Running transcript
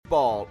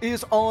Basketball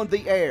is on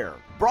the air.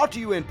 Brought to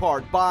you in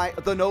part by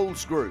the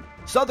Knowles Group,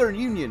 Southern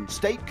Union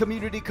State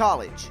Community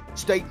College,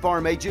 State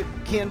Farm Agent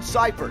Ken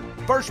Seifert,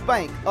 First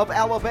Bank of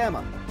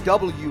Alabama,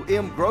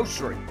 WM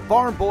Grocery,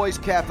 Farm Boys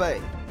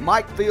Cafe,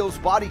 Mike Fields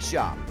Body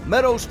Shop,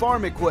 Meadows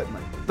Farm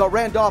Equipment, the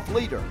Randolph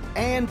Leader,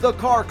 and the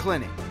Car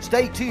Clinic.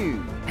 Stay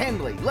tuned.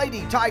 Handley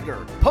Lady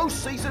Tiger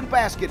postseason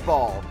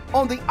basketball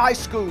on the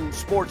iSchool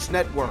Sports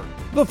Network.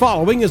 The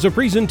following is a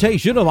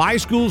presentation of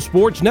iSchool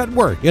Sports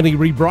Network. Any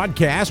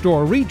rebroadcast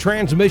or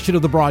retransmission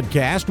of the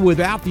broadcast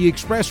without the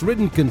express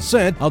written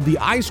consent of the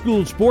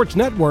iSchool Sports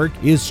Network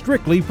is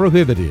strictly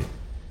prohibited.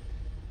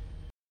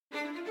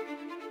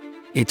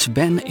 It's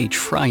been a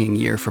trying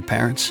year for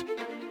parents.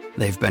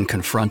 They've been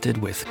confronted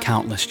with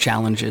countless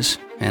challenges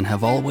and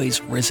have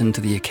always risen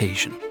to the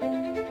occasion.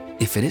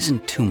 If it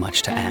isn't too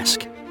much to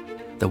ask,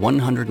 the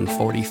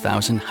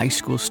 140,000 high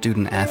school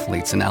student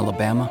athletes in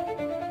Alabama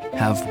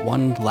have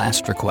one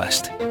last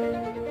request.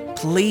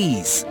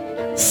 Please,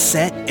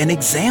 set an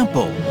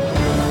example.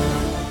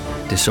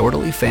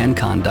 Disorderly fan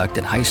conduct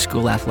at high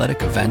school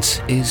athletic events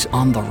is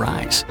on the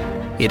rise.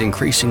 It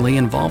increasingly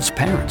involves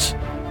parents.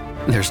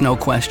 There's no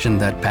question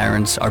that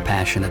parents are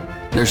passionate.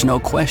 There's no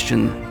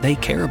question they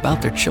care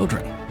about their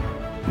children.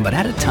 But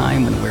at a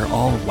time when we're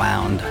all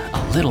wound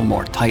a little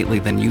more tightly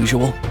than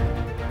usual,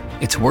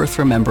 it's worth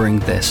remembering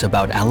this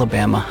about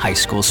Alabama high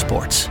school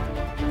sports.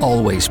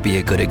 Always be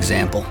a good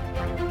example.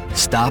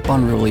 Stop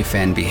unruly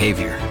fan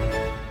behavior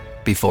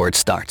before it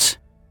starts.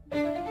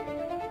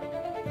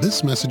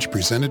 This message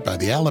presented by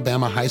the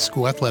Alabama High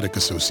School Athletic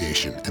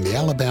Association and the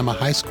Alabama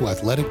High School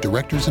Athletic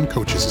Directors and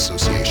Coaches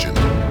Association.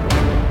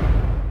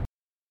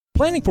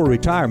 Planning for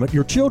retirement,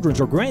 your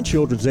children's or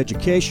grandchildren's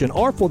education,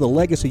 or for the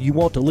legacy you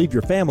want to leave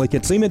your family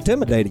can seem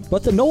intimidating,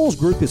 but the Knowles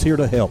Group is here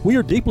to help. We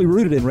are deeply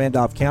rooted in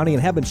Randolph County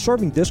and have been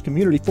serving this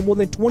community for more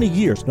than 20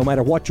 years. No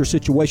matter what your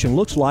situation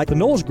looks like, the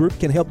Knowles Group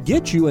can help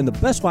get you in the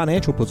best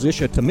financial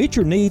position to meet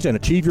your needs and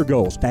achieve your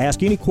goals. To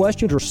ask any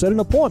questions or set an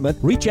appointment,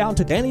 reach out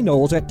to Danny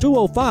Knowles at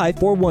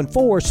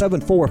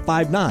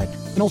 205-414-7459.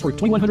 Knowles Group,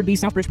 2100B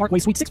Southbridge Parkway,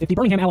 Suite 650,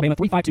 Birmingham, Alabama,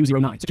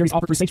 35209. Securities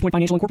offered through SafePoint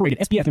Financial Incorporated,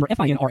 SPF member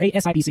FINRA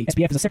SIPC.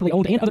 SPF is a separately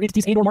owned and other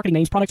entities and/or marketing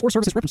names, products, or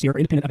services referenced here are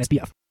independent of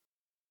SPF.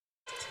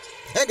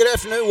 And good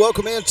afternoon.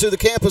 Welcome into the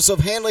campus of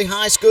Handley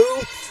High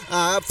School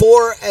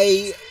for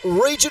a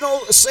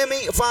regional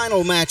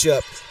semifinal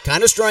matchup.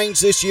 Kind of strange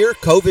this year.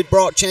 COVID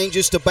brought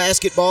changes to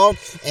basketball,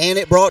 and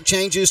it brought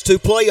changes to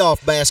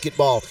playoff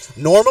basketball.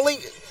 Normally,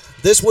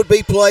 this would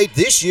be played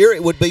this year.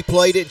 It would be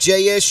played at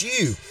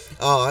JSU.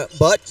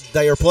 But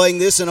they are playing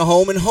this in a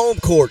home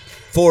court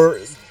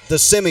for the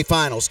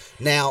semifinals.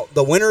 Now,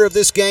 the winner of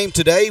this game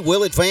today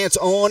will advance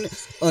on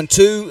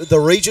unto the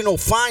regional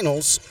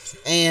finals,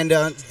 and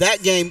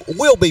that game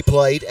will be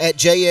played at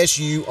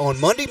JSU on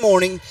Monday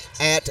morning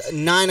at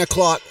 9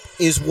 o'clock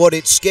is what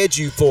it's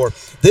scheduled for.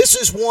 This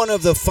is one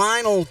of the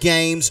final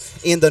games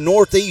in the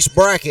Northeast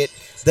bracket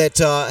that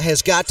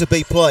has got to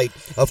be played.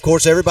 Of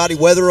course, everybody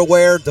weather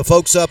aware, the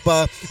folks up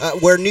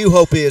where New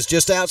Hope is,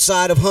 just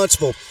outside of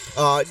Huntsville,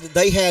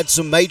 they had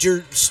some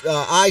major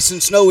ice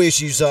and snow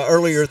issues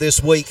earlier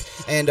this week,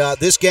 and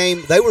this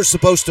game they were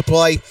supposed to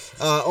play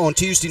on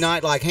Tuesday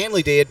night like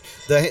Handley did,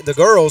 the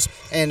girls,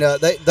 and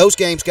those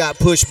games got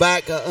pushed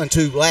back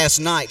unto last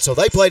night. So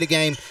they played a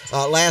game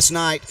last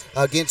night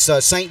against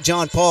St.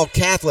 John Paul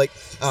Catholic,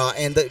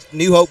 and the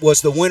New Hope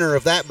was the winner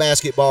of that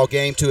basketball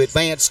game to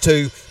advance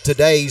to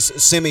today's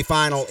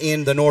semifinal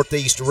in the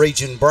Northeast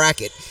region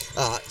bracket.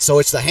 So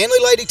it's the Handley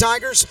Lady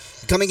Tigers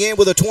coming in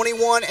with a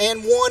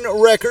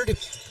 21-1 record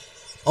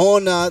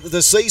on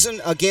the season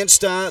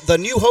against the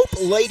New Hope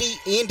Lady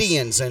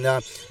Indians. And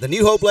the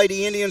New Hope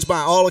Lady Indians, by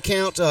all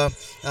accounts,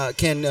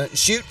 can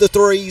shoot the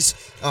threes.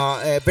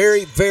 A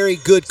very, very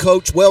good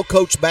coach,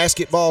 well-coached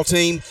basketball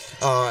team,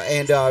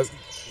 and I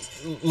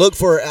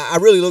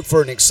really look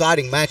for an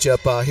exciting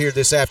matchup here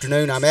this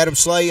afternoon. I'm Adam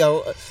Slay,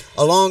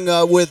 along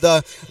with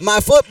my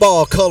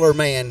football color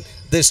man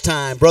this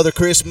time, Brother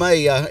Chris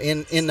May,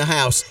 in the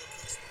house.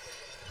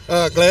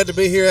 Glad to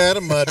be here,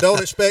 Adam.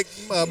 Don't expect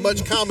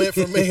much comment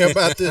from me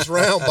about this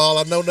round ball.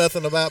 I know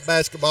nothing about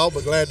basketball,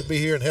 but glad to be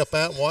here and help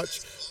out and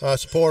watch,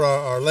 support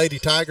our Lady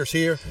Tigers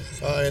here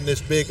in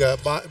this big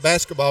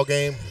basketball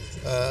game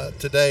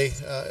today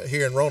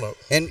here in Roanoke.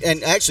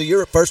 And actually,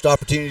 your first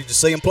opportunity to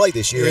see them play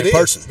this year in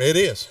person. It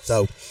is.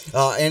 So,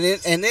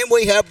 and then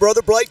we have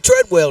Brother Blake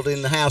Treadwell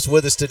in the house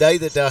with us today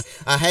that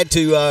I had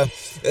to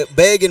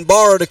beg and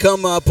borrow to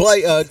come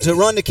play to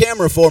run the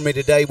camera for me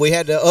today. We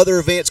had other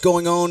events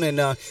going on,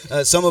 and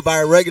some of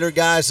our regular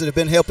guys that have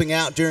been helping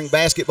out during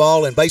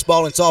basketball and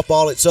baseball and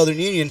softball at Southern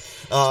Union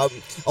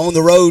on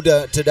the road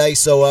today.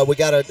 So we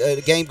got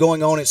a game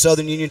going on at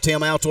Southern Union.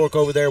 Tim Altork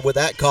over there with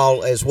that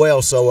call as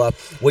well. So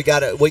we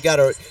got a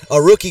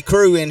rookie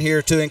crew in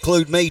here to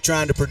include me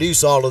trying to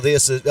produce all of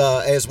this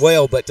as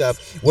well. But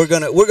we're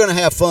gonna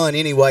have fun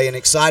anyway, and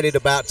excited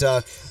about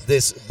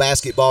this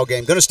basketball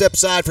game. Going to step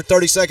aside for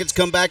 30 seconds,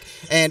 come back,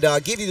 and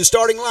give you the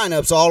starting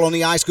lineups all on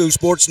the iSchool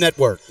Sports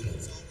Network.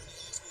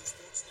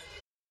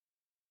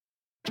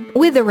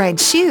 With the right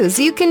shoes,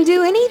 you can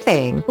do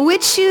anything.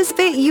 Which shoes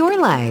fit your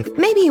life?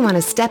 Maybe you want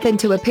to step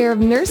into a pair of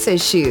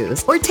nurse's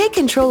shoes, or take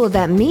control of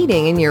that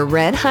meeting in your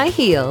red high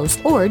heels,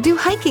 or do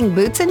hiking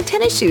boots and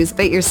tennis shoes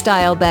fit your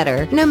style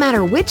better? No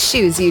matter which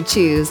shoes you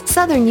choose,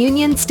 Southern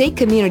Union State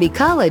Community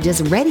College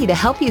is ready to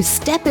help you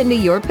step into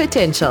your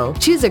potential.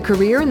 Choose a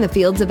career in the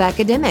fields of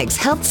academics,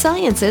 health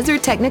sciences, or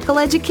technical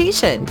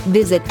education.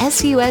 Visit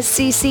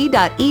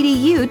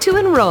suscc.edu to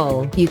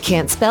enroll. You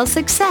can't spell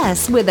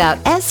success without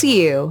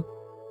SU.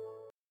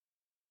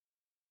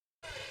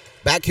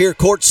 Back here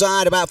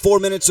courtside, about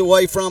 4 minutes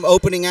away from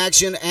opening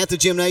action at the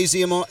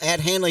gymnasium at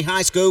Handley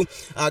High School.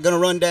 Going to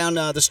run down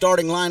the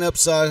starting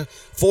lineups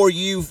for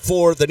you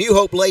for the New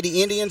Hope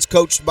Lady Indians,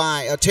 coached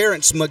by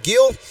Terrence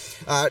McGill.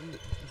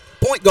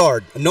 Point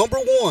guard, number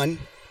 1,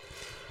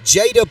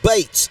 Jada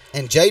Bates,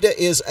 and Jada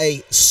is a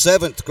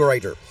 7th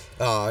grader.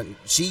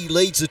 She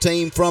leads the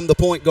team from the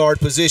point guard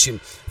position,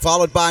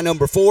 followed by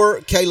number 4,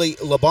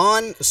 Kaylee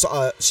Laban.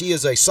 She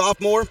is a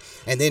sophomore.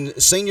 And then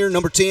senior,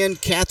 number 10,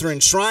 Catherine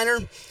Schreiner.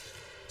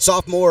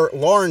 Sophomore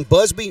Lauren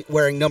Busby,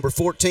 wearing number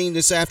 14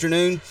 this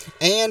afternoon.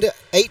 And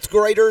 8th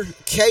grader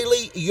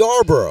Kaylee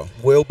Yarborough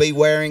will be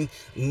wearing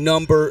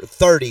number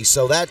 30.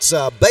 So that's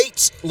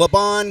Bates,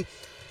 Laban,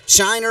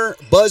 Shiner,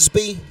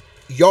 Busby,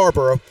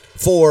 Yarborough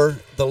for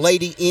the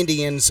Lady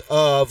Indians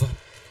of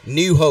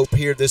New Hope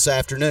here this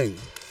afternoon.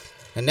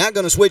 And now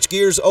going to switch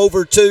gears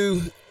over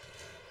to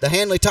the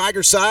Handley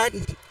Tigers side,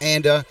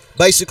 and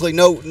basically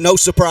no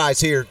surprise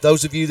here.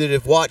 Those of you that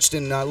have watched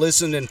and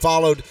listened and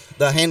followed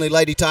the Handley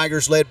Lady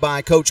Tigers led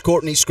by Coach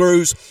Courtney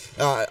Screws,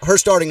 her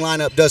starting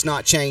lineup does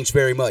not change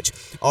very much.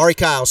 Ari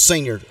Kyle,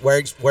 senior,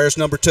 wears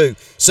number 2.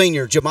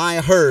 Senior,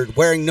 Jemiah Hurd,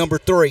 wearing number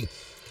 3.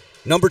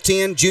 Number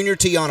 10, junior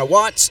Tiana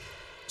Watts.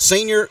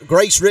 Senior,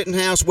 Grace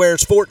Rittenhouse,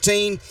 wears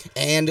 14.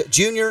 And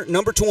junior,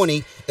 number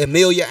 20,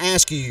 Amelia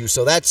Askew.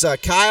 So that's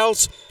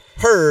Kyle's,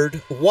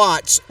 Hurd,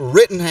 Watts,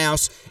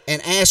 Rittenhouse, and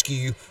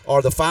Askew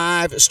are the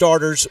 5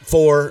 starters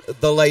for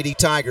the Lady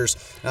Tigers.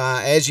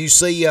 As you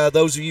see,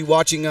 those of you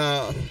watching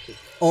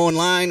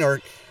online, or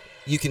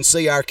you can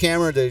see our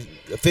camera, the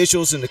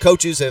officials and the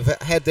coaches have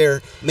had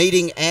their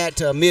meeting at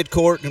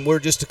midcourt, and we're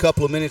just a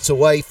couple of minutes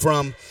away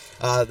from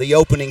the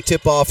opening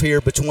tip-off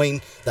here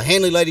between the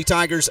Handley Lady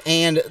Tigers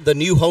and the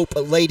New Hope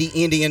Lady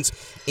Indians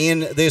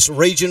in this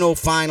regional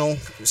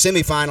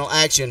semifinal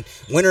action.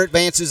 Winner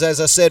advances, as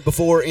I said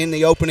before in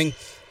the opening,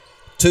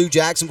 to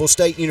Jacksonville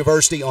State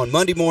University on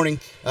Monday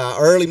morning,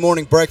 early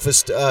morning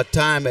breakfast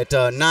time at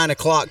 9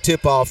 o'clock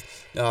tip-off.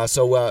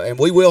 And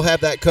we will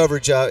have that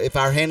coverage. If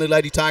our Handley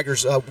Lady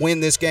Tigers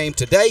win this game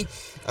today,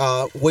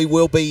 we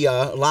will be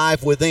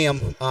live with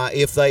them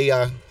if they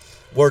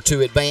were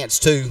to advance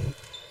to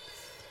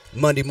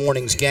Monday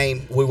morning's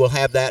game. We will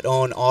have that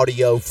on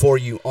audio for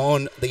you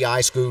on the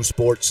iSchool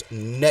Sports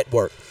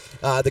Network.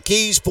 The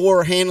keys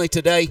for Handley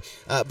today,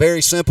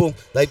 very simple.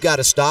 They've got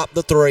to stop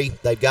the 3,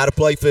 they've got to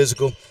play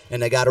physical,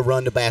 and they got to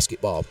run the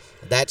basketball.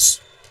 That's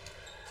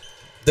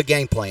the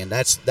game plan.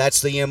 That's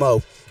the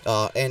MO.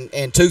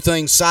 And 2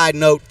 things, side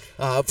note,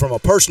 from a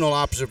personal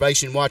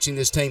observation watching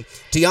this team,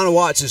 Tiana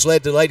Watts has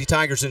led the Lady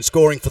Tigers in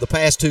scoring for the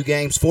past 2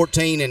 games,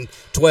 14 and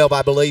 12,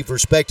 I believe,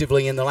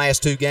 respectively, in the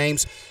last 2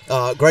 games.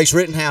 Grace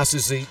Rittenhouse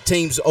is the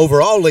team's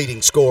overall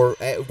leading scorer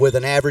with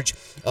an average.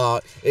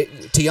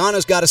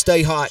 Tiana's got to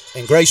stay hot,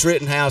 and Grace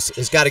Rittenhouse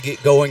has got to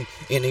get going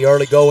in the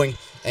early going.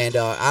 And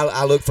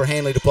I look for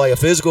Handley to play a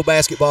physical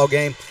basketball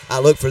game. I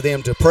look for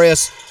them to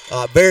press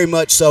very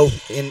much so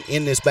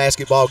in this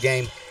basketball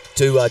game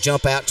to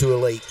jump out to a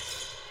lead.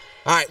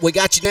 All right, we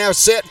got you now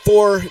set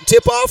for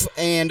tip-off,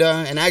 and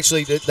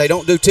actually they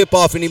don't do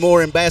tip-off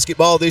anymore in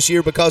basketball this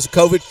year because of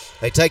COVID.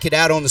 They take it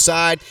out on the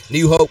side.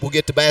 New Hope will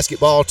get the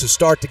basketball to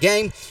start the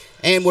game,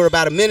 and we're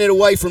about a minute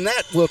away from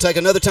that. We'll take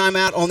another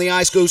timeout on the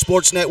iSchool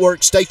Sports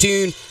Network. Stay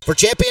tuned for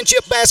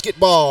championship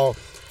basketball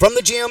from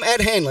the gym at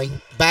Handley.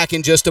 Back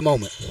in just a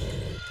moment.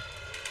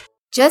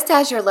 Just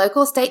as your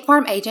local State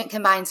Farm agent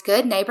combines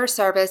good neighbor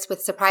service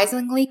with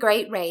surprisingly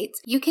great rates,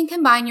 you can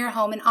combine your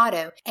home and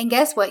auto, and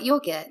guess what you'll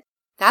get?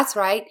 That's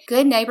right,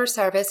 good neighbor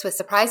service with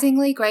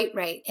surprisingly great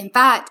rate. In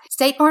fact,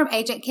 State Farm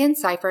agent Ken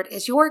Seifert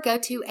is your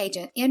go-to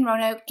agent in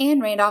Roanoke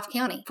and Randolph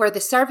County for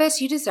the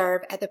service you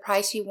deserve at the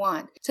price you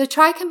want. So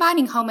try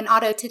combining home and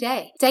auto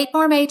today. State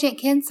Farm agent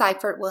Ken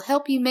Seifert will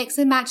help you mix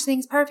and match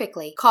things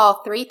perfectly.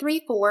 Call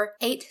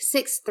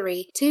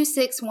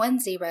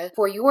 334-863-2610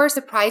 for your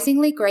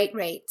surprisingly great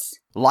rates.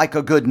 Like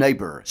a good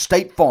neighbor,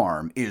 State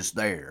Farm is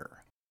there.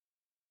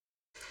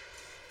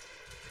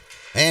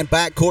 And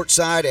back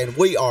courtside, and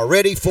we are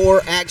ready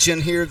for action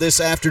here this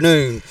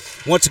afternoon.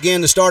 Once again,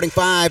 the starting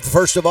 5,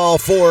 first of all,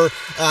 for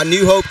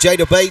New Hope,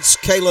 Jada Bates,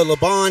 Kayla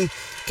Laban,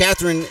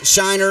 Catherine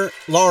Shiner,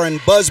 Lauren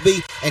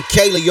Busby, and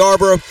Kaylee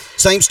Yarborough.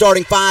 Same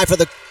starting 5 for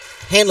the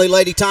Handley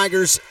Lady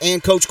Tigers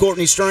and Coach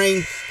Courtney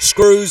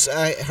Screws.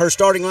 Her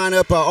starting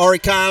lineup, Ari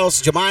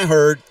Kyles, Jemiah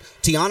Hurd,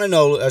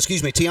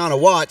 Tiana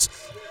Watts,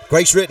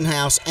 Grace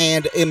Rittenhouse,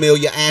 and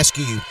Amelia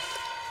Askew.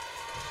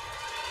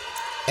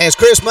 As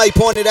Chris May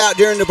pointed out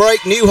during the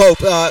break, New Hope,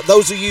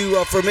 those of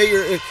you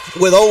familiar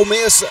with Ole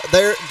Miss,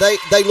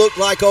 they look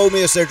like Ole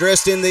Miss. They're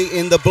dressed in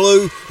the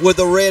blue with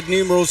the red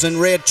numerals and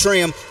red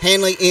trim.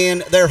 Handley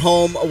in their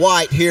home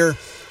white here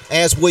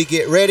as we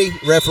get ready.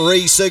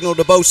 Referees signal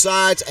to both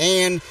sides,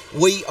 and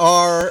we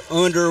are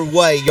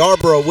underway.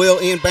 Yarborough will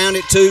inbound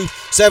it to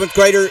 7th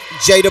grader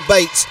Jada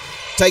Bates.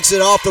 Takes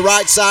it off the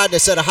right side. They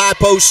set a high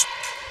post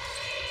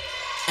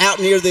out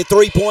near the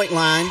three-point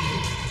line.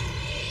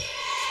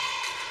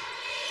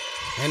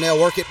 And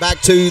they'll work it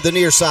back to the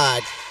near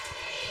side.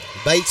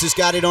 Bates has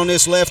got it on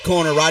this left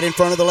corner, right in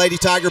front of the Lady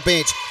Tiger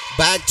bench.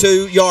 Back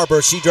to Yarborough.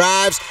 She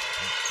drives.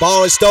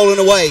 Ball is stolen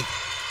away.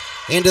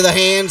 Into the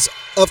hands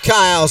of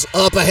Kyles.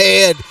 Up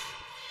ahead.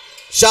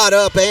 Shot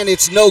up, and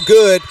it's no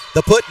good.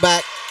 The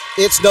putback,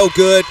 it's no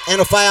good, and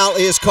a foul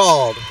is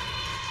called.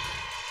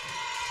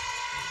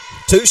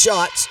 2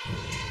 shots.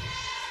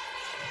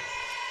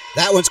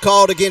 That one's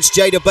called against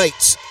Jada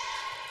Bates,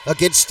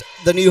 against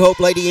the New Hope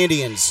Lady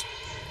Indians.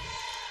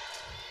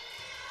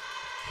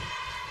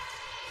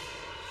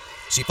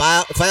 She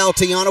fouled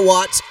Tiana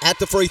Watts at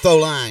the free throw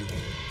line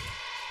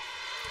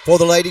for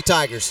the Lady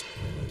Tigers.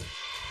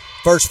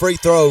 First free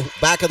throw,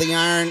 back of the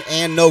iron,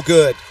 and no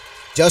good.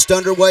 Just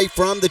underway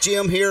from the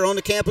gym here on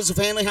the campus of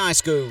Handley High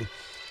School.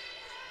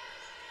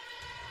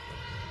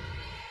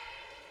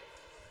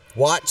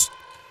 Watts,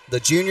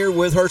 the junior,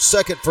 with her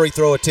second free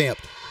throw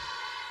attempt.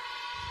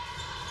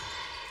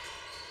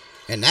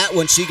 And that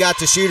one, she got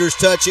the shooter's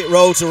touch. It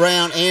rolls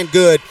around and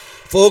good.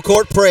 Full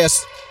court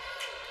press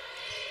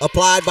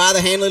applied by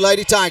the Handley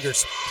Lady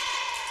Tigers.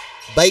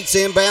 Bates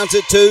inbounds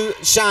it to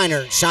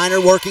Shiner.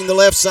 Shiner working the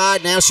left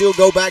side. Now she'll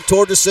go back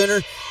toward the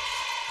center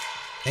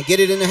and get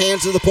it in the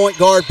hands of the point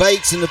guard,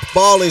 Bates, and the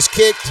ball is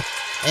kicked.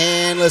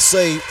 And let's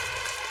see.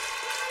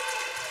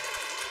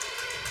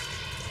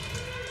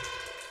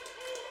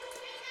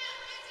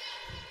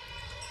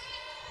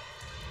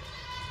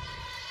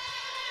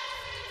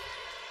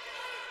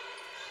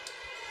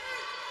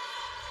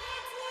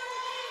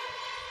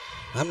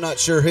 I'm not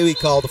sure who he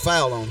called the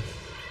foul on.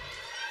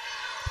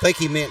 I think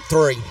he meant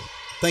 3. I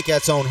think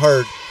that's on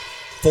Hurd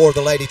for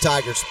the Lady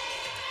Tigers.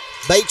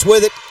 Bates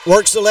with it,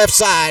 works the left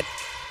side,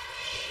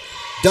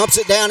 dumps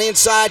it down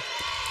inside,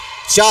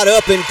 shot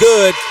up and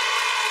good.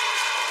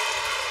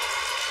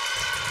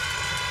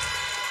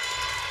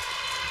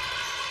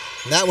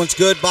 And that one's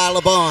good by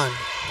LeBon.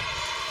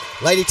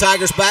 Lady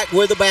Tigers back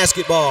with the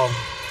basketball.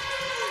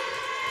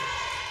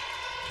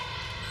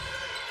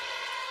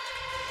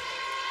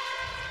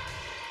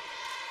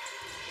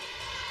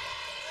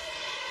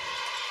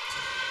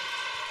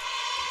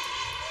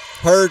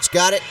 Hurd's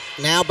got it.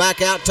 Now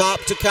back out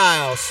top to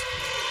Kyles.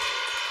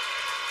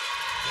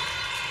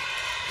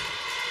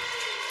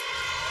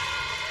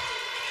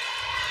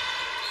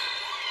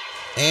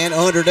 And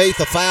underneath,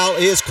 the foul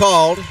is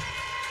called.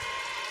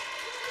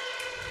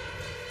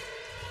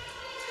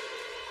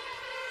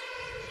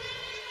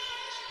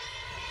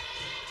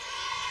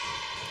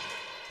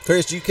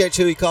 Chris, did you catch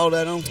who he called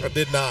that on? I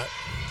did not.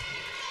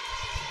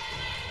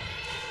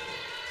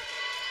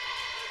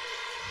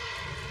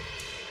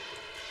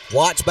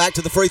 Watts back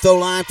to the free throw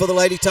line for the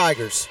Lady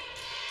Tigers.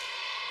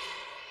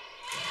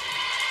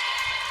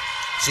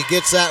 She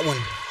gets that one.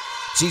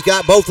 She's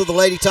got both of the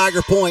Lady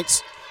Tiger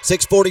points.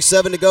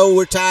 6:47 to go.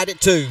 We're tied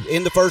at 2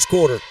 in the first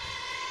quarter.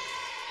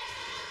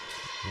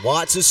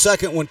 Watts'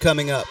 second one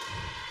coming up.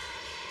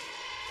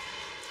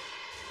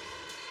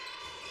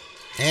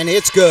 And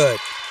it's good.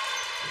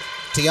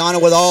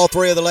 Tiana with all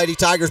 3 of the Lady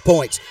Tigers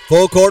points.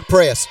 Full court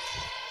press.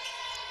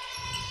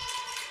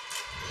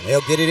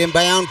 They'll get it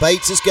inbound.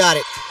 Bates has got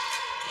it.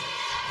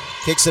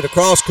 Kicks it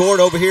across court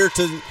over here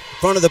to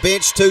front of the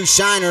bench to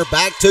Shiner.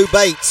 Back to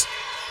Bates.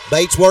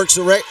 Bates works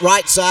the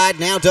right side.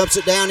 Now dumps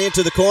it down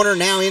into the corner.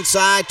 Now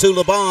inside to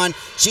LeBon.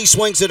 She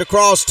swings it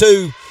across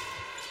to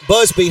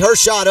Busby. Her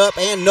shot up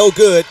and no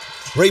good.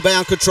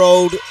 Rebound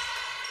controlled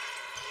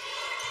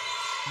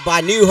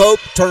by New Hope.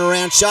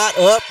 Turnaround shot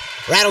up.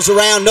 Rattles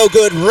around. No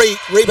good.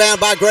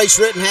 Rebound by Grace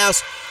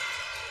Rittenhouse.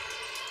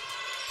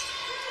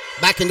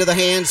 Back into the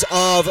hands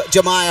of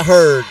Jemiah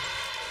Hurd.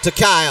 To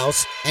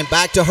Kyles and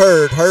back to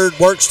Hurd. Hurd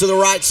works to the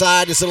right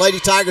side as the Lady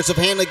Tigers of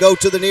Handley go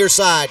to the near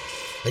side.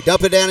 They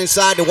dump it down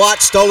inside to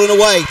Watts, stolen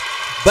away.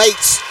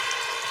 Bates,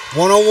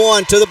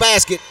 one-on-one to the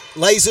basket.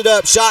 Lays it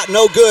up, shot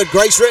no good.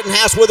 Grace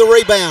Rittenhouse with a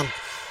rebound.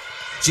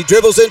 She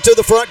dribbles into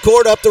the front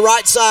court up the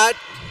right side.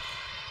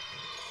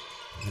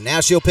 And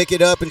now she'll pick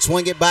it up and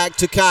swing it back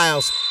to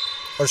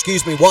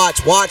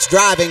Watts. Watts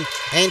driving,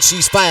 and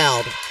she's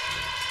fouled.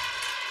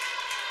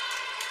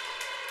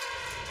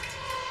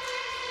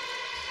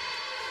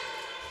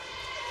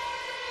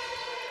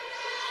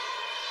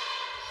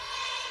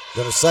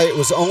 Going to say it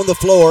was on the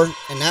floor,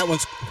 and that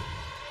one's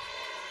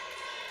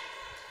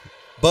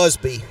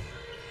Busby.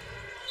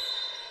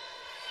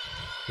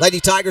 Lady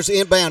Tigers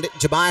inbound it.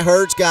 Jemiah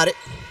Hurd's got it.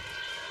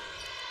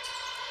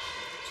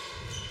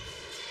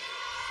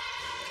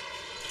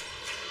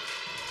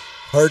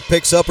 Hurd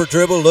picks up her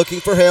dribble, looking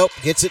for help.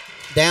 Gets it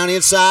down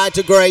inside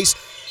to Grace.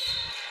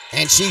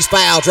 And she's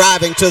fouled,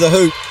 driving to the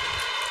hoop.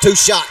 2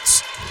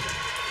 shots.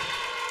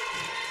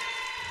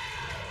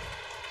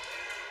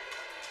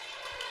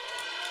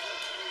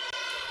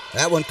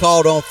 That one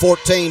called on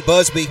 14,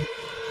 Busby.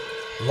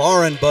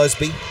 Lauren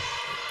Busby.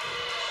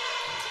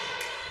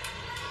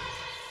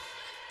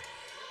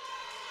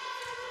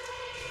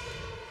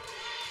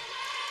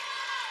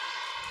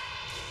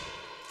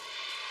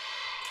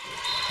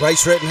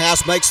 Grace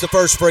Rittenhouse makes the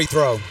first free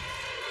throw.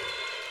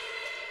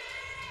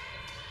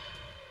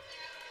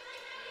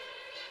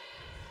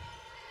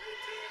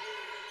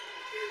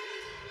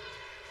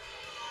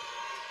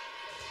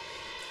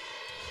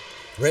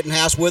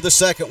 Rittenhouse with the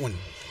second one.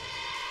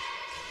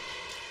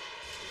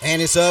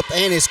 And it's up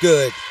and it's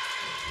good.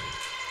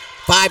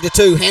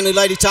 5-2, Handley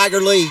Lady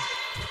Tiger lead.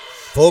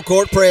 Full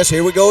court press,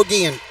 here we go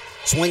again.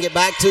 Swing it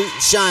back to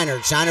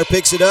Shiner. Shiner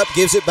picks it up,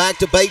 gives it back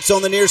to Bates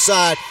on the near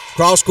side.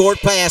 Cross-court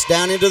pass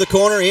down into the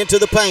corner, into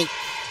the paint.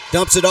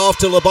 Dumps it off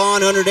to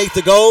LeBon underneath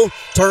the goal.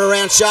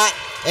 Turnaround shot.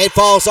 It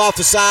falls off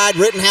the side.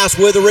 Rittenhouse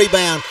with a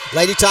rebound.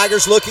 Lady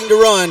Tigers looking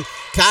to run.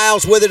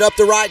 Kyle's with it up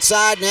the right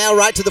side. Now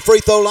right to the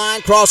free throw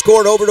line.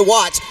 Cross-court over to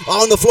Watts.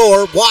 On the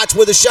floor. Watts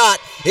with a shot.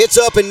 It's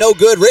up and no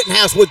good.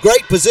 Rittenhouse with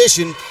great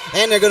position.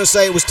 And they're going to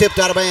say it was tipped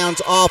out of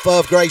bounds off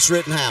of Grace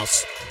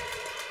Rittenhouse.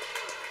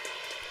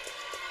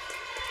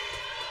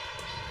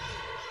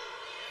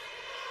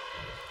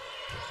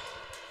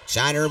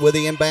 Shiner with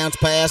the inbounds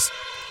pass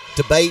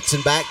to Bates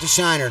and back to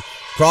Shiner.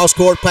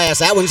 Cross-court pass.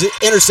 That one's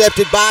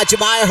intercepted by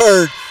Jemiah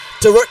Hurd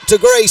to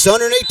Grace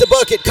underneath the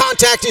bucket.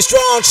 Contact is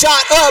drawn.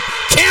 Shot up.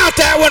 Count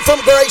that one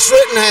from Grace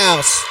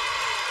Rittenhouse.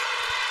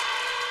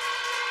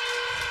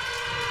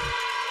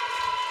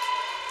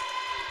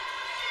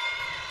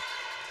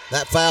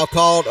 That foul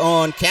called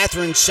on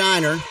Catherine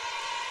Shiner.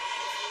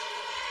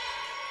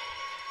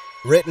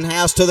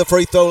 Rittenhouse to the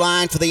free throw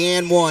line for the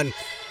and one.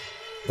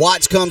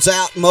 Watts comes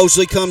out.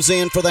 Mosley comes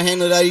in for the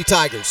Handley Lady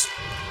Tigers.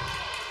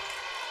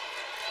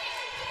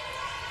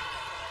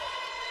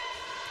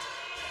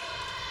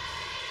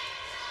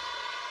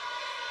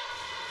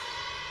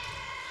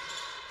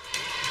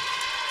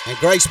 And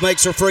Grace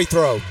makes her free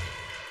throw.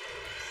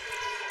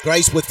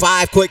 Grace with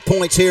 5 quick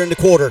points here in the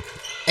quarter.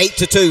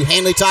 8-2,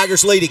 Handley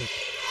Tigers leading.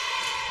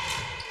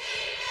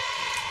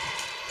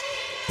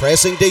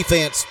 Pressing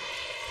defense.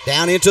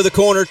 Down into the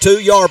corner to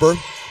Yarber.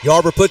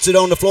 Yarber puts it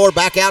on the floor,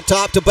 back out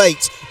top to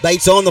Bates.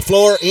 Bates on the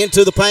floor,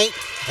 into the paint,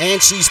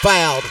 and she's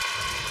fouled.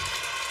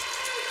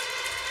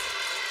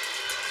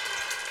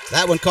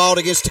 That one called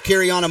against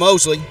Takiriana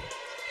Mosley.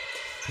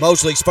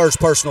 Mosley's first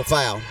personal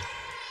foul.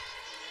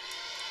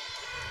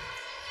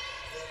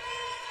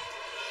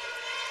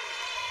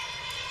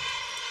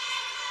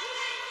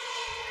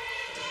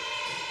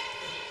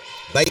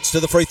 Bates to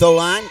the free throw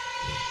line.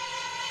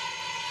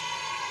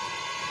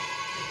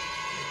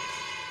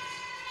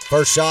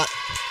 First shot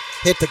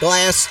hit the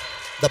glass,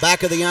 the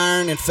back of the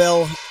iron, and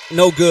fell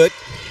no good.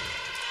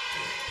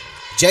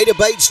 Jada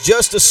Bates,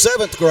 just a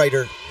 7th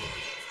grader.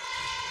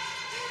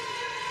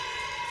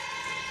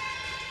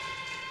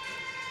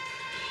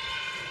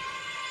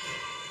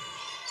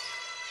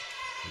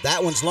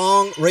 That one's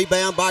long,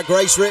 rebound by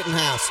Grace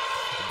Rittenhouse.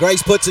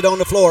 Grace puts it on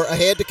the floor,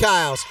 ahead to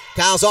Kyles.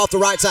 Kyles off the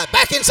right side,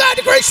 back inside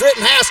to Grace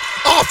Rittenhouse,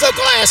 off the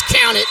glass,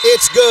 count it,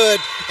 it's good.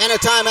 And a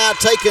timeout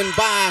taken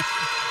by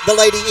the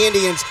Lady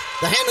Indians.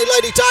 The Handley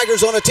Lady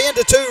Tigers on a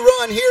 10-2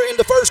 run here in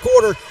the first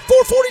quarter.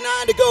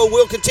 4:49 to go.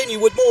 We'll continue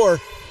with more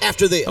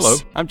after this. Hello,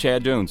 I'm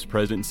Chad Jones,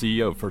 President and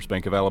CEO of First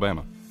Bank of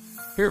Alabama.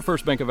 Here at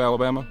First Bank of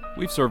Alabama,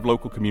 we've served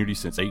local communities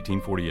since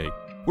 1848.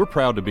 We're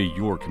proud to be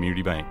your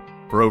community bank.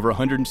 For over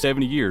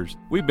 170 years,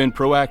 we've been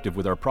proactive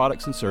with our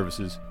products and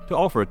services to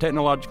offer a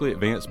technologically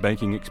advanced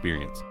banking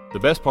experience. The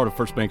best part of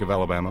First Bank of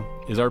Alabama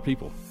is our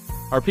people.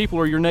 Our people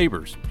are your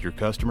neighbors, your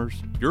customers,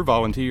 your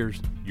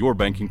volunteers, your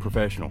banking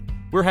professional.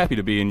 We're happy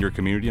to be in your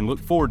community and look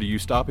forward to you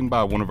stopping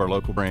by one of our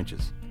local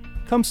branches.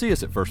 Come see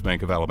us at First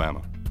Bank of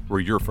Alabama. We're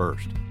your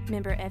first.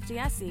 Member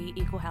FDIC,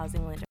 Equal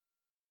Housing Lender.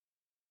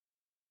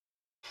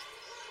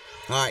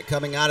 All right,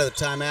 coming out of the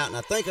timeout, and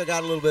I think I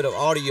got a little bit of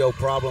audio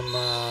problem.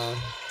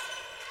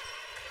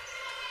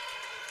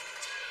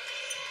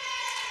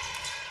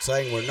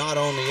 Saying we're not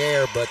on the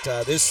air, but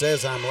this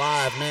says I'm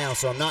live now,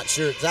 so I'm not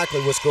sure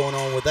exactly what's going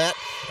on with that.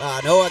 I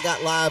know I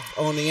got live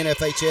on the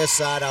NFHS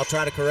side. I'll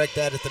try to correct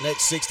that at the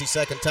next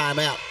 60-second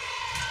timeout.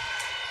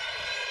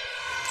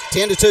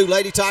 10-2,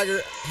 Lady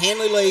Tiger,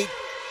 Handley lead.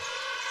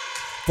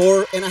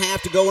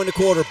 4.5 to go in the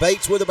quarter.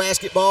 Bates with the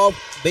basketball,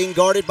 being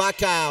guarded by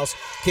Kyles.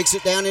 Kicks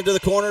it down into the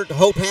corner to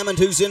Hope Hammond,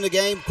 who's in the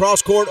game.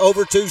 Cross court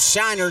over to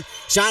Shiner.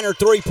 Shiner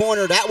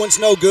three-pointer. That one's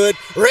no good.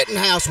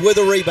 Rittenhouse with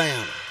a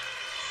rebound.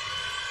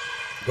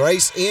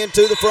 Grace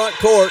into the front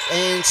court,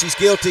 and she's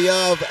guilty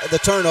of the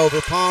turnover.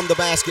 Palmed the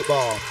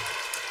basketball.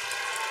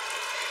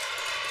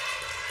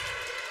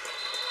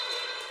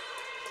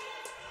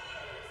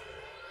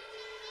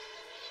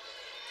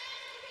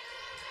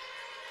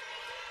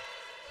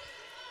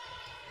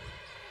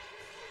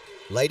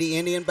 Lady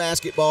Indian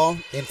basketball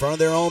in front of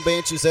their own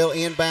benches. They'll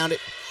inbound it.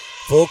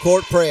 Full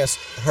court press.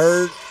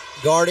 Hurd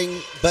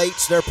guarding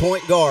Bates, their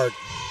point guard.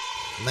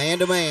 Man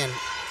to man.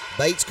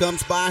 Bates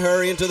comes by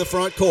her into the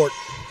front court.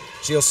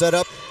 She'll set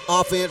up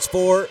offense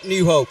for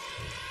New Hope.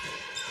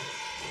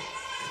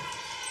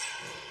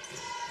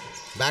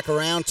 Back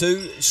around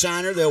to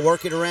Shiner. They'll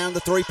work it around the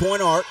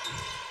three-point arc.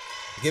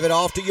 Give it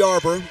off to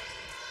Yarber.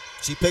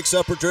 She picks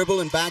up her dribble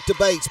and back to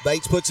Bates.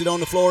 Bates puts it on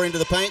the floor into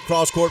the paint.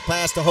 Cross-court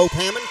pass to Hope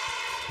Hammond.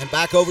 And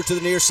back over to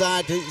the near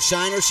side to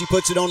Shiner. She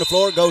puts it on the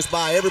floor, goes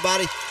by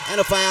everybody, and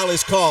a foul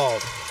is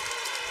called.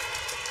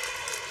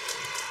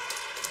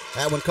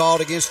 That one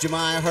called against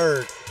Jemiah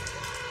Hurd.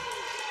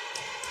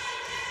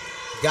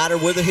 Got her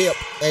with a hip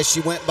as she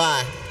went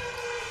by.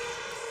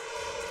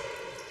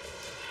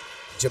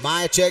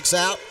 Jemiah checks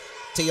out.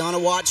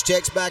 Tiana Watts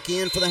checks back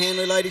in for the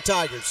Handley Lady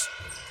Tigers.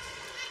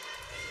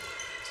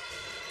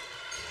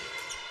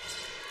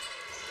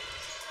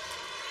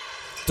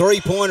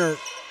 Three-pointer,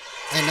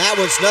 and that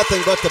one's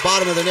nothing but the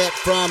bottom of the net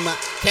from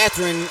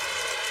Catherine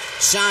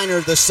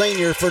Shiner, the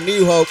senior for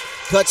New Hope.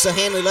 Cuts the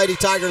Handley Lady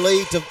Tiger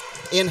lead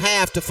in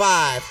half to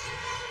 5.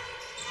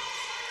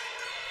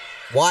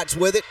 Watts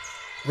with it.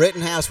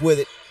 Rittenhouse with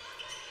it.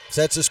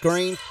 Sets a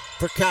screen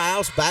for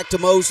Kyles. Back to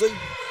Mosley.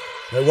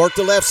 They work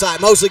the left side.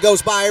 Mosley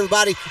goes by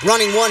everybody.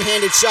 Running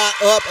one-handed shot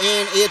up,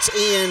 and it's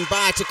in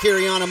by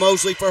Takiriana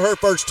Mosley for her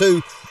first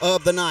 2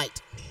 of the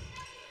night.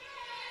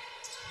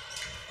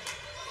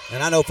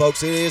 And I know,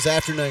 folks, it is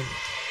afternoon.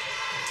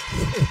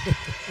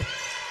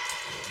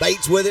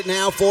 Bates with it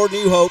now for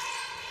New Hope.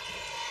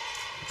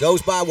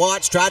 Goes by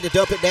Watts. Tried to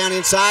dump it down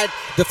inside.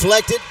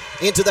 Deflected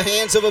into the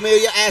hands of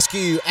Amelia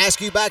Askew.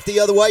 Askew back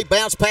the other way.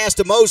 Bounce pass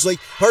to Mosley.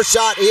 Her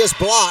shot is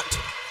blocked.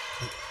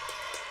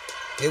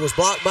 It was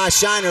blocked by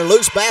Shiner.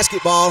 Loose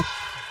basketball.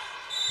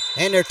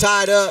 And they're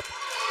tied up.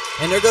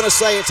 And they're going to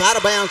say it's out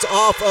of bounds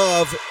off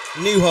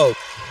of New Hope.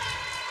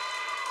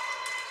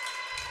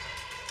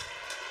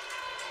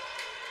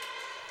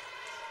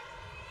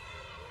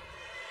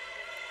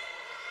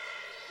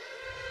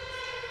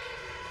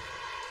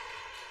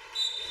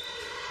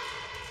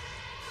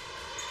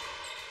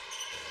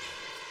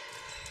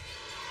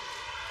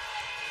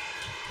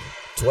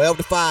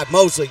 (12-5).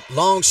 Mosley,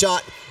 long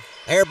shot,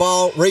 air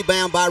ball,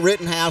 rebound by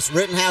Rittenhouse.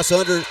 Rittenhouse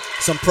under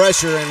some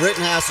pressure, and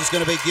Rittenhouse is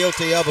going to be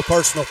guilty of a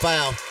personal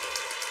foul.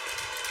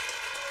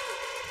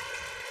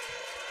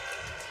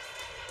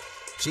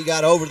 She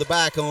got over the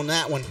back on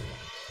that one.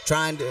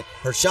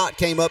 Her shot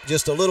came up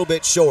just a little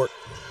bit short.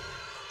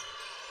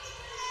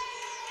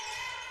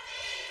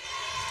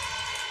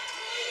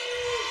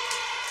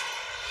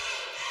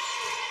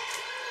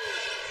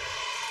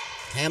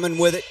 Hammond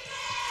with it.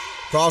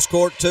 Cross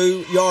court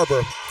to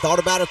Yarber. Thought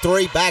about a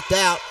three, backed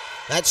out.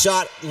 That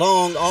shot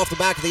long off the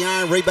back of the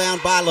iron.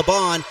 Rebound by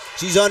LeBon.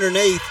 She's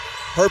underneath.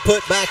 Her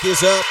putback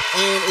is up,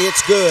 and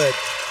it's good.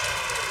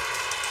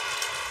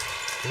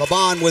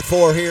 LeBon with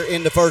 4 here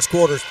in the first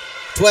quarter.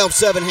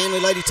 12-7,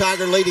 Handley Lady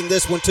Tiger leading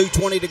this one.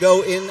 2:20 to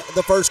go in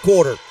the first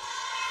quarter.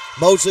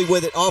 Mosley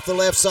with it off the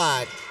left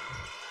side.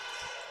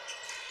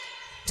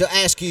 To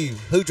Askew,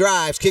 who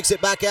drives, kicks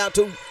it back out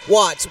to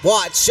Watts.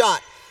 Watts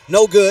shot,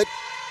 no good.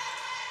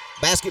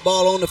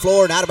 Basketball on the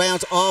floor and out of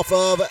bounds off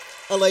of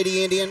a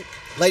Lady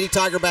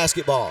Tiger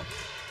basketball.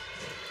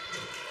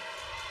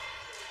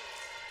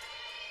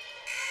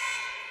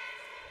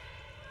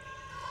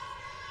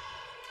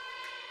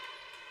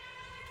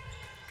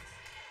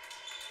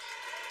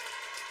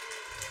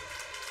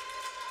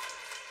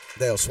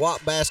 They'll swap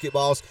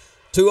basketballs.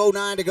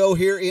 2:09 to go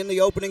here in the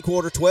opening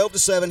quarter.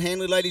 12-7,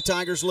 Handley Lady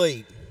Tigers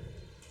lead.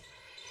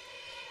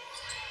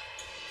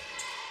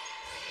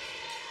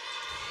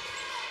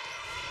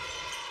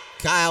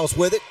 Kyles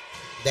with it,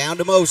 down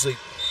to Mosley.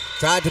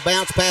 Tried to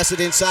bounce, pass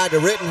it inside to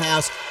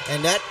Rittenhouse,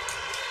 and that,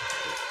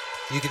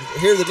 you can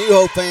hear the New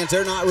Hope fans,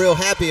 they're not real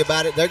happy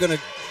about it. They're going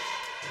to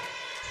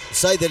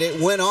say that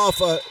it went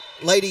off a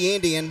Lady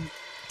Indian,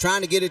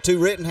 trying to get it to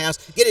Rittenhouse.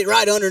 Get it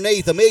right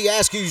underneath. Amelia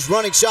Askew's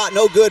running shot,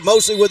 no good.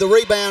 Mosley with a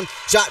rebound,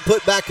 shot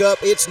put back up,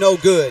 it's no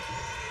good.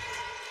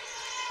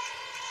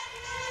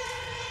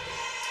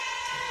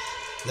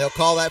 They'll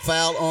call that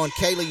foul on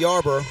Kaylee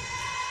Yarber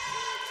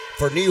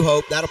for New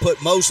Hope. That'll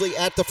put Mosley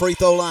at the free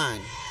throw line.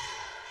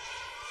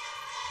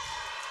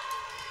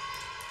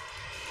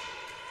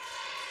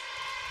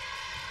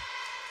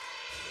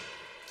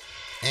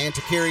 And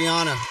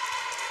Takiriana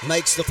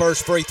makes the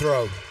first free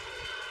throw.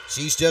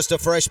 She's just a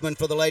freshman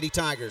for the Lady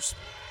Tigers.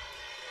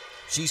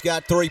 She's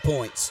got 3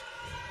 points.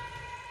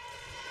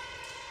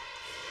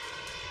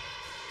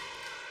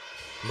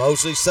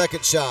 Mosley's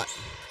second shot,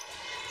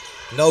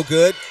 no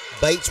good.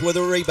 Bates with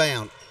a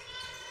rebound.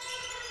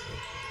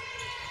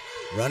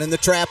 Running the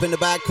trap in the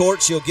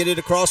backcourt. She'll get it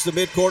across the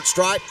midcourt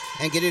stripe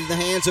and get it in the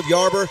hands of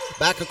Yarber.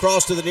 Back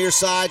across to the near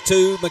side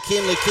to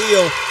McKinley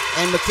Keel.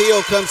 And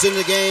McKeel comes into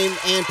the game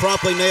and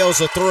promptly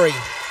nails a three.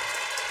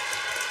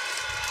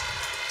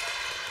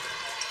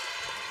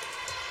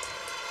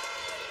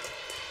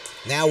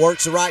 Now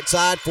works the right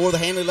side for the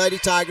Handley Lady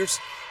Tigers.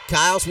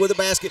 Kyles with the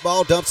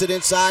basketball. Dumps it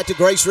inside to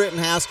Grace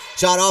Rittenhouse.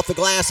 Shot off the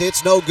glass.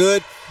 It's no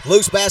good.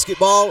 Loose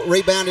basketball,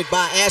 rebounded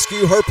by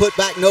Askew. Her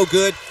putback no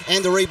good,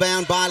 and the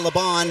rebound by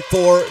LeBon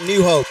for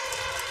New Hope.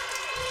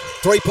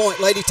 3-point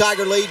Lady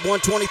Tiger lead,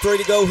 1:23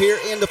 to go here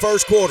in the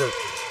first quarter.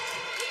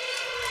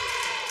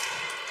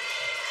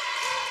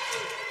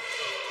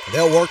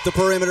 They'll work the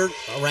perimeter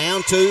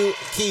around to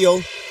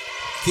Keel.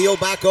 Keel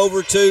back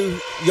over to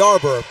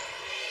Yarborough.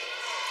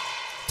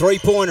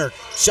 3-pointer,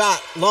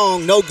 shot,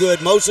 long, no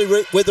good. Mosley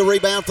with the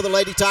rebound for the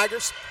Lady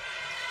Tigers.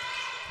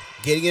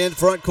 Getting it in the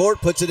front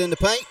court, puts it in the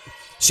paint.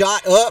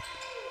 Shot up,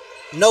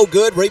 no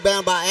good.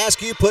 Rebound by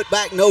Askew, put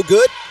back, no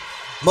good.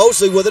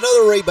 Mosley with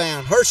another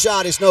rebound. Her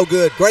shot is no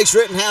good. Grace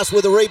Rittenhouse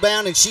with a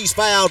rebound, and she's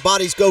fouled.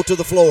 Bodies go to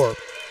the floor.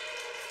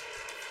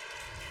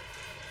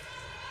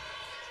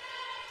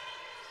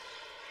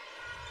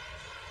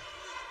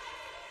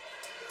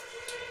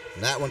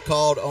 And that one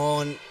called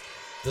on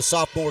the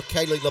sophomore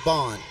Kaylee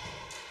LeBon.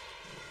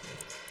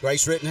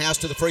 Grace Rittenhouse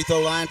to the free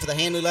throw line for the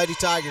Handley Lady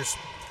Tigers.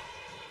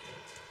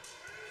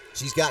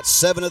 She's got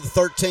 7 of the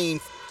 13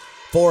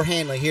 for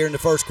Handley here in the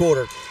first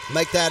quarter.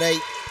 Make that 8,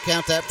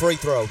 count that free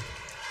throw.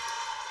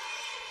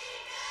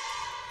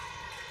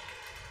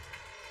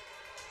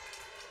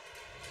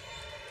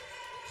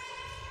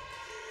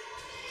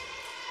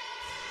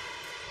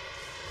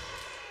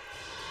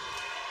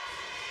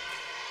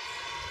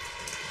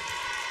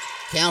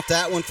 Count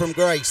that one from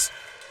Grace.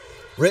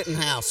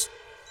 Rittenhouse.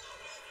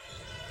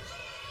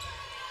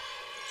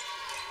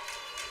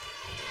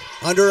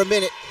 Under a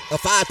minute, a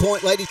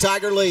 5-point Lady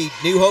Tiger lead.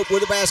 New Hope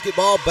with the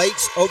basketball.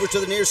 Bates over to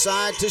the near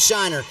side to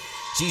Shiner.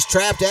 She's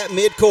trapped at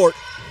midcourt.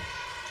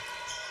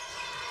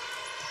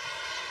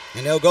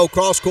 And they'll go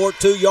cross court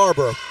to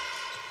Yarborough.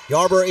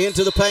 Yarborough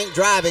into the paint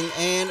driving,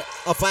 and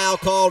a foul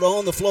called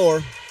on the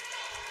floor.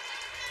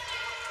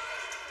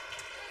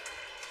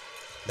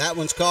 That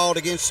one's called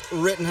against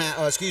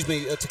Rittenhouse, to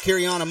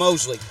Kiriana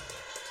Mosley.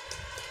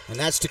 And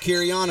that's to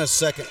Kiriana's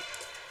second.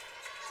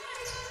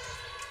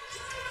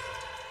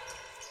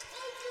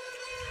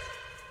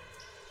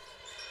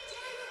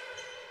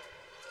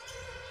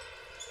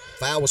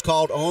 Foul was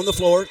called on the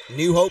floor.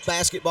 New Hope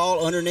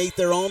basketball underneath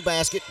their own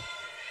basket.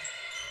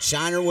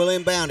 Shiner will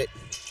inbound it.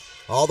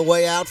 All the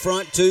way out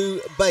front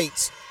to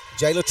Bates.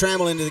 Jayla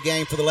Trammell into the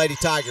game for the Lady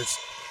Tigers.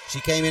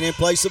 She came in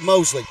place of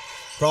Mosley.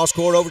 Cross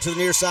court over to the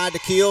near side to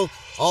Keel.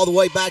 All the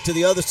way back to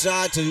the other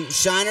side to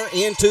Shiner.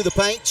 Into the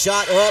paint.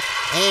 Shot up.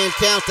 And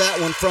count that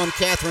one from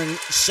Catherine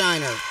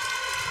Shiner.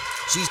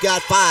 She's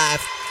got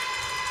 5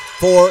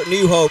 for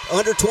New Hope.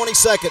 Under 20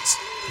 seconds.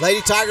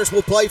 Lady Tigers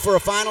will play for a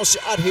final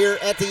shot here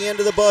at the end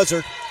of the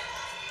buzzer.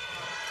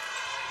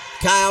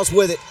 Kyles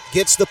with it.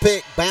 Gets the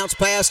pick. Bounce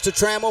pass to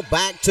Trammell.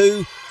 Back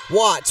to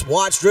Watts.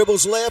 Watts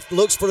dribbles left.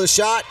 Looks for the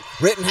shot.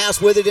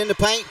 Rittenhouse with it in the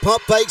paint.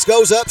 Pump fakes.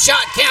 Goes up.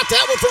 Shot. Count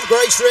that one from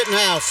Grace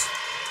Rittenhouse.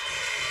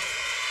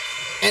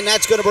 And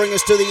that's going to bring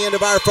us to the end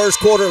of our first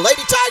quarter.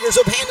 Lady Tigers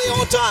of Handley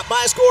on top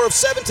by a score of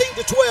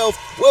 17-12.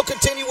 We'll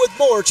continue with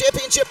more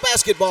championship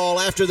basketball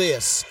after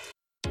this.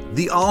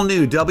 The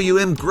all-new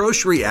WM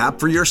Grocery app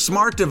for your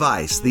smart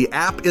device. The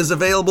app is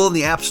available in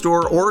the App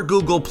Store or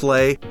Google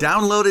Play.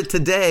 Download it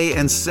today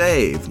and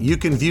save. You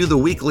can view the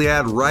weekly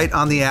ad right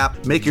on the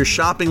app, make your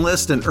shopping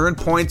list, and earn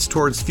points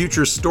towards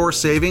future store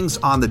savings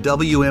on the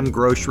WM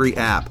Grocery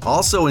app.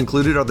 Also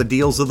included are the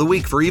deals of the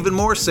week for even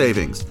more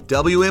savings.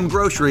 WM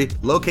Grocery,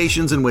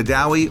 locations in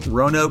Wedowee,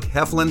 Roanoke,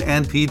 Heflin,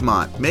 and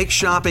Piedmont. Make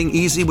shopping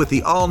easy with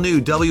the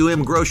all-new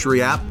WM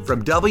Grocery app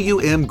from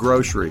WM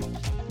Grocery.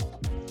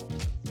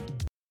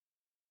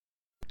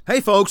 Hey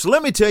folks,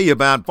 let me tell you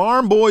about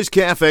Farm Boys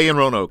Cafe in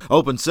Roanoke.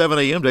 Open 7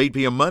 a.m. to 8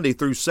 p.m. Monday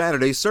through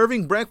Saturday,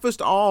 serving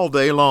breakfast all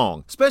day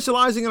long.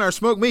 Specializing in our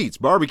smoked meats,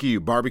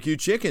 barbecue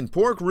chicken,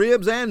 pork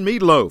ribs, and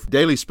meatloaf.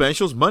 Daily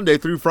specials Monday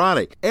through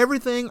Friday.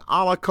 Everything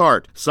a la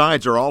carte.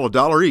 Sides are all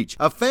 $1 each.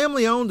 A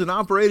family-owned and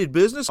operated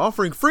business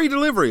offering free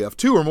delivery of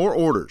 2 or more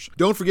orders.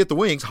 Don't forget the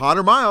wings, hot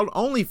or mild,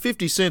 only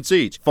 50 cents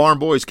each. Farm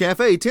Boys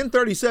Cafe,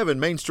 1037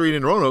 Main Street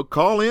in Roanoke.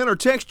 Call in or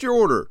text your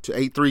order to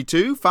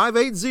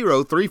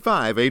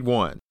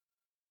 832-580-3581.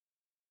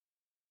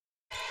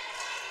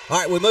 All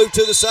right, we move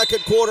to the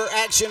second quarter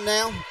action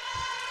now.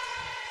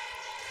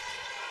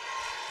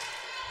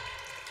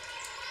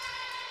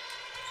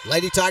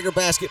 Lady Tiger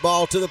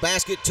basketball to the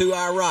basket to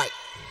our right.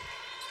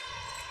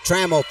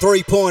 Trammell,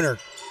 three-pointer.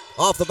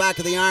 Off the back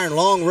of the iron,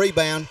 long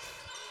rebound.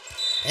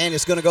 And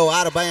it's going to go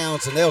out of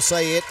bounds, and they'll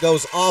say it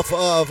goes off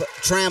of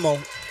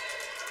Trammell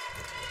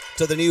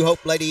to the New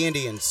Hope Lady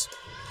Indians.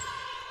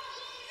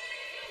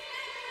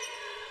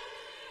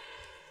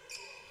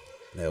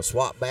 They'll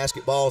swap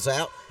basketballs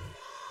out.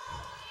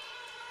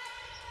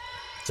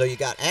 So you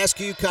got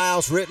Askew,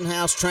 Kyles,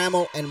 Rittenhouse,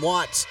 Trammell, and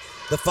Watts,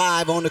 the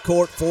 5 on the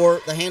court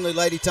for the Handley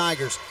Lady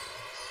Tigers.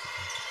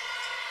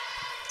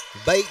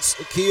 Bates,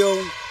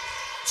 Keel,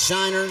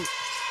 Shiner,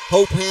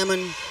 Hope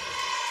Hammond,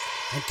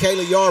 and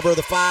Kayla Yarborough,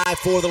 the 5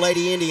 for the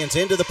Lady Indians.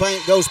 Into the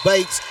paint goes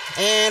Bates,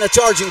 and a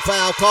charging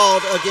foul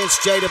called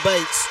against Jada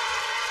Bates.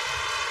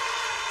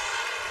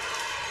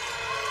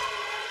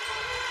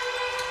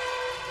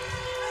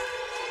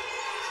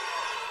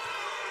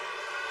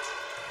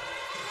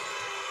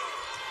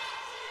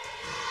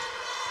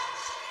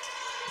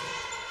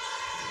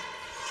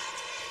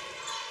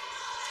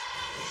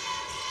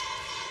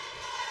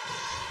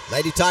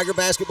 Lady Tiger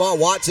basketball.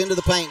 Watts into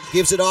the paint.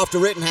 Gives it off to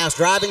Rittenhouse.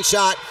 Driving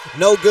shot.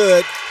 No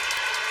good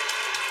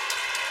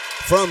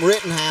from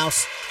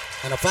Rittenhouse.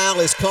 And a foul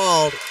is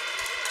called.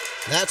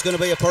 That's going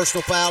to be a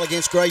personal foul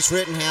against Grace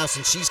Rittenhouse,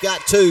 and she's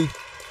got 2.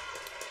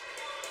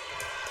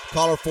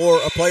 Call her for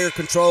a player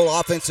control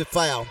offensive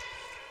foul.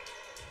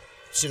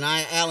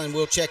 Shania Allen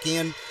will check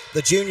in.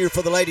 The junior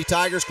for the Lady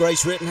Tigers,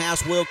 Grace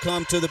Rittenhouse, will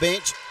come to the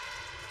bench,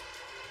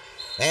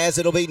 as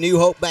it'll be New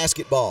Hope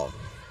basketball.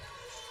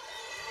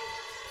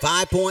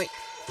 5-point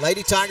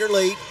Lady Tiger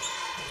lead.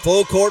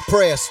 Full court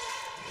press.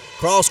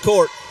 Cross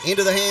court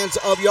into the hands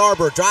of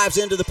Yarborough. Drives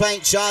into the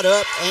paint, shot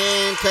up,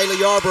 and Kayla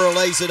Yarborough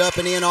lays it up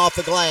and in off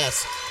the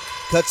glass.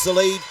 Cuts the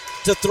lead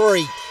to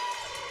 3.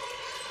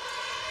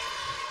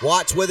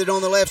 Watts with it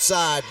on the left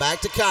side. Back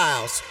to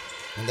Kyles.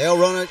 And they'll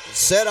run a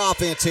set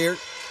offense here.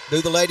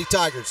 Do the Lady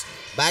Tigers.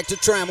 Back to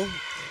Trammell.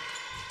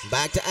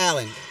 Back to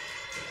Allen.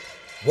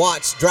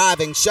 Watts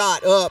driving,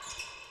 shot up.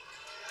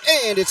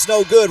 And it's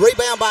no good.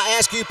 Rebound by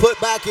Askew. Put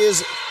back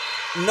is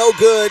no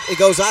good. It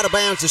goes out of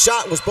bounds. The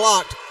shot was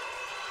blocked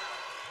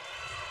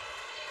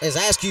as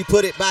Askew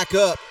put it back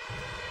up.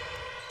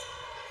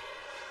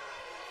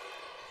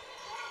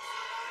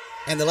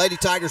 And the Lady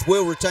Tigers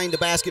will retain the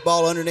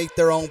basketball underneath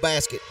their own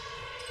basket.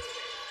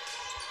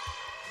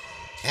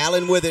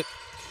 Allen with it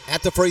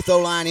at the free throw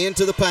line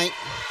into the paint.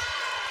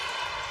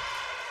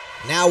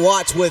 Now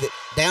Watts with it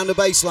down the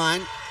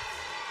baseline.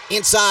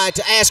 Inside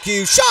to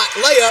Askew. Shot,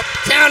 layup.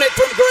 Count it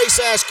from Grace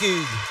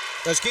Askew.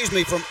 Excuse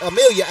me, from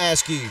Amelia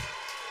Askew.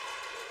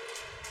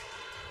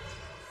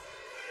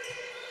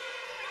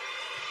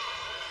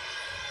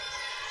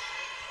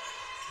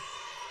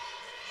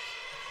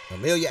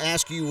 Amelia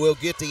Askew will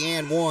get the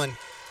and one.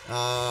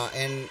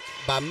 And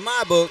by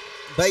my book,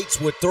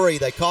 Bates with 3.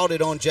 They called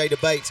it on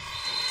Jada Bates.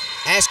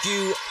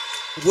 Askew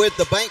with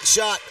the bank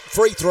shot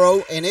free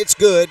throw, and it's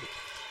good.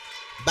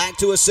 Back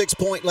to a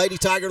 6-point Lady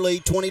Tiger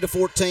lead,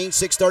 20-14,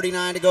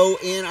 6:39 to go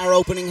in our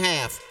opening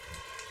half.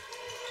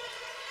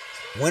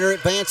 Winner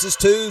advances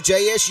to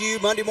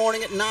JSU Monday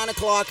morning at 9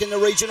 o'clock in the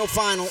regional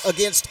final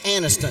against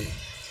Anniston.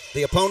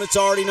 The opponent's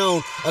already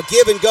known. A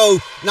give and go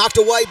knocked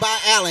away by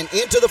Allen.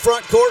 Into the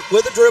front court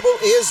with a dribble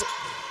is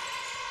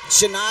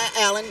Shania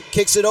Allen.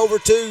 Kicks it over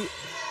to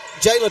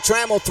Jayla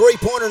Trammell.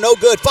 3-pointer, no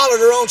good. Followed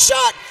her own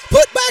shot.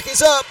 Put back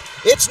is up.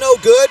 It's no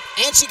good.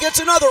 And she gets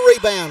another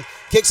rebound.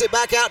 Kicks it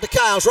back out to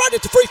Kyles. Right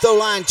at the free throw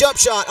line. Jump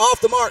shot off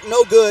the mark.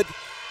 No good.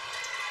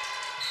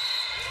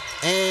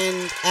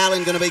 And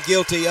Allen going to be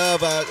guilty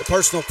of a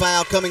personal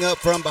foul coming up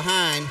from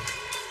behind.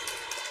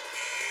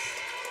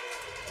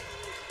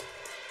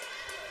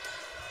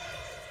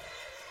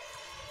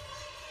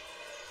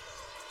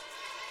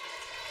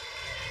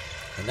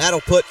 And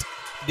that'll put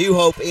New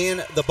Hope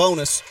in the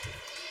bonus.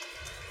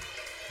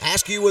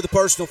 Askew with a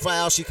personal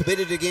foul. She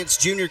committed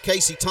against junior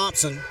Casey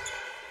Thompson.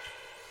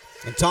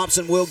 And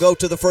Thompson will go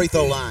to the free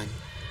throw line.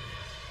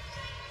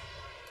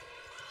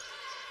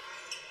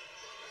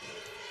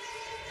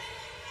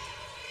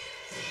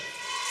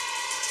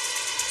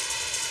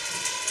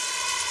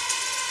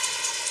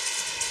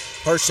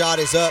 Her shot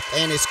is up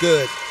and it's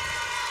good.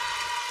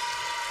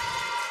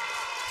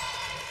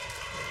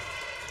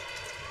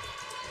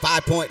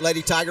 Five-point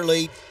Lady Tiger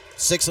lead.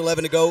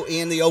 6:11 to go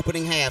in the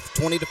opening half.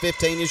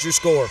 20-15 is your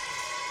score.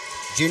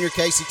 Junior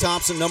Casey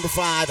Thompson, number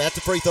 5, at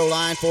the free throw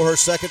line for her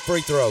second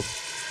free throw.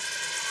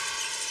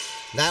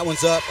 That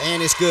one's up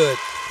and it's good.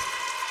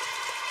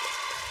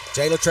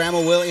 Jayla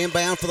Trammell will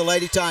inbound for the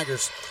Lady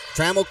Tigers.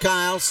 Trammell,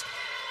 Kyles,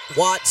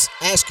 Watts,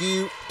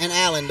 Askew, and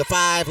Allen, the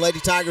 5 Lady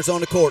Tigers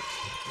on the court.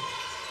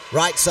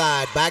 Right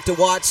side, back to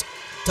Watts,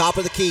 top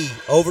of the key,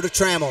 over to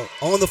Trammell,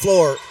 on the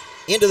floor,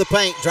 into the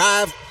paint,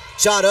 drive,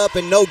 shot up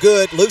and no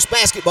good. Loose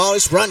basketball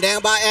is run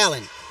down by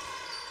Allen.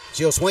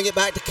 She'll swing it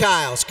back to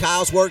Kyles.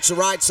 Kyles works the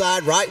right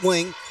side, right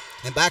wing,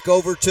 and back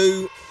over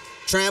to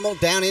Trammell,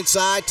 down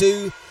inside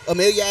to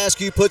Amelia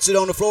Askew, puts it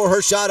on the floor.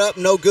 Her shot up,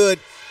 no good.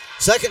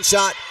 Second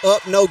shot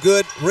up, no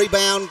good.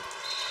 Rebound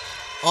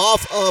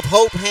off of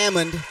Hope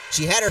Hammond.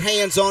 She had her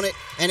hands on it,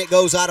 and it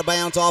goes out of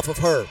bounds off of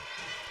her.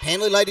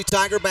 Handley Lady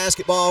Tiger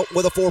basketball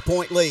with a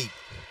 4-point lead.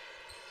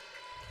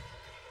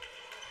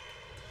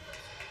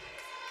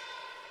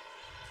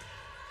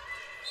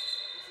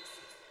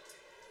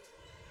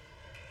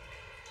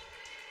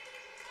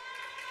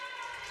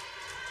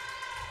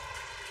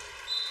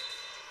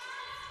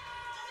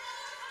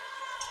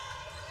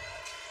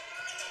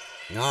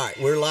 All right,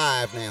 we're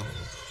live now.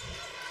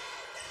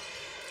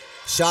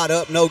 Shot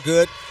up, no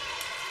good.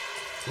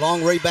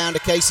 Long rebound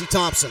to Casey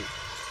Thompson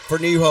for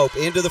New Hope.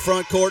 Into the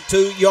front court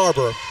to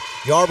Yarborough.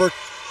 Yarborough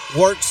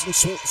works and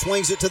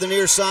swings it to the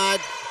near side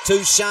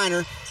to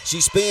Shiner. She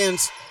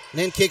spins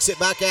and then kicks it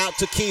back out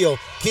to Keel.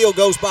 Keel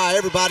goes by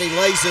everybody,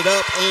 lays it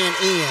up and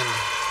in.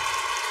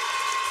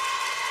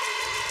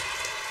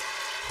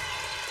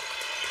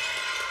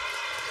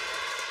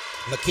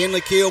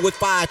 McKinley Keel with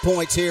 5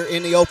 points here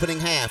in the opening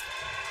half.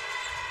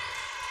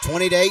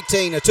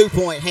 20-18, a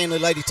 2-point Handley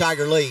Lady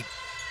Tiger lead.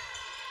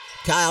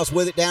 Kyles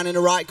with it down in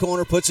the right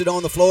corner, puts it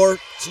on the floor.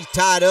 She's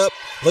tied up,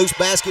 loose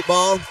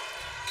basketball,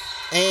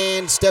 and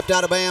and stepped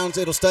out of bounds.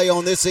 It'll stay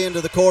on this end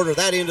of the court or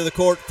that end of the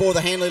court for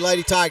the Handley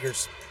Lady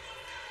Tigers.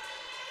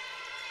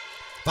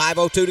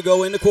 5:02 to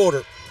go in the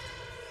quarter.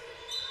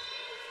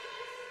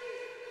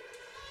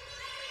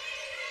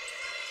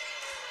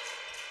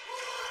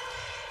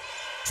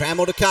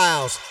 Trammell to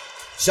Kiles.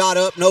 Shot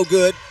up, no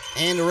good.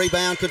 And the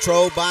rebound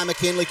controlled by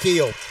McKinley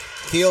Keel.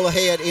 Keel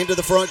ahead into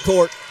the front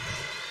court.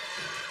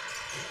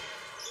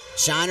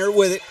 Shiner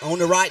with it on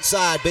the right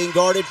side, being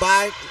guarded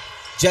by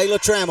Jayla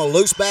Trammell.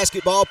 Loose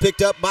basketball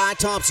picked up by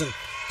Thompson.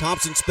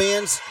 Thompson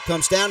spins,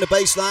 comes down the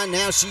baseline.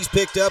 Now she's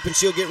picked up, and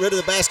she'll get rid of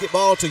the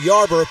basketball to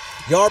Yarber.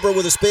 Yarber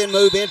with a spin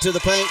move into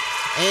the paint,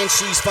 and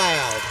she's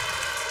fouled.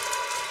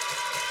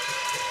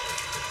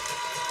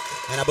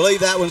 And I believe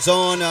that one's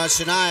on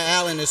Shania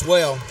Allen as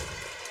well.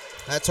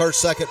 That's her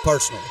second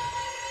personal.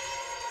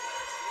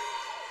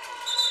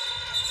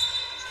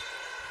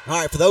 All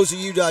right, for those of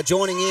you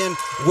joining in,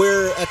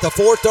 we're at the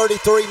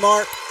 4:33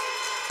 mark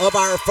of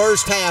our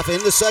first half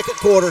in the second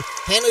quarter.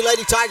 Handley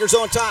Lady Tigers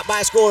on top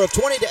by a score of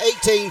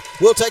 20-18.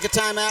 We'll take a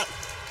timeout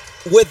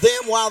with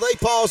them while they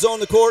pause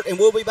on the court, and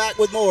we'll be back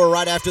with more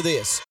right after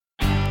this.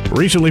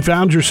 Recently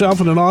found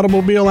yourself in an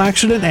automobile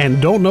accident and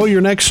don't know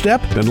your next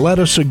step? Then let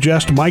us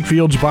suggest Mike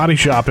Field's Body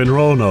Shop in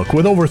Roanoke.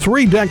 With over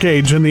 3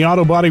 decades in the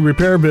auto body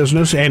repair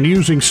business and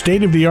using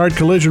state-of-the-art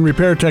collision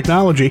repair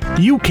technology,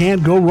 you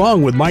can't go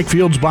wrong with Mike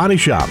Field's Body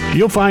Shop.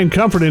 You'll find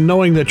comfort in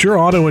knowing that your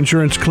auto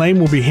insurance claim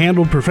will be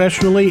handled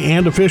professionally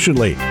and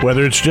efficiently.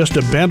 Whether it's just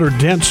a bent or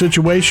dent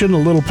situation, a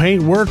little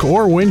paint work,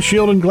 or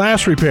windshield and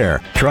glass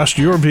repair, trust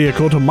your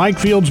vehicle to Mike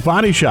Field's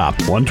Body Shop,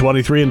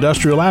 123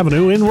 Industrial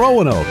Avenue in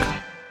Roanoke.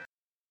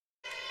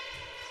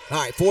 All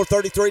right,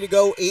 4:33 to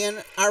go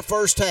in our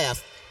first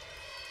half.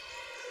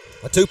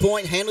 A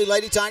 2-point Handley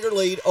Lady Tiger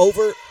lead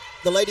over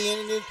the Lady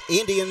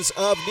Indians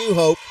of New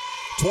Hope,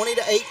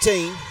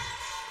 20-18.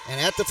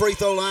 And at the free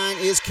throw line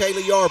is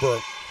Kaylee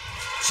Yarborough.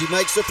 She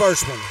makes the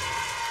first one.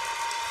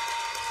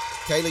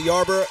 Kaylee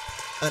Yarborough,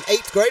 an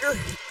 8th grader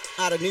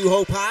out of New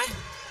Hope High.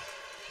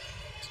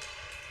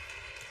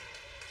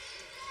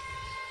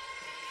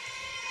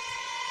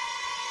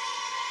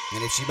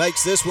 And if she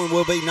makes this one,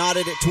 we'll be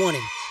knotted at 20.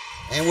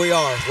 And we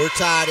are. We're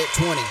tied at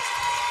 20.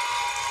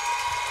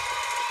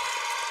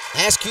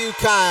 Askew,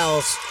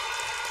 Kiles,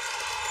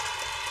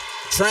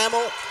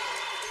 Trammell,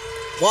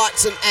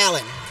 Watson,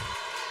 Allen.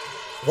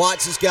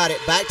 Watts has got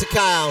it. Back to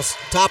Kiles.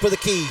 Top of the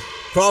key.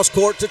 Cross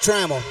court to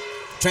Trammell.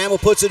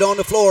 Trammell puts it on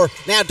the floor.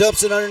 Now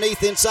dumps it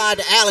underneath inside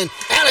to Allen.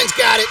 Allen's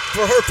got it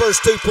for her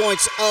first 2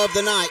 points of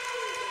the night.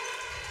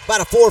 About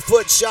a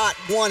 4-foot shot.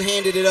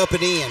 One-handed it up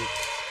and in.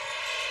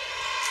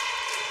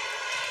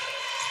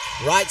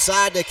 Right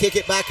side to kick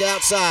it back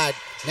outside.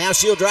 Now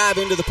she'll drive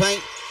into the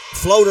paint.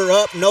 Floater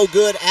up, no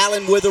good.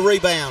 Allen with the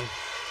rebound.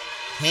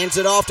 Hands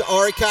it off to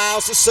Ari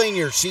Kiles, the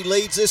senior. She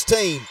leads this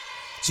team.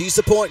 She's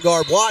the point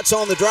guard. Watts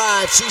on the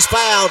drive. She's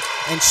fouled,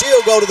 and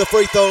she'll go to the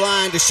free throw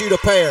line to shoot a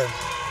pair.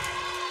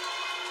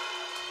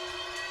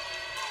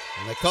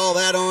 And they call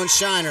that on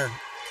Shiner.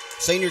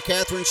 Senior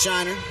Catherine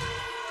Shiner.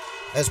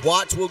 As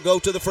Watts will go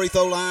to the free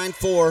throw line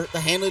for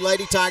the Handley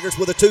Lady Tigers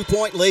with a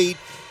 2-point lead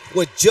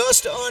with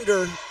just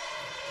under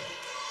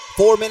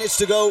 4 minutes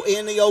to go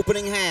in the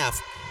opening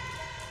half.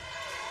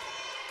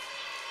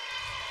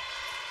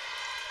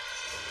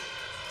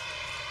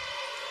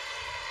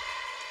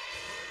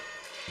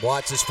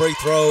 Watts' free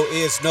throw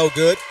is no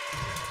good.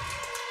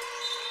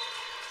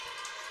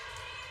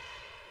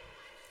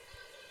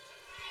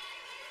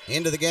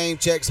 Into the game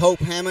checks Hope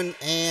Hammond,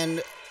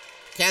 and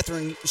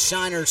Catherine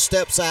Shiner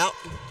steps out.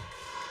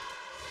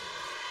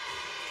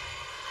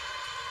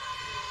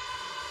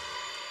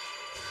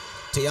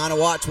 Tiana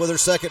Watts with her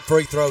second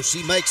free throw.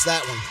 She makes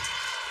that one.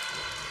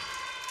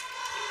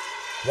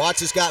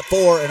 Watts has got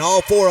 4, and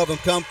all 4 of them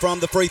come from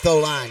the free throw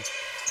line.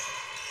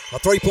 A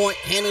 3-point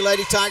Handley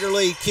Lady Tiger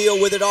lead. Keel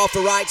with it off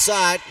the right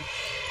side.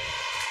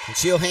 And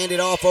she'll hand it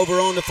off over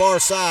on the far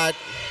side.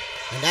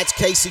 And that's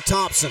Casey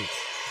Thompson.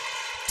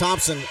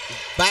 Thompson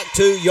back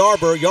to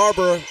Yarborough.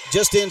 Yarborough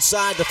just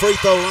inside the free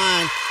throw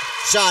line.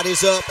 Shot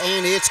is up,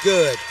 and it's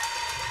good.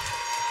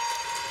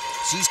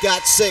 She's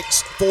got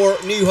 6 for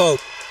New Hope.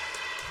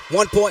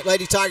 1-point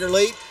Lady Tiger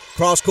lead.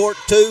 Cross court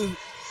to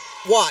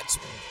Watts.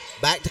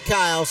 Back to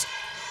Kiles.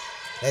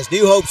 As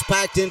New Hope's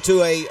packed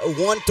into a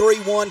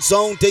 1-3-1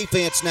 zone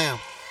defense now.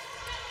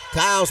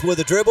 Kiles with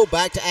a dribble.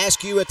 Back to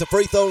Askew at the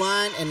free throw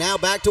line. And now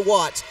back to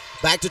Watts.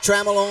 Back to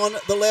Trammell on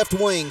the left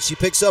wing. She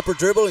picks up her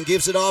dribble and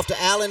gives it off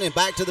to Allen. And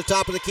back to the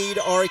top of the key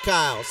to Ari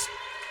Kiles.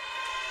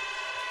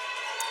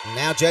 And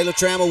now Jayla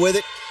Trammell with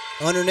it.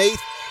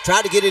 Underneath.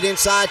 Tried to get it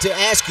inside to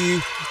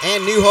Askew.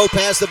 And New Hope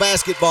has the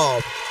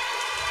basketball.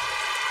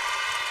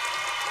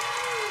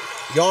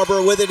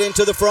 Yarborough with it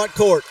into the front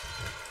court.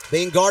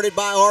 Being guarded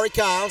by Ari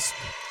Kiles.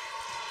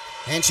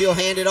 And she'll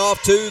hand it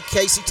off to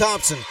Casey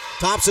Thompson.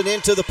 Thompson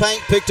into the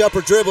paint, picked up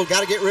her dribble.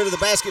 Got to get rid of the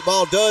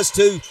basketball. Does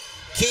to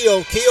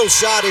Keel. Keel's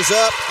shot is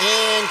up,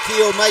 and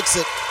Keel makes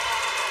it.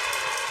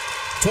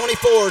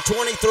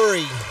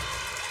 24-23.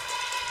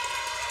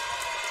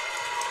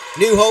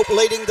 New Hope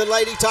leading the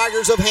Lady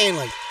Tigers of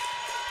Handley.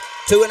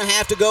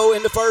 2.5 to go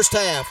in the first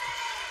half.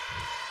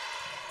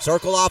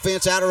 Circle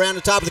offense out around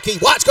the top of the key.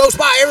 Watts goes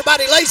by.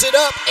 Everybody lays it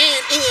up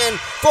and in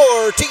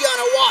for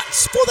Tiana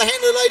Watts for the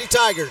Handley Lady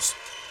Tigers.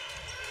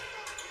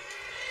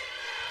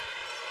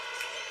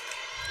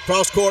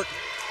 Cross court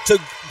to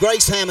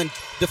Grace Hammond.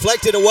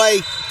 Deflected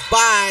away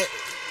by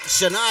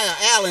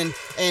Shania Allen,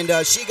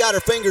 and she got her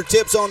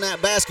fingertips on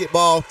that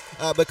basketball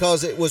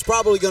because it was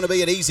probably going to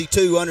be an easy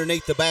 2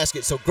 underneath the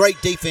basket. So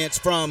great defense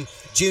from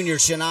junior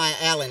Shania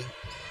Allen.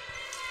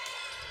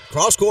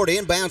 Cross court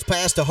inbounds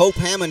pass to Hope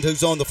Hammond,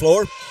 who's on the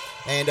floor.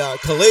 And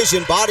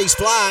collision, bodies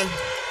fly.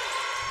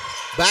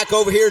 Back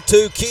over here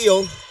to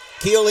Keel.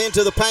 Keel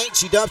into the paint.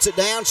 She dumps it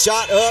down.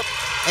 Shot up.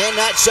 And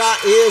that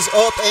shot is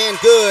up and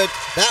good.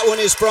 That one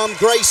is from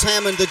Grace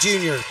Hammond, the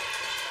junior.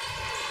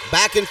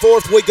 Back and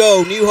forth we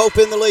go. New Hope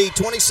in the lead,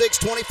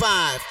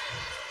 26-25.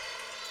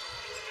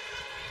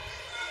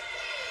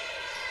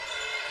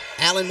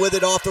 Allen with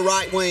it off the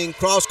right wing.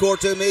 Cross court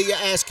to Amelia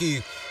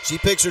Askew. She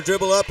picks her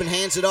dribble up and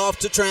hands it off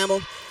to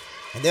Trammell.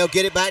 And they'll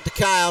get it back to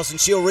Kiles, and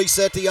she'll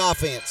reset the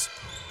offense.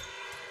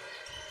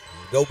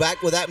 Go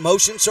back with that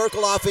motion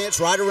circle offense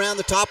right around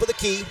the top of the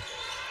key.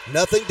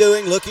 Nothing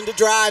doing. Looking to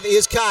drive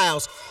is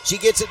Kiles. She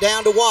gets it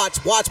down to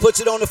Watts. Watts puts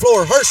it on the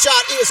floor. Her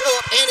shot is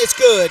up, and it's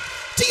good.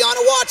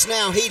 Tiana Watts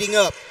now heating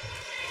up.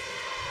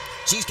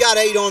 She's got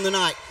 8 on the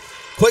night.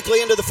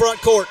 Quickly into the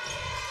front court.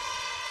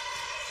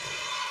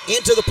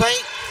 Into the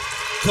paint.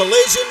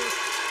 Collision.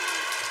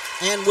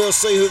 And we'll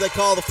see who they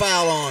call the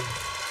foul on.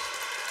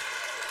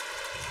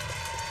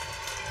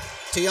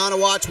 Tiana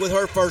Watts with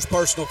her first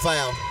personal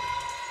foul.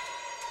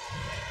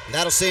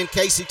 That'll send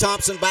Casey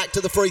Thompson back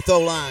to the free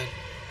throw line.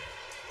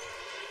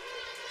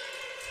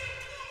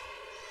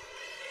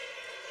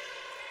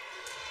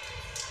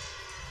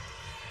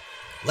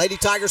 Lady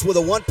Tigers with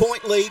a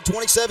 1-point lead,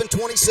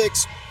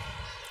 27-26,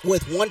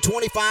 with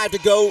 1:25 to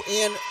go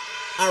in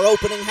our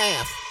opening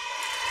half.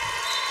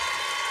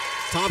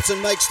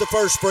 Thompson makes the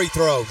first free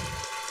throw.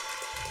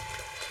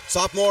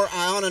 Sophomore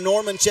Iona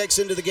Norman checks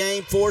into the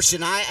game for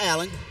Shania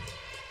Allen.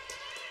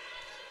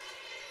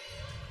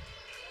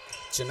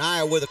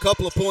 Shania with a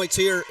couple of points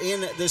here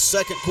in this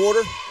second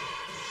quarter.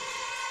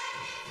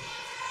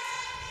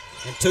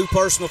 And 2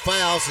 personal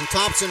fouls, and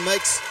Thompson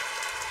makes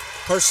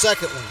her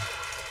second one.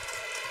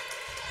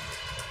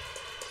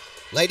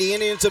 Lady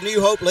Indians of New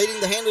Hope leading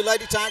the Handley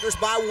Lady Tigers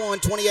by 1,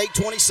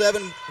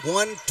 28-27,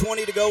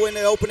 1:20 to go in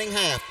the opening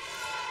half.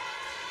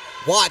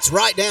 Watts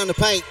right down the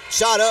paint.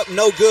 Shot up,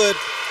 no good.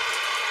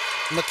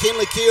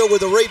 McKinley Keel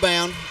with a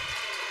rebound.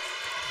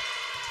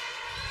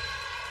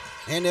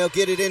 And they'll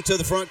get it into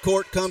the front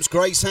court comes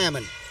Grace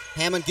Hammond.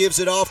 Hammond gives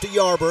it off to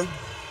Yarber.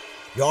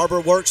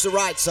 Yarber works the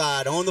right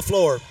side on the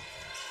floor.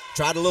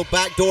 Tried a little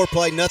backdoor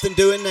play, nothing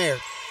doing there.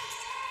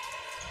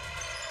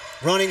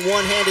 Running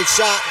one-handed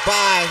shot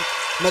by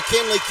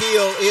McKinley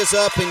Keel is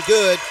up and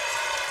good.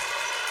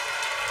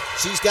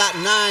 She's got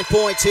 9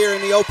 points here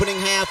in the opening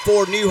half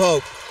for New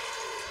Hope.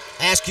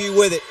 Askew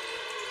with it.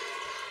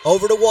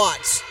 Over to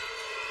Watts.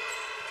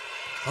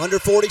 Under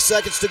 40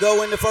 seconds to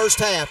go in the first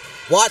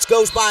half. Watts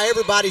goes by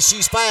everybody.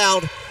 She's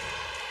fouled.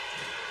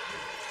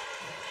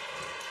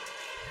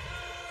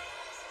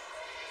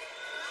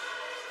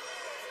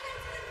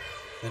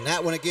 And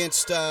that one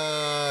against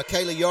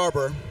Kaylee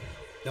Yarber,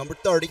 number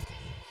 30.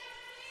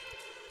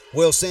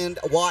 Will send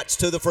Watts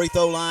to the free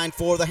throw line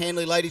for the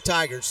Handley Lady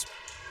Tigers.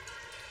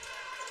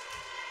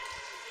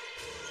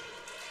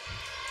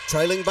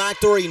 Trailing by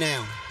 3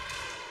 now.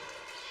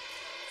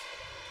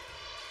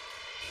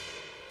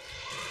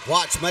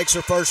 Watts makes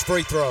her first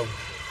free throw.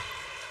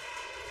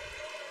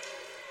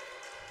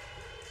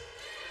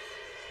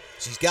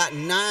 She's got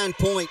 9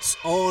 points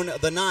on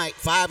the night,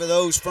 5 of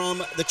those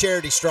from the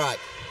charity stripe.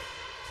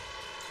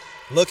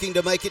 Looking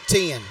to make it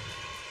 10.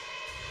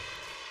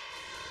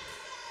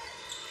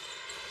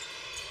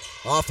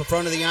 Off the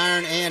front of the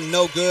iron and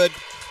no good.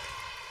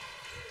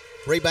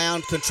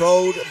 Rebound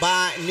controlled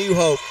by New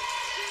Hope.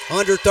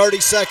 Under 30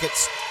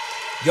 seconds.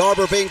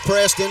 Yarber being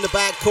pressed in the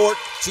backcourt.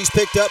 She's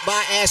picked up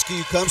by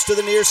Askew. Comes to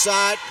the near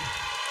side.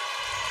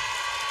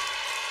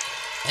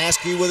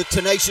 Askew with a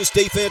tenacious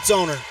defense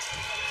on her.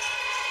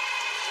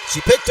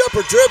 She picked up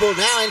her dribble,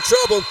 now in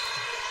trouble.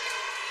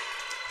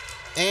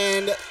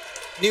 And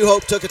New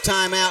Hope took a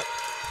timeout.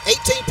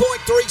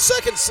 18.3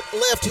 seconds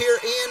left here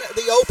in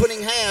the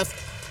opening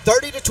half.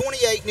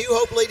 30-28, New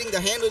Hope leading the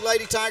Handley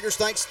Lady Tigers.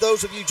 Thanks to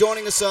those of you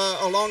joining us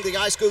along the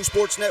iSchool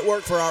Sports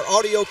Network for our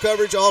audio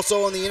coverage,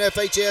 also on the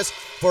NFHS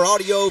for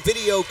audio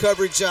video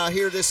coverage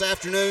here this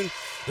afternoon.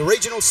 The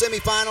regional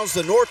semifinals,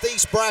 the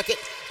Northeast bracket,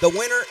 the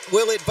winner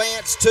will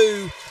advance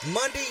to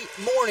Monday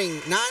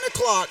morning, 9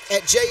 o'clock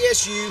at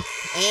JSU,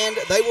 and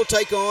they will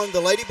take on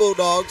the Lady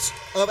Bulldogs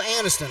of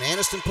Anniston.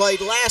 Anniston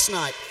played last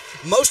night.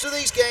 Most of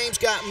these games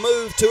got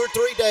moved 2 or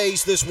 3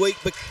 days this week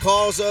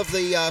because of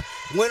the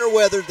winter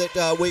weather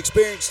that we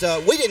experienced.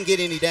 We didn't get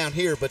any down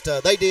here, but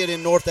they did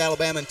in North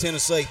Alabama and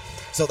Tennessee.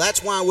 So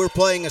that's why we're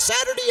playing a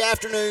Saturday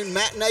afternoon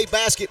matinee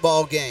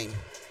basketball game.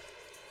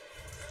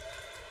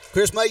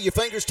 Chris May, your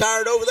fingers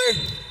tired over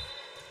there?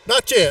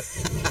 Not yet.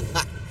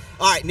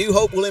 All right, New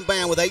Hope will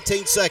inbound with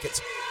 18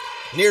 seconds.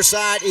 Near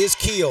side is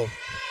Keel.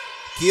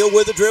 Keel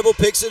with the dribble,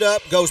 picks it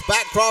up, goes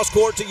back cross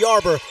court to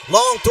Yarber.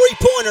 Long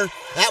three-pointer.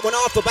 That one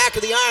off the back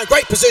of the iron.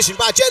 Great position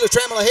by Jayla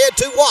Trammell ahead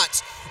to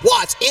Watts.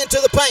 Watts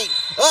into the paint.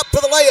 Up for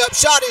the layup.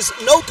 Shot is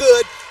no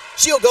good.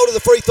 She'll go to the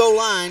free throw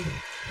line.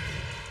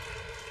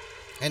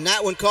 And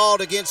that one called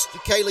against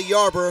Kaylee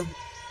Yarber,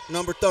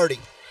 number 30.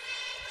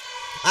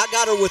 I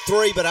got her with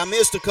 3, but I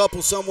missed a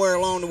couple somewhere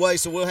along the way,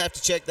 so we'll have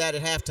to check that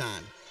at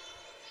halftime.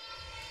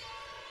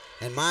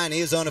 And mine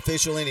is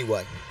unofficial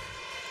anyway.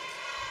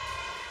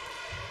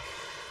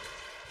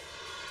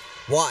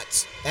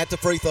 Watts at the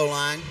free throw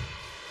line.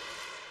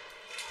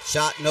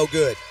 Shot no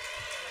good.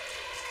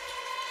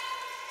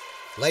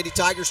 Lady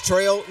Tigers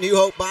trail New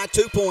Hope by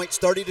 2 points,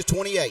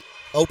 30-28.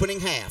 Opening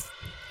half.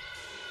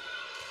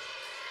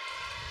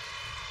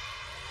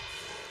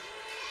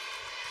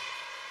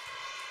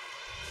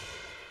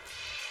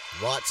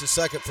 Watts'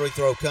 second free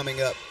throw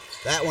coming up.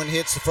 That one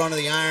hits the front of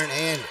the iron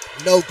and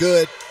no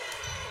good.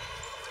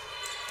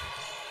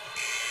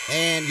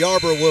 And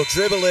Yarber will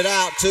dribble it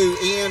out to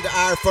end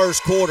our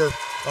first quarter,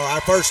 or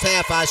our first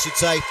half, I should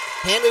say.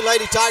 Handley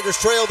Lady Tigers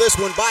trail this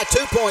one by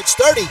 2 points,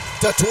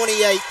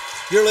 30-28.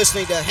 You're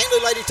listening to Handley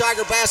Lady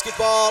Tiger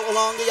basketball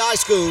along the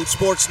iSchool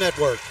Sports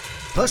Network.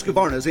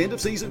 Husqvarna's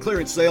end-of-season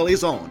clearance sale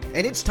is on,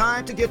 and it's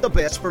time to get the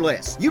best for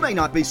less. You may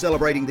not be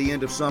celebrating the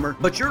end of summer,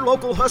 but your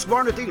local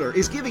Husqvarna dealer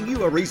is giving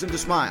you a reason to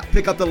smile.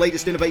 Pick up the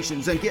latest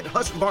innovations and get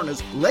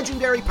Husqvarna's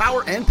legendary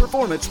power and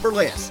performance for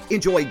less.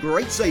 Enjoy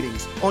great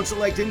savings on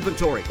select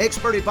inventory,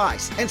 expert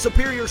advice, and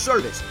superior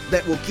service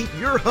that will keep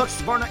your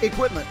Husqvarna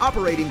equipment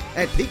operating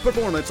at peak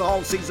performance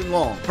all season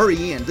long.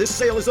 Hurry in, this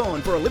sale is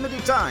on for a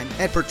limited time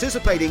at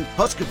participating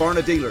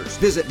Husqvarna dealers.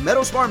 Visit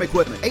Meadows Farm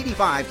Equipment,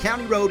 85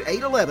 County Road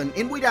 811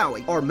 in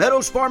Wedowee, or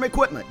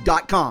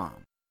meadowsfarmequipment.com.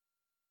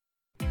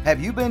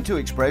 Have you been to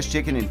Express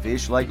Chicken and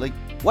Fish lately?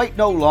 Wait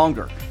no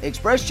longer.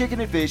 Express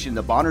Chicken and Fish in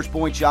the Bonners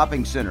Point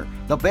Shopping Center.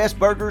 The best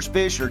burgers,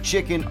 fish, or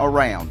chicken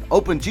around.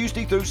 Open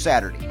Tuesday through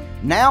Saturday.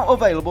 Now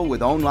available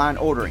with online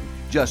ordering.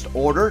 Just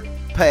order,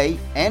 pay,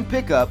 and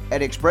pick up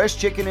at Express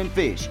Chicken and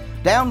Fish.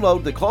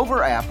 Download the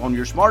Clover app on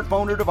your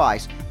smartphone or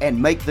device and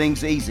make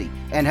things easy.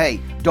 And hey,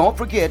 don't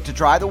forget to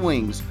try the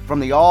wings from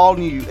the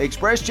all-new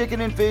Express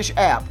Chicken and Fish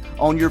app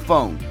on your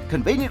phone.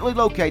 Conveniently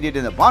located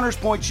in the Bonners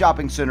Point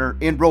Shopping Center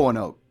in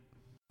Roanoke.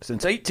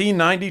 Since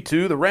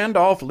 1892, the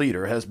Randolph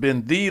Leader has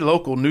been the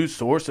local news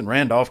source in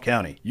Randolph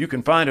County. You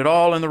can find it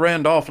all in the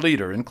Randolph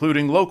Leader,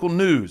 including local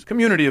news,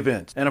 community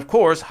events, and of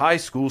course, high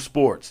school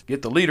sports.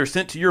 Get the Leader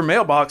sent to your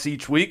mailbox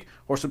each week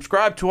or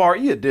subscribe to our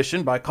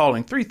e-edition by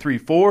calling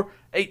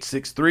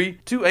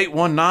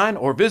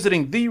 334-863-2819 or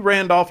visiting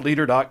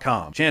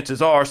therandolphleader.com. Chances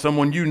are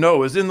someone you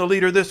know is in the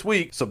Leader this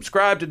week.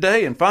 Subscribe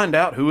today and find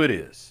out who it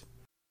is.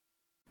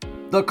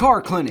 The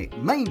Car Clinic,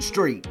 Main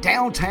Street,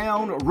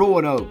 downtown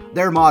Roanoke.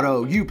 Their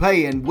motto, you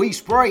payin', we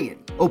sprayin'.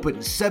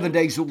 Open 7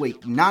 days a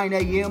week, 9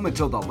 a.m.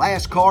 until the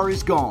last car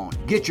is gone.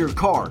 Get your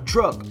car,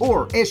 truck,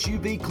 or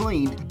SUV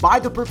cleaned by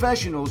the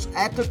professionals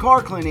at the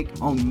Car Clinic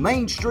on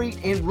Main Street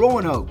in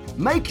Roanoke.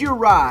 Make your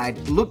ride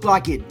look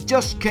like it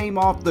just came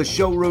off the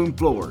showroom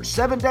floor.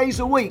 7 days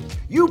a week,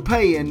 you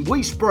payin',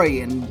 we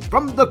sprayin'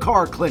 from the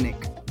Car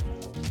Clinic.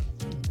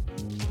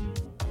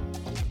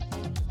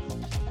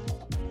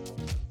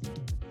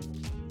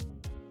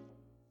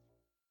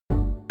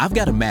 I've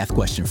got a math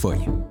question for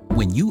you.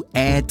 When you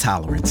add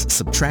tolerance,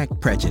 subtract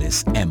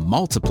prejudice, and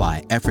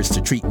multiply efforts to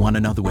treat one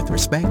another with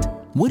respect,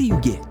 what do you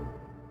get?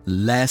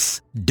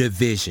 Less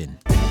division.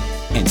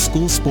 And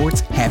school sports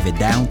have it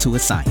down to a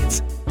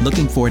science.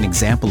 Looking for an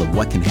example of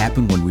what can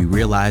happen when we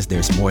realize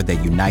there's more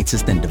that unites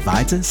us than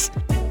divides us?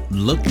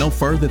 Look no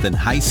further than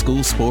high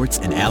school sports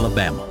in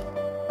Alabama.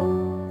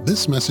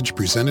 This message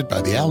presented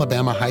by the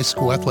Alabama High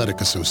School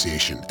Athletic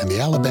Association and the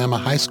Alabama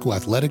High School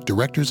Athletic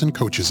Directors and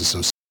Coaches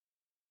Association.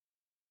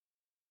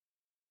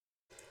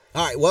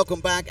 All right,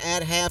 welcome back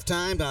at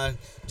halftime.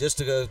 Just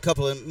a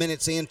couple of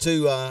minutes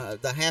into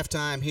the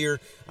halftime here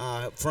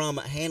from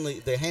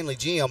the Handley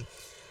Gym.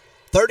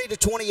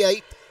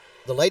 30-28,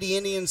 the Lady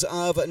Indians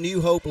of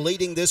New Hope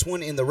leading this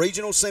one in the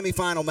regional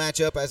semifinal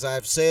matchup. As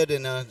I've said,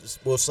 and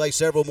we'll say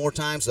several more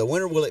times, the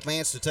winner will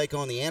advance to take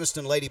on the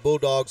Anniston Lady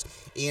Bulldogs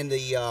in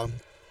the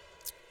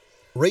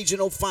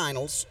regional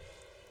finals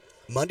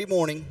Monday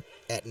morning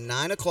at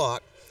 9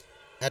 o'clock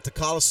at the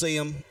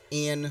Coliseum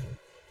in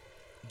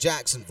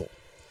Jacksonville.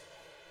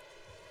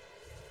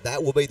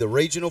 That will be the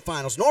regional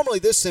finals. Normally,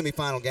 this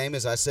semifinal game,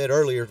 as I said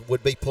earlier,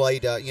 would be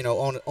played,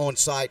 on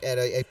site at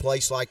a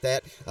place like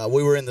that.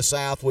 We were in the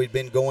South. We'd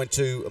been going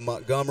to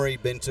Montgomery,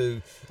 been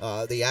to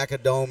the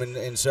Acadome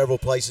and several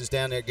places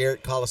down there.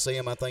 Garrett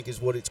Coliseum, I think, is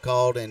what it's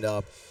called, and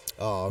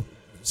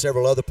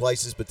several other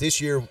places. But this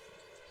year,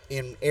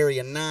 in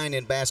Area 9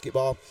 in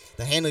basketball,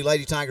 the Handley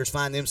Lady Tigers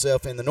find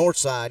themselves in the north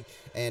side,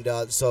 and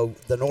so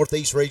the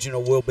Northeast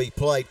Regional will be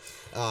played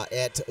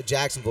at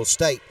Jacksonville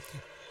State.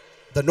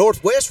 The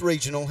Northwest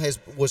Regional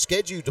was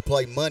scheduled to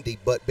play Monday,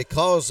 but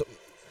because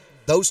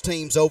those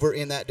teams over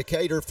in that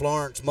Decatur,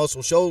 Florence,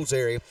 Muscle Shoals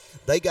area,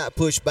 they got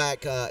pushed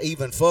back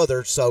even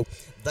further. So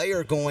they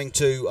are going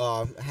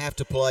to have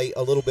to play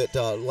a little bit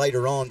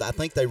later on. I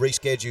think they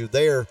rescheduled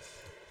their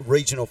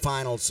regional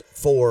finals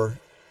for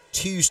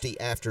Tuesday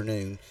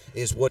afternoon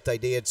is what they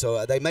did.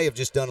 So they may have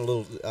just done a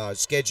little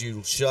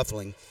schedule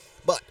shuffling.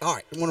 But, all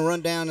right, I want to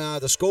run down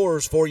the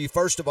scores for you.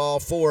 First of all,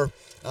 for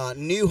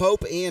New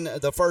Hope in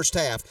the first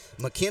half,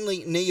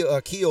 McKinley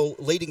Keel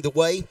leading the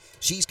way.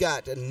 She's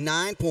got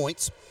 9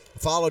 points,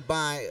 followed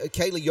by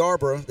Kaylee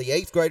Yarborough, the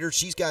 8th grader.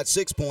 She's got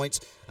 6 points.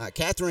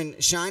 Catherine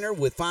Shiner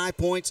with 5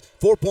 points,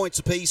 4 points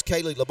apiece,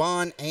 Kaylee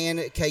LeBon and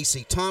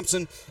Casey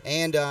Thompson.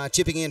 And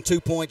chipping in 2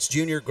 points,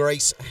 junior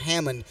Grace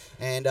Hammond.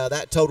 And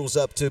that totals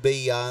up to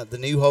be the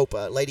New Hope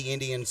Lady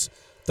Indians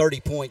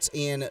 30 points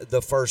in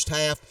the first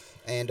half.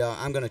 And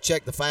I'm going to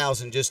check the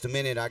fouls in just a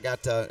minute. I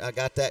got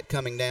that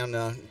coming down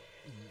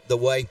the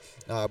way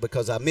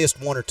because I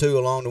missed 1 or 2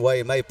 along the way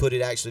and may have put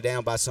it actually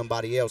down by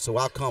somebody else, so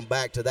I'll come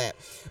back to that.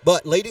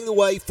 But leading the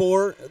way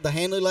for the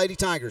Handley Lady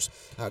Tigers,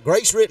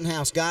 Grace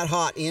Rittenhouse got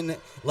hot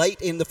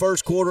late in the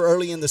first quarter,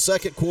 early in the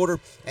second quarter,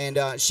 and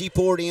she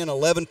poured in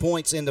 11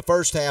 points in the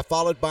first half,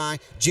 followed by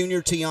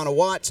junior Tiana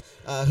Watts,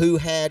 who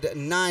had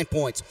 9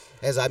 points.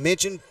 As I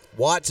mentioned,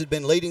 Watts had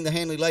been leading the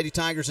Handley Lady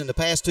Tigers in the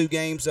past 2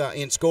 games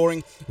in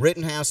scoring.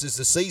 Rittenhouse is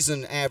the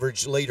season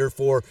average leader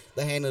for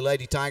the Handley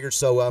Lady Tigers.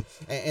 So,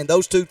 and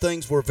those 2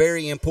 things were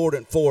very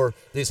important for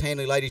this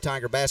Handley Lady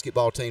Tiger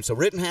basketball team. So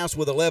Rittenhouse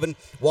with 11,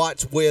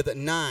 Watts with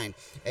 9.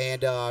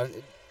 And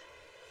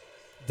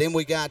then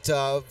we got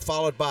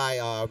followed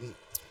by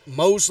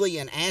Mosley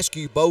and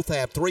Askew both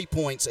have 3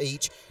 points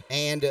each.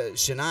 And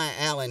Shania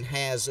Allen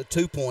has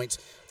 2 points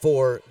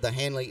for the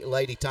Handley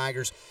Lady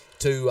Tigers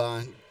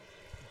to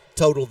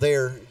total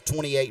their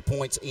 28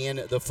 points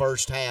in the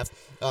first half.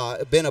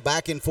 Been a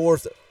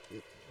back-and-forth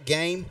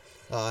game.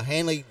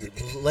 Handley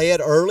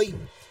led early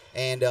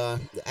and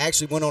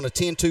actually went on a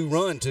 10-2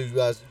 run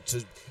to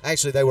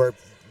actually they were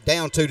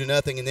down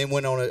 2-0 and then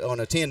went on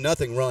a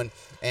 10-0 run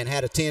and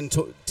had a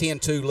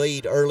 10-2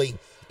 lead early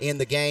in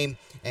the game.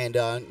 And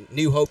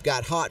New Hope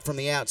got hot from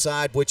the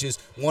outside, which is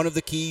one of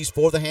the keys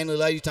for the Handley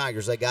Lady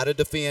Tigers. They got to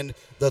defend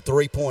the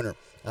three-pointer.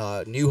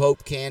 New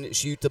Hope can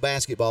shoot the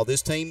basketball.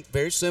 This team,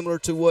 very similar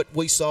to what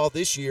we saw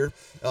this year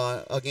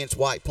against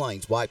White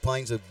Plains. White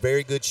Plains, a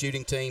very good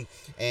shooting team,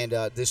 and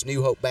this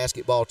New Hope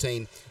basketball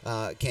team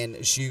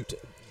can shoot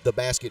the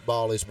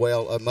basketball as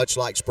well, much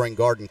like Spring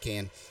Garden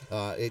can.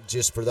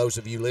 Just for those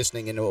of you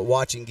listening and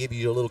watching, give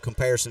you a little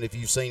comparison if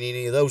you've seen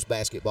any of those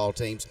basketball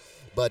teams.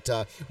 But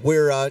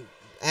we're at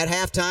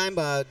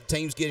halftime,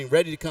 teams getting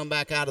ready to come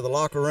back out of the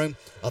locker room.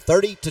 A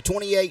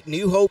 30-28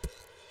 New Hope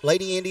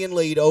Lady Indian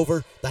lead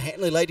over the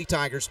Handley Lady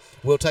Tigers.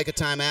 We'll take a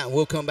timeout and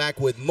we'll come back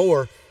with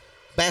more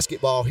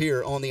basketball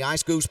here on the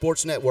iSchool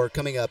Sports Network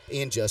coming up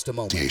in just a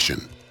moment.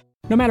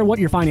 No matter what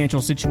your financial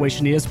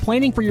situation is,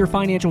 planning for your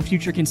financial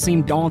future can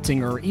seem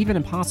daunting or even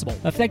impossible.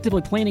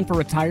 Effectively planning for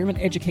retirement,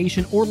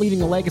 education, or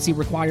leaving a legacy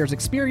requires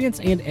experience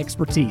and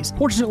expertise.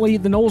 Fortunately,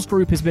 the Knowles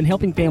Group has been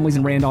helping families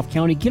in Randolph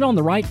County get on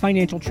the right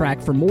financial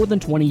track for more than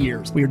 20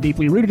 years. We are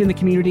deeply rooted in the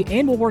community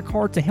and will work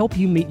hard to help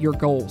you meet your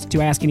goals.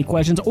 To ask any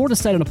questions or to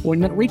set an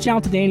appointment, reach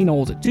out to Danny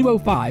Knowles at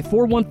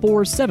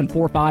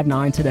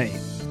 205-414-7459 today.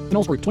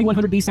 Knowles Group,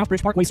 2100B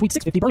Southbridge Parkway, Suite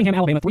 650, Birmingham,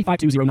 Alabama,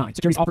 35209.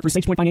 Securities offered through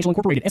SagePoint Financial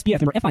Incorporated, SPF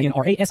member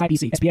FINRA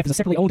SIPC. SPF is a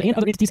separately owned and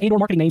other entities and/or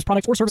marketing names,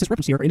 products, or services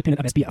referenced here are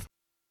independent of SPF.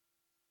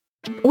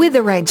 With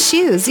the right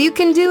shoes, you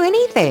can do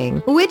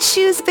anything. Which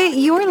shoes fit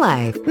your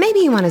life? Maybe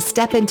you want to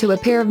step into a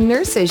pair of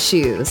nurse's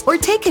shoes, or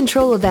take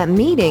control of that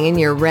meeting in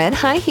your red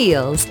high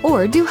heels,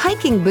 or do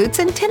hiking boots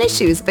and tennis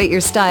shoes fit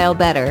your style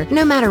better?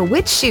 No matter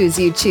which shoes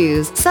you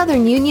choose,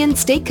 Southern Union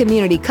State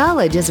Community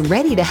College is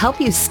ready to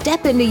help you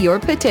step into your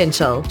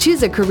potential.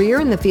 Choose a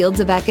career in the fields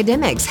of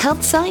academics,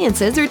 health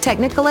sciences, or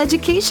technical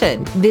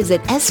education.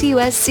 Visit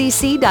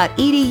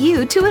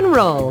suscc.edu to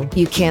enroll.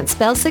 You can't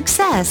spell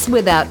success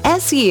without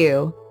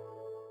SU.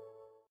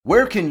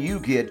 Where can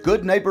you get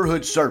good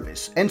neighborhood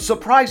service and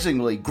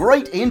surprisingly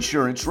great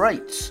insurance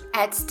rates?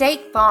 At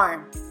State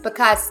Farm,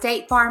 because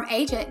State Farm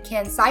agent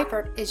Ken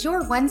Seifert is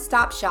your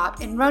one-stop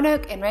shop in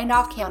Roanoke and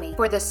Randolph County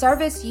for the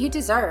service you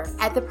deserve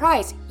at the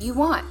price you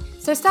want.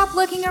 So stop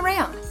looking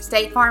around.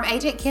 State Farm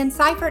agent Ken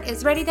Seifert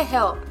is ready to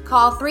help.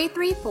 Call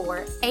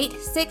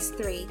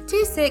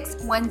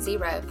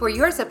 334-863-2610 for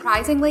your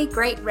surprisingly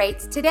great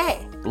rates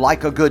today.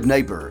 Like a good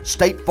neighbor,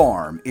 State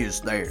Farm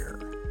is there.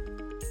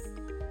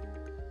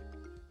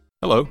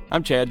 Hello,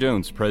 I'm Chad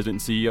Jones,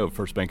 President and CEO of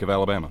First Bank of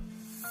Alabama.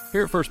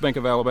 Here at First Bank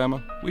of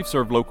Alabama, we've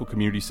served local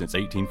communities since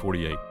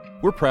 1848.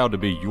 We're proud to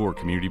be your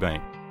community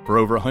bank. For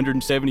over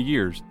 170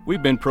 years,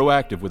 we've been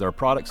proactive with our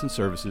products and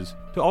services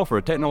to offer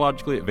a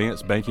technologically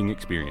advanced banking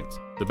experience.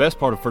 The best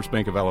part of First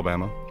Bank of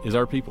Alabama is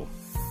our people.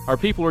 Our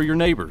people are your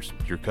neighbors,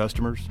 your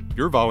customers,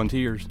 your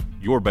volunteers,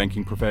 your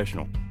banking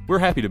professional. We're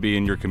happy to be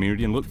in your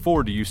community and look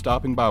forward to you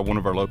stopping by one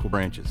of our local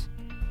branches.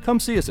 Come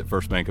see us at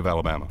First Bank of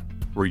Alabama.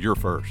 We're your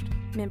first.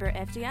 Member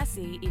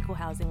FDIC, Equal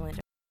Housing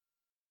Lender.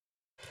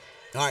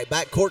 All right,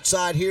 back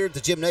courtside here at the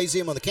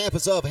gymnasium on the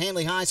campus of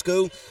Handley High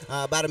School.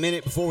 About a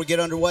minute before we get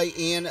underway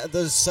in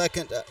the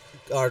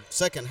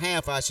second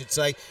half, I should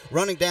say.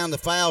 Running down the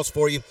fouls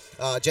for you.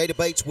 Jada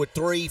Bates with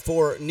 3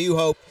 for New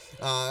Hope.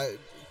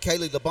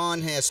 Kaylee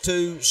LeBon has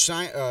 2.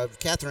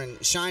 Catherine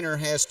Shiner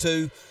has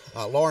 2.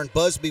 Lauren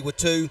Busby with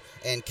 2.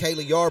 And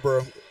Kaylee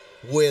Yarborough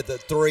with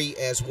 3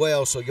 as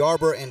well. So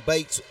Yarborough and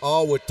Bates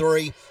all with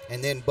 3.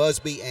 And then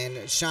Busby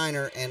and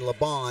Shiner and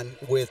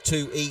LeBon with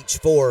 2 each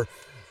for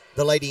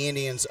the Lady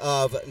Indians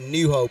of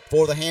New Hope.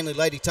 For the Handley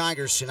Lady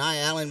Tigers,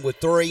 Shania Allen with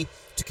 3,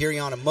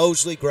 Takiriana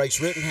Mosley, Grace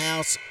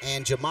Rittenhouse,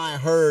 and Jemiah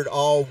Hurd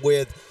all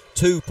with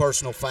 2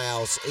 personal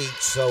fouls each.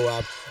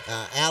 So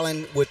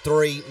Allen with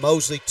 3,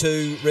 Mosley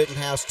 2,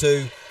 Rittenhouse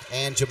 2,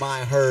 and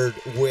Jemiah Hurd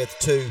with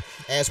 2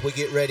 as we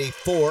get ready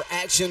for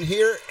action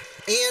here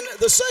in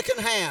the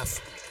second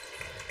half.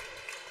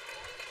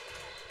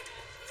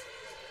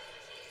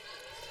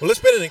 Well, it's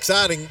been an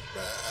exciting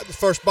the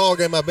first ball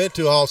game I've been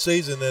to all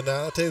season, and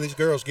I'll tell you, these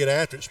girls get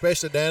after it,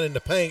 especially down in the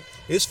paint.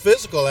 It's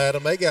physical,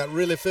 Adam. They got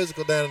really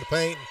physical down in the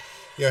paint.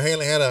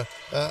 Handley had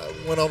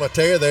went on a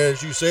tear there,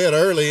 as you said,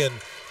 early, and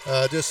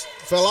just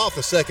fell off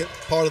the second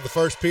part of the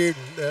first period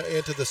and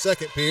into the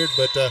second period,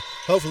 but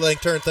hopefully they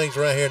can turn things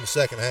around here in the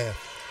second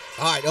half.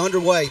 All right,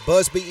 underway.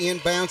 Busby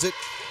inbounds it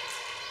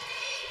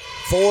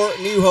for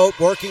New Hope.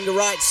 Working the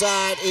right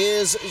side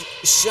is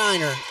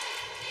Shiner.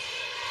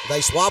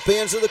 They swap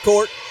ends of the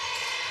court.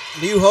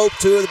 New Hope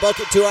to the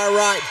bucket to our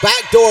right.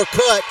 Backdoor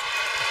cut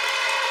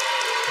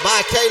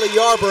by Kaylee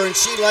Yarborough, and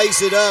she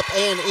lays it up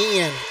and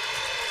in.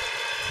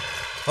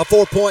 A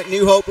 4-point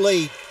New Hope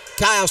lead.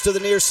 Kyles to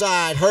the near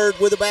side. Hurd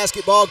with the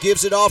basketball,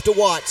 gives it off to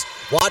Watts.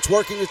 Watts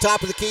working the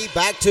top of the key.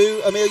 Back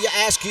to Amelia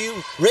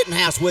Askew.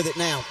 Rittenhouse with it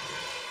now.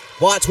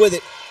 Watts with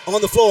it on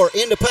the floor.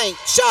 In the paint.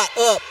 Shot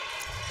up.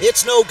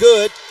 It's no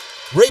good.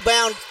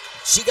 Rebound.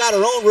 She got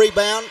her own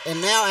rebound,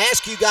 and now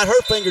Askew got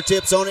her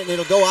fingertips on it, and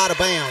it'll go out of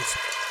bounds.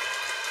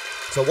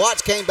 So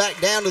Watts came back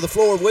down to the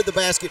floor with the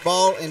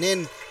basketball, and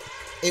then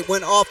it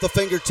went off the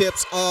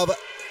fingertips of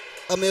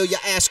Amelia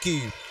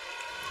Askew.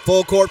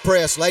 Full court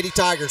press, Lady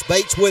Tigers.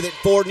 Bates with it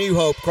for New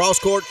Hope. Cross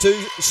court to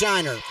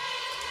Shiner.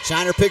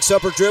 Shiner picks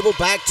up her dribble,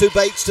 back to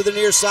Bates to the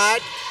near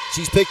side.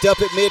 She's picked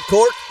up at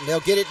midcourt, and they'll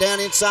get it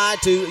down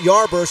inside to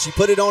Yarborough. She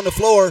put it on the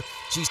floor.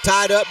 She's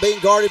tied up, being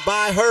guarded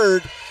by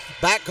Hurd.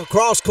 Back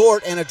across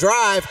court and a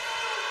drive,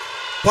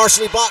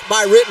 partially blocked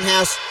by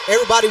Rittenhouse.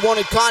 Everybody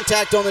wanted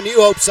contact on the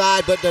New Hope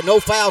side, but no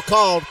foul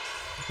called.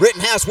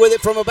 Rittenhouse with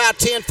it from about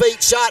 10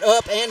 feet, shot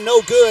up and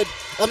no good.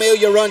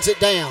 Amelia runs it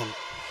down.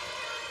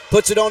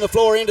 Puts it on the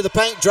floor into the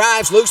paint,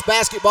 drives, loose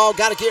basketball,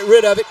 got to get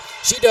rid of it.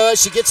 She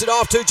does, she gets it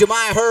off to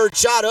Jemiah Hurd,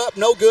 shot up,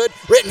 no good.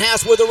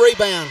 Rittenhouse with a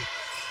rebound.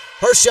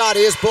 Her shot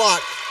is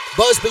blocked.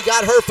 Busby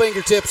got her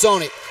fingertips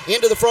on it.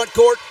 Into the front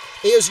court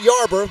is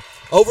Yarborough.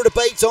 Over to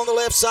Bates on the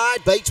left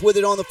side. Bates with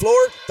it on the floor.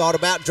 Thought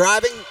about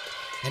driving.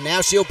 And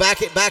now she'll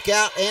back it back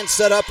out and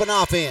set up an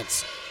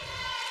offense.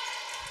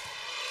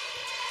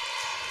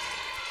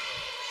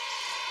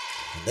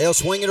 And they'll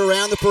swing it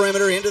around the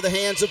perimeter into the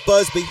hands of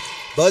Busby.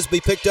 Busby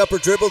picked up her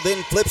dribble,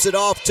 then flips it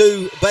off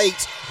to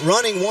Bates.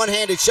 Running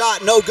one-handed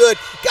shot, no good.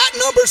 Got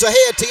numbers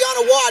ahead.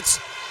 Tiana Watts.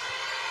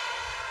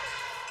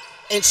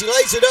 And she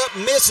lays it up,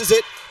 misses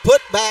it.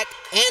 Put back,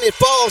 and it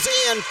falls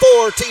in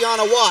for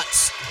Tiana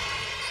Watts.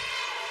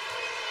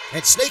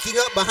 And sneaking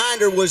up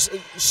behind her was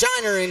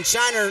Shiner, and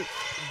Shiner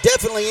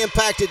definitely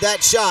impacted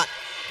that shot.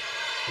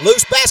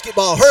 Loose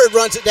basketball. Hurd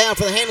runs it down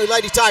for the Handley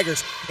Lady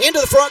Tigers.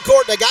 Into the front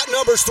court. They got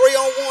numbers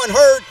 3-on-1.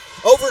 Hurd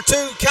over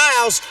to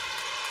Kyles.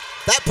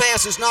 That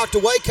pass is knocked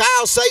away.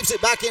 Kyles saves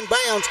it back in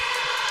bounds.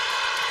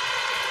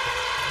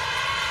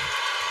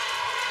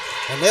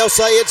 And they'll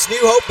say it's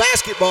New Hope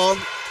basketball.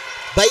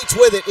 Bates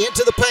with it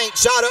into the paint.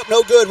 Shot up,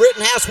 no good.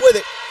 Rittenhouse with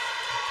it.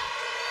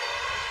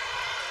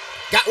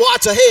 Got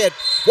Watts ahead.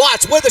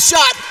 Watts with a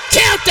shot.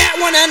 Count that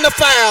one, and the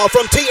foul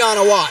from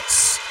Tiana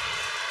Watts.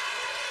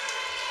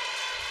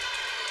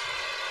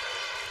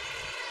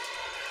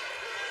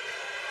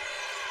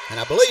 And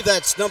I believe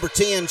that's number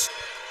 10,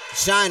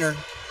 Shiner.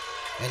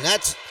 And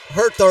that's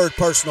her third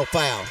personal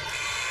foul.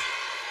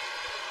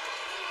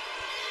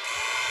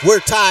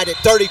 We're tied at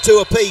 32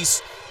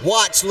 apiece.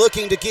 Watts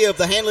looking to give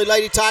the Handley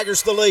Lady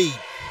Tigers the lead.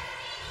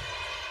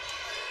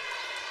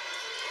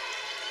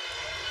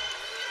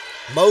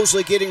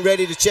 Mosley getting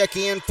ready to check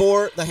in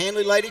for the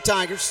Handley Lady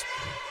Tigers.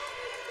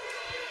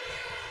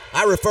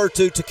 I refer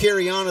to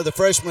Takiriana, the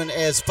freshman,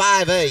 as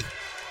 5A.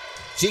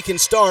 She can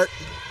start,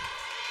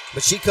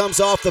 but she comes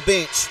off the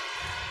bench.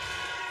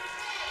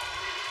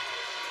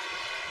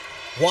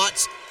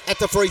 Watts at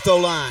the free throw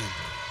line.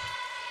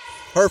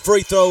 Her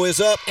free throw is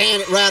up,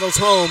 and it rattles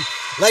home.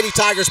 Lady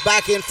Tigers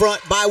back in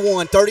front by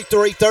 1,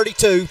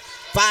 33-32.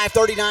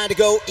 5:39 to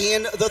go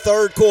in the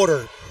third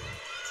quarter.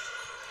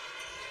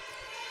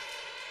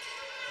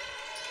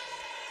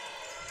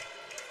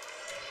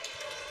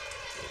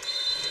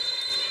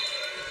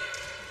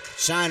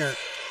 Shiner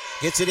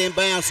gets it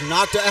inbounds,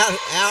 knocked it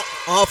out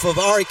off of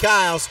Ari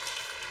Kyles.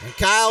 And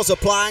Kyles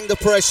applying the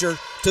pressure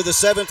to the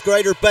 7th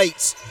grader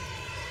Bates.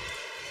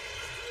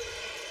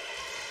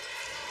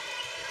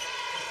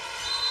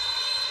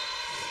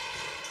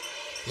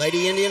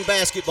 Lady Indian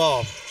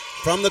basketball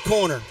from the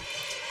corner.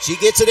 She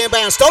gets it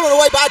inbound, stolen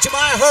away by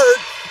Jemiah Hurd,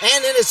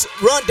 and then it's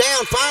run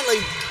down finally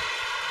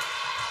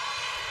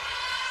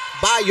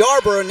by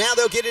Yarborough, and now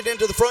they'll get it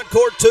into the front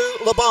court to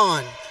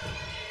LeBon.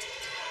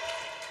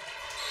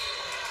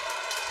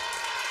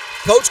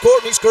 Coach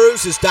Courtney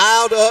Screws has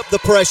dialed up the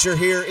pressure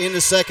here in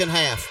the second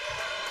half.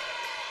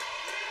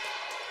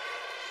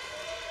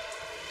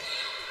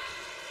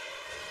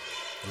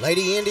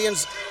 Lady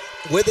Indians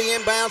with the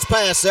inbounds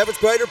pass. 7th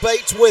grader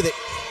Bates with it.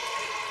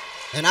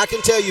 And I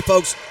can tell you,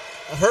 folks,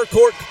 her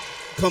court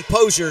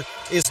composure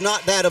is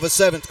not that of a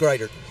 7th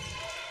grader.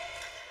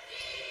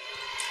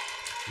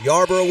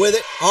 Yarborough with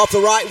it, off the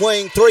right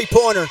wing,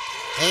 three-pointer,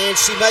 and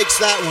she makes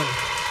that one.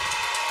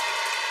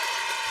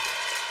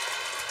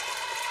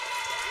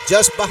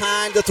 Just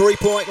behind the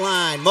three-point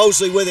line.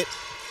 Mosley with it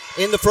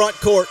in the front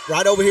court,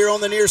 right over here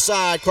on the near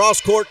side.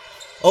 Cross court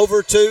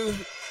over to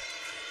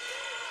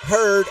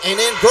Hurd, and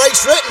then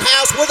Grace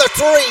Rittenhouse with a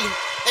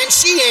three, and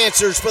she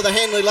answers for the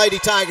Handley Lady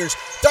Tigers.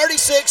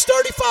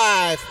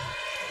 36-35.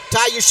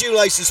 Tie your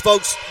shoelaces,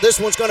 folks. This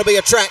one's going to be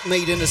a track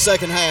meet in the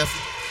second half.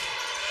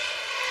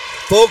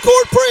 Full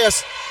court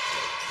press.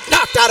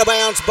 Knocked out of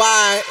bounds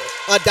by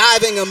a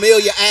diving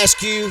Amelia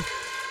Askew.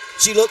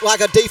 She looked like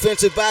a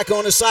defensive back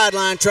on the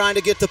sideline trying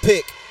to get the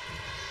pick.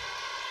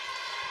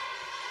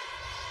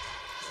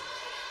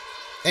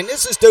 And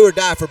this is do or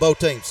die for both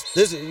teams.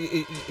 This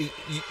is,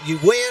 you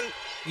win,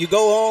 you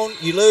go on,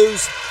 you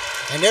lose,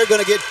 and they're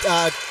going to get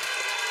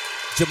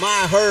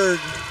Jemiah Hurd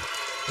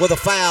with a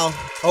foul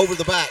over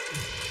the back.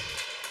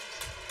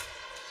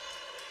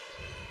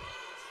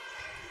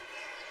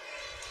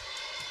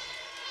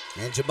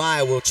 And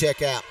Jemiah will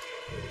check out.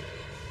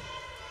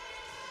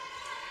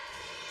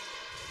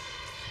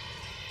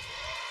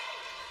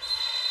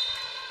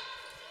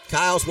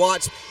 Kyles,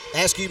 Watts,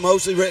 Askew,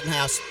 Mosley,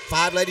 Rittenhouse.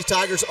 5 Lady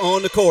Tigers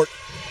on the court.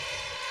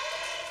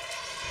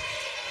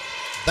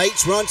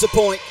 Bates runs the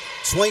point,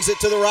 swings it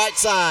to the right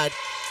side.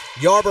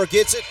 Yarborough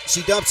gets it.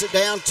 She dumps it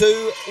down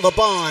to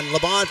LeBon.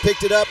 LeBon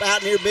picked it up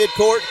out near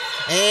midcourt,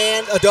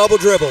 and a double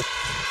dribble.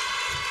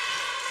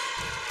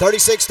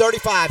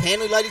 36-35.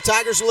 Handley Lady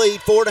Tigers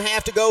lead.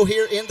 4.5 to go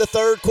here in the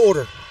third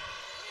quarter.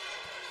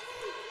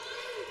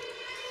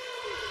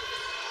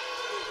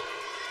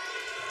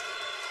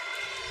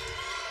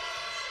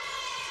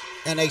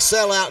 And a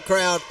sellout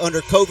crowd under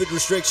COVID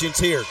restrictions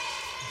here.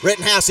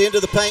 Rittenhouse into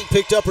the paint,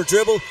 picked up her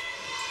dribble.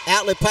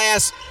 Outlet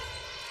pass.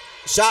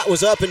 Shot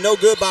was up and no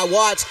good by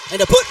Watts.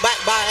 And a put back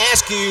by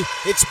Askew.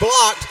 It's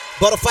blocked,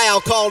 but a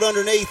foul called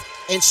underneath,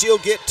 and she'll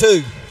get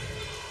 2.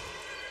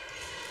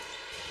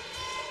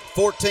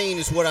 14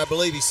 is what I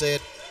believe he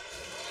said.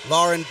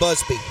 Lauren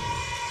Busby.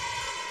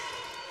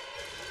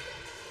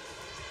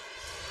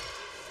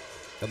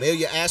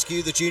 Amelia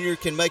Askew, the junior,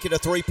 can make it a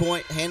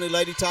 3-point Handley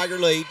Lady Tiger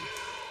lead.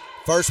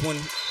 First one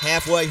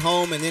halfway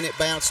home, and then it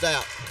bounced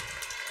out.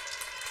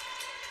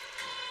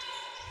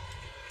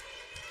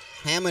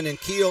 Hammond and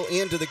Keel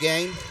into the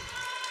game.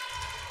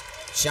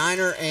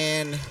 Shiner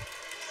and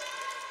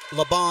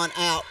LeBon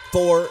out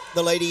for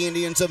the Lady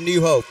Indians of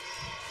New Hope.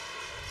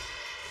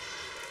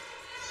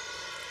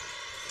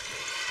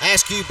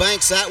 Askew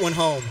banks that one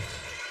home.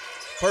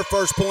 Her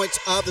first points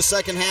of the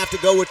second half to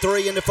go with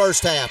 3 in the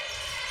first half.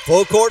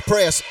 Full court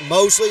press.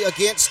 Mosley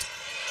against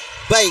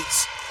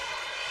Bates.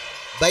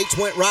 Bates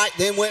went right,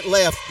 then went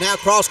left. Now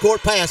cross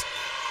court pass.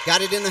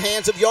 Got it in the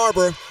hands of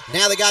Yarborough.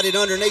 Now they got it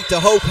underneath to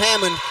Hope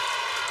Hammond.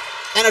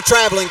 And a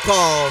traveling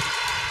call.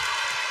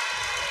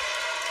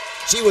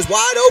 She was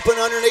wide open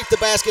underneath the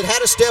basket,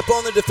 had a step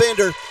on the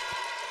defender,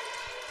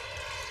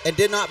 and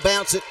did not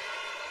bounce it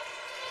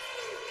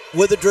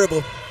with a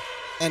dribble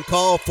and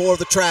call for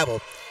the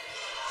travel.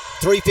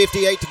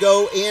 3:58 to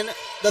go in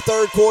the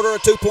third quarter, a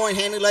 2-point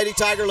Handley Lady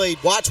Tiger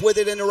lead. Watts with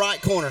it in the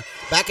right corner.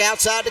 Back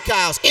outside to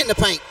Kyles, in the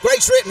paint.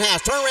 Grace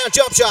Rittenhouse, turnaround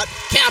jump shot.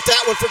 Count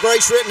that one for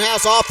Grace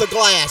Rittenhouse off the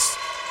glass.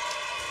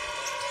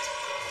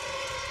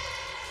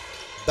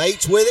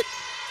 Bates with it,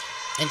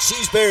 and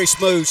she's very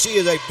smooth. She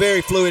is a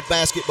very fluid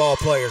basketball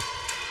player.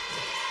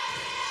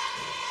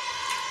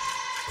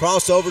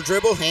 Crossover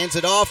dribble, hands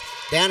it off,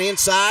 down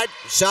inside,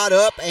 shot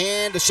up,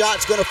 and the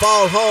shot's going to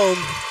fall home.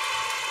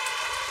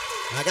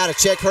 I got to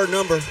check her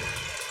number.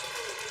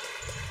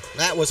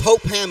 That was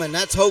Hope Hammond.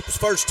 That's Hope's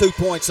first 2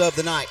 points of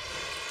the night.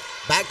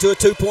 Back to a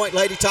 2-point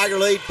Lady Tiger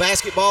lead.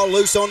 Basketball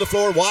loose on the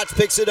floor. Watts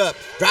picks it up.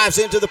 Drives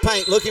into the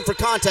paint, looking for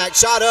contact.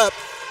 Shot up.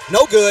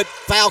 No good.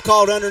 Foul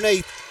called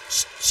underneath.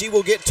 She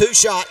will get 2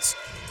 shots.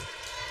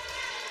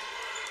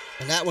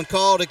 And that one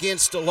called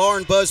against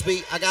Lauren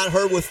Busby. I got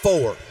her with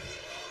 4.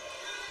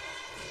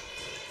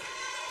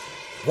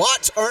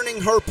 Watts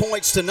earning her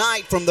points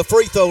tonight from the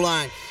free throw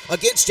line.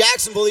 Against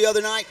Jacksonville the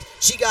other night,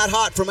 she got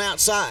hot from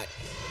outside.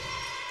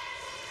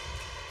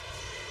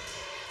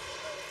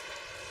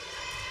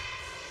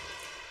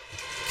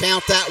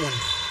 Count that one.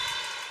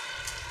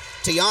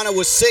 Tiana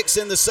was 6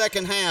 in the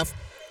second half,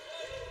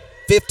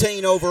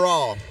 15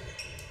 overall.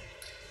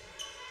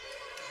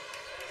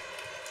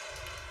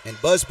 And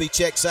Busby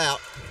checks out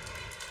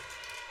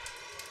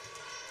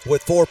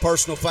with 4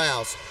 personal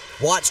fouls.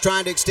 Watts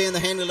trying to extend the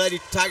Handley Lady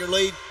Tiger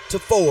lead to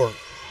 4.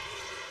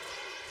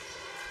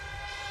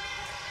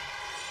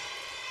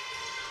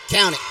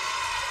 Count it.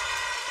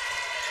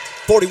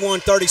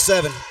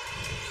 41-37.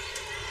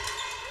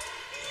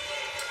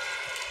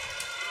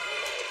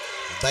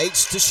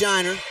 Bates to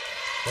Shiner.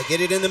 They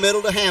get it in the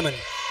middle to Hammond.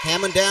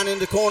 Hammond down in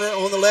the corner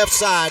on the left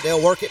side.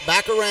 They'll work it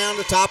back around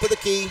the top of the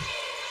key.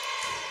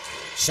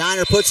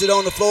 Shiner puts it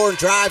on the floor and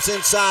drives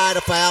inside.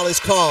 A foul is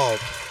called.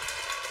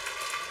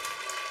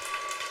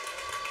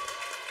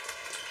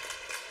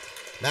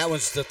 That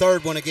was the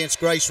third one against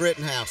Grace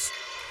Rittenhouse.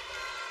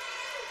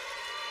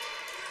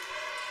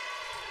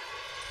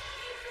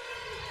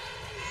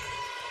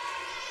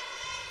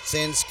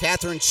 Sends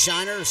Catherine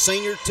Shiner,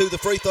 senior, to the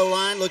free throw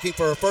line, looking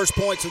for her first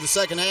points of the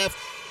second half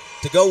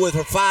to go with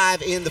her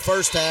 5 in the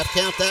first half.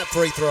 Count that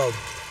free throw.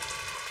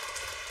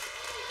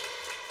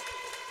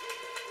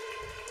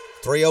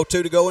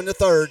 3:02 to go in the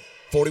third.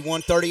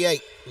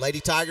 41-38.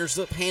 Lady Tigers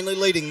of Handley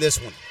leading this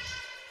one.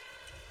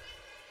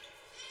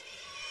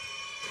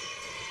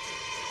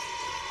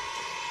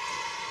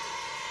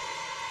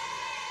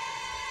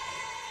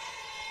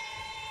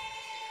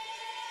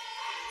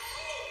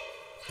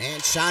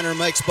 And Shiner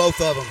makes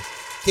both of them.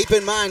 Keep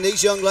in mind,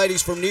 these young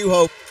ladies from New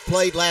Hope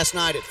played last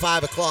night at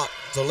 5 o'clock.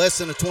 So less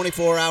than a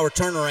 24-hour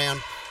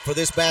turnaround for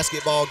this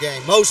basketball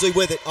game. Mosley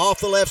with it off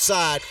the left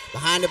side.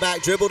 Behind the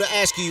back dribble to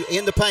Askew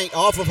in the paint.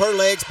 Off of her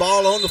legs,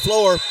 ball on the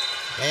floor.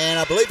 And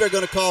I believe they're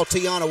going to call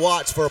Tiana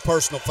Watts for a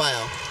personal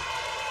foul.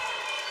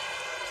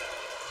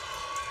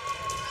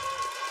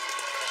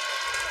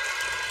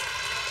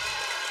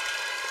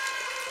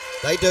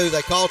 They do.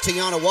 They call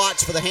Tiana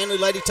Watts for the Handley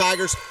Lady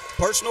Tigers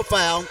personal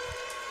foul.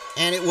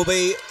 And it will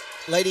be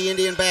Lady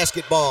Indian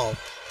basketball.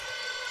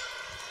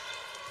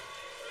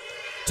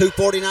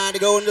 2:49 to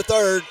go in the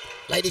third.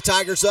 Lady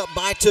Tigers up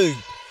by 2.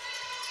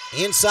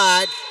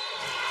 Inside.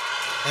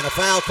 And a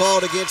foul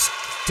called against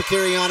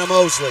Takiriana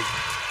Mosley.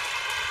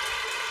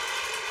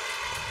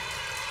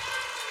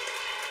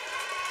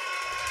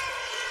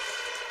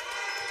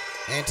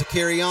 And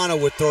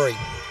Takiriana with 3.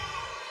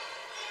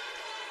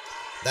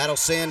 That'll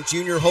send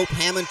Junior Hope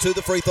Hammond to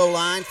the free throw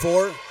line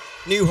for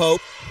New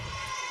Hope.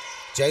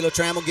 Jayla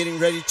Trammell getting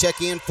ready to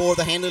check in for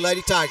the Handley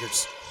Lady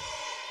Tigers.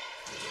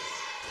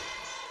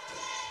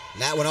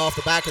 And that one off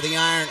the back of the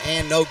iron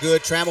and no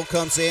good. Trammell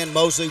comes in.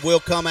 Mosley will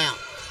come out.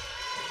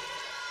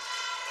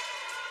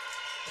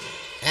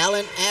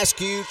 Allen,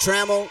 Askew,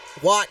 Trammell,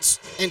 Watts,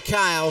 and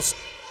Kiles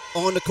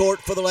on the court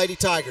for the Lady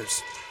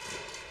Tigers.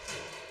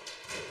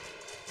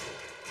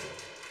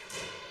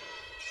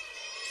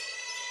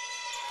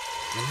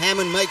 And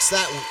Hammond makes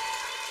that one.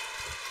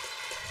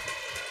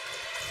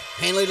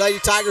 Handley Lady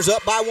Tigers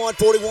up by 1,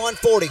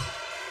 41-40.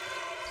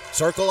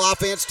 Circle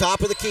offense, top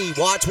of the key.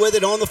 Watts with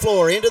it on the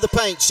floor, into the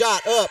paint,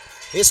 shot up.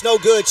 It's no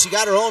good. She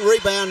got her own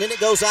rebound, then it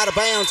goes out of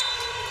bounds.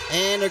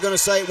 And they're going to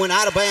say it went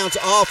out of bounds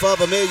off of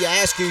Amelia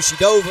Askew. She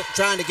dove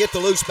trying to get the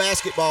loose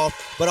basketball,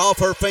 but off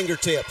her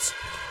fingertips.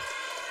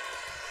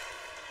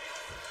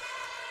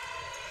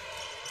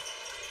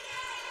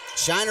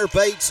 Shiner,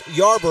 Bates,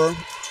 Yarborough,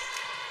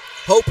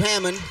 Hope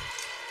Hammond,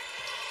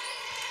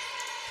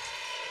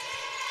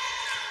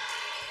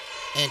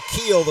 and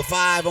Keel, the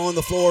 5 on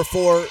the floor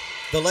for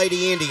the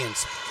Lady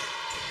Indians.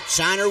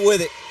 Shiner with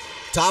it.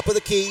 Top of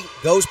the key.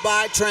 Goes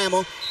by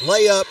Trammell.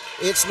 Layup.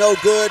 It's no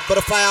good, but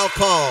a foul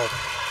called.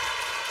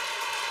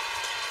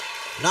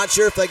 Not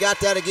sure if they got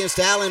that against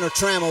Allen or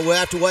Trammell. We'll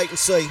have to wait and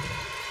see.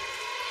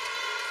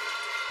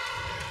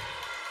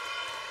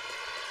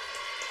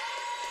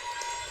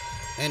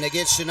 And they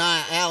get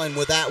Shania Allen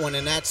with that one,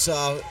 and that's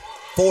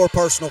 4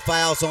 personal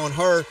fouls on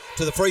her.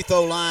 To the free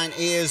throw line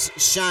is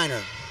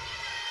Shiner.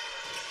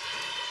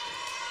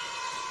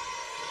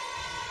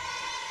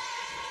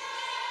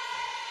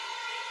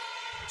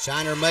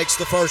 Shiner makes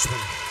the first one.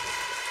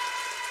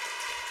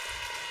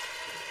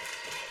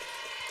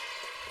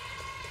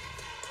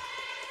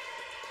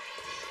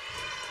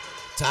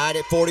 Tied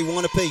at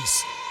 41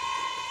 apiece.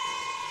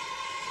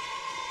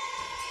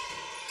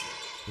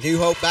 New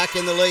Hope back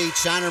in the lead.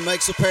 Shiner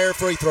makes a pair of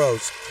free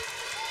throws.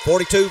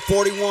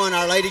 42-41.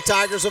 Our Lady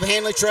Tigers of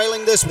Handley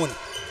trailing this one.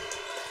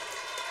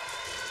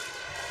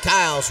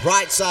 Kiles,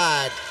 right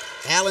side.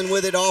 Allen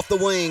with it off the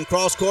wing.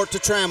 Cross court to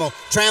Trammell.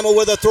 Trammell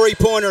with a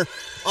three-pointer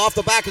off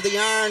the back of the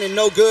iron and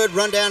no good.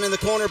 Run down in the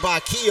corner by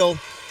Keel.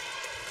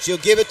 She'll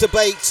give it to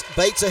Bates.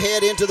 Bates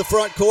ahead into the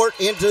front court.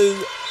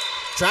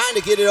 Trying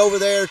to get it over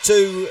there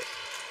to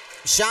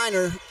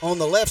Shiner on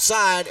the left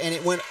side, and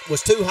it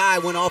was too high,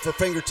 went off her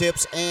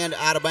fingertips and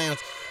out of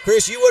bounds.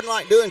 Chris, you wouldn't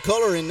like doing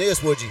color in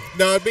this, would you?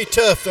 No, it'd be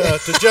tough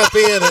to jump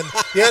in, and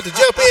you have to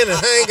jump in and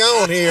hang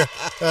on here.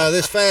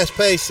 This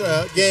fast-paced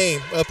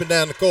game up and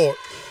down the court.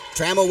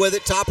 Trammell with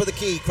it, top of the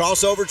key.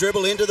 Crossover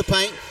dribble into the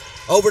paint.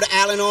 Over to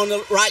Allen on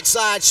the right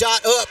side.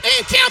 Shot up,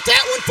 and count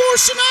that one for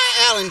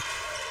Shania Allen.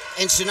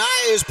 And Shania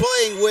is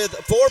playing with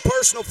 4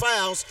 personal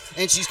fouls,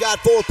 and she's got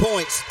 4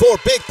 points, 4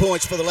 big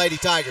points for the Lady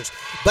Tigers.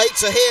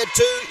 Bates ahead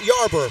to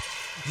Yarborough.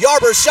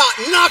 Yarborough's shot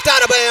knocked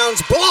out of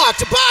bounds,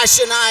 blocked by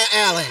Shania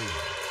Allen.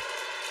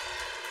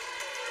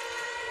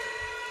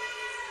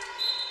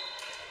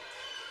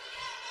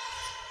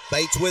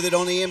 Bates with it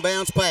on the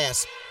inbounds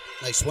pass.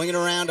 They swing it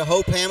around to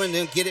Hope Hammond,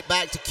 then get it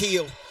back to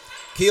Keel.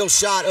 Keel's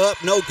shot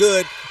up, no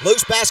good.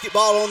 Loose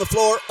basketball on the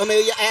floor.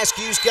 Amelia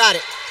Askew's got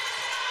it.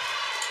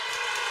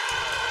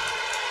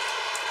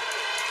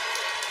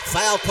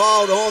 Foul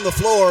called on the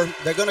floor.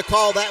 They're going to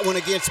call that one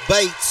against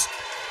Bates.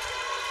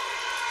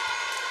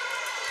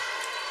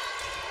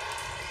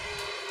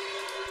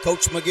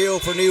 Coach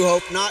McGill for New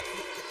Hope not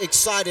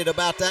excited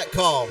about that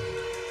call.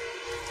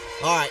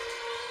 All right.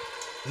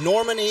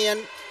 Norman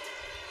in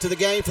to the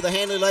game for the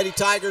Handley Lady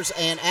Tigers,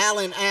 and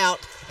Allen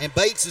out. And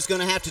Bates is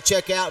going to have to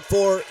check out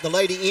for the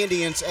Lady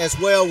Indians as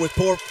well with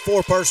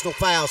four personal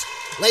fouls.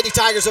 Lady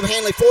Tigers of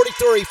Handley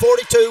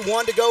 43-42,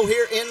 1 to go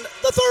here in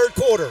the third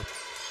quarter.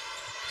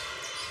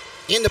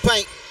 In the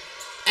paint,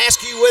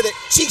 Askew with it.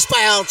 She's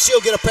fouled.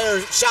 She'll get a pair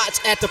of shots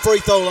at the free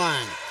throw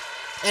line.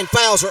 And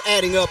fouls are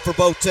adding up for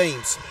both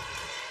teams.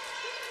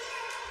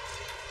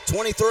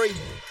 23?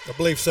 I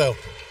believe so.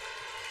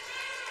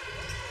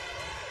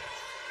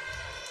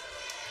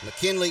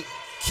 McKinley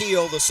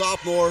Keel, the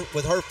sophomore,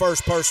 with her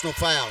first personal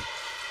foul.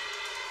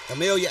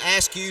 Amelia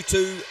Askew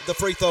to the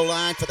free throw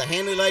line for the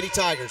Handley Lady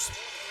Tigers.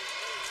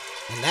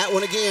 And that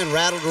one again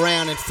rattled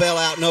around and fell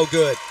out no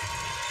good.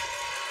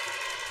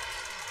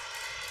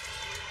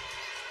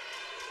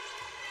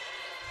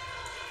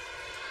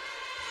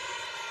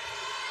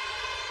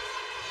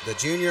 The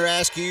junior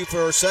Askew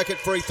for her second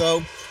free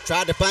throw.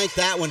 Tried to bank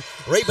that one.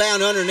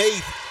 Rebound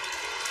underneath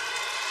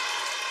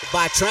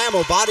by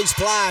Trammell. Bodies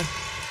fly.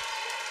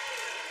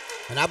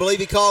 And I believe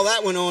he called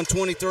that one on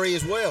 23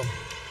 as well.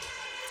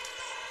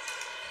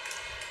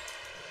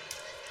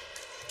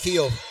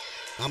 Keel.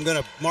 I'm going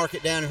to mark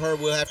it down to her.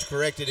 We'll have to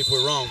correct it if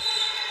we're wrong.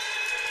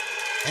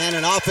 And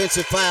an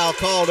offensive foul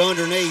called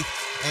underneath.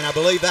 And I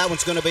believe that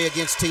one's going to be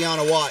against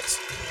Tiana Watts.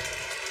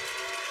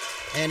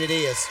 And it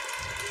is.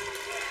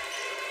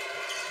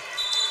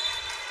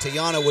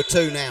 Tiana with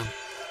 2 now.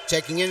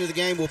 Checking into the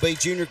game will be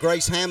junior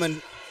Grace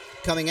Hammond.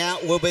 Coming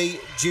out will be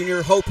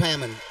junior Hope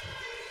Hammond.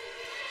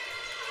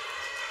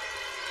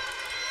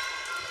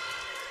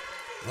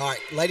 All right,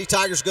 Lady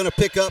Tigers going to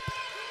pick up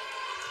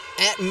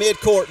at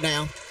midcourt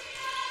now.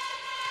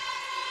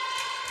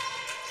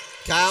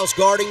 Kyle's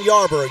guarding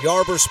Yarborough.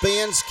 Yarborough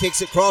spins,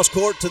 kicks it cross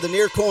court to the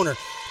near corner.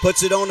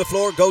 Puts it on the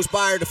floor, goes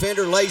by her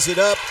defender, lays it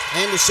up,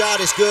 and the shot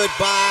is good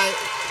by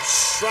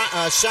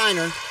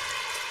Shiner.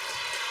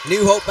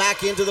 New Hope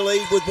back into the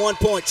lead with 1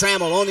 point.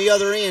 Trammell on the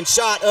other end,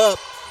 shot up.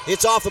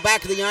 It's off the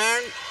back of the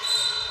iron.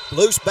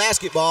 Loose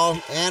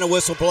basketball and a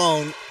whistle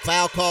blown.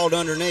 Foul called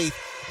underneath,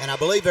 and I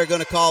believe they're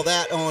going to call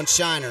that on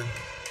Shiner.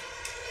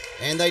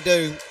 And they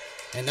do,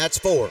 and that's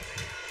 4,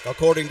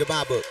 according to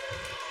my book.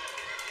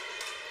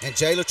 And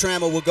Jayla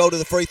Trammell will go to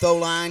the free throw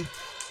line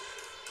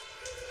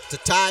to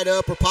tie it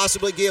up or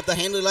possibly give the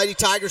Handley Lady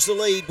Tigers the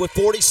lead with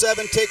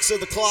 47 ticks of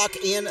the clock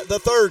in the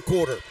third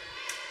quarter.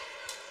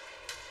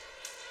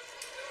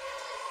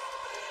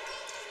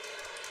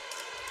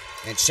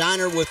 And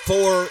Shiner with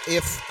 4,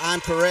 if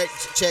I'm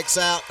correct, checks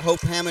out.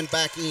 Hope Hammond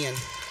back in.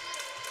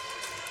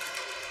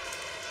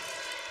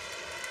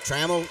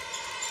 Trammell,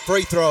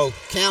 free throw.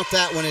 Count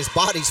that one as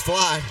bodies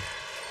fly.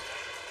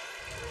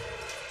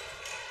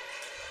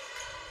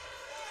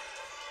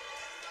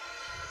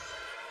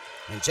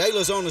 And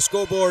Jayla's on the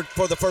scoreboard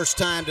for the first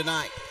time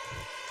tonight.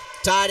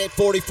 Tied at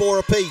 44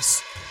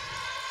 apiece.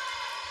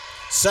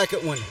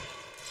 Second one.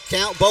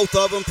 Count both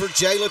of them for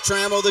Jayla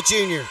Trammell, the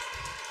junior.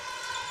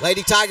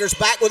 Lady Tigers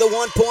back with a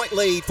 1 point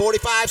lead.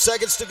 45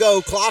 seconds to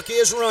go. Clock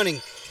is running.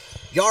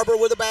 Yarborough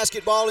with the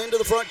basketball into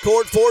the front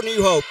court for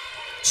New Hope.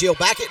 She'll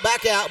back it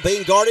back out,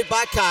 being guarded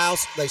by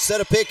Kyles. They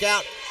set a pick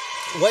out,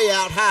 way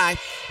out high.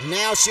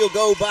 Now she'll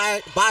go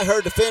by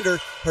her defender.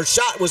 Her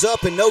shot was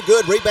up and no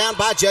good. Rebound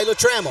by Jayla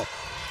Trammell.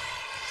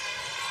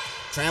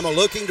 Trammell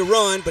looking to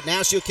run, but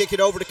now she'll kick it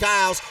over to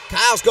Kyles.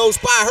 Kyles goes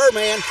by her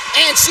man,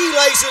 and she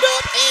lays it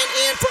up and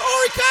in for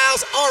Ari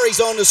Kyles. Ari's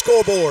on the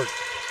scoreboard.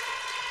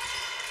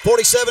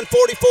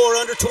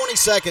 47-44, under 20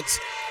 seconds.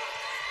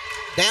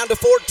 Down to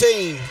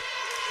 14.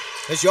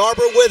 As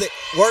Yarborough with it,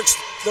 works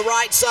the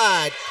right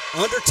side,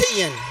 under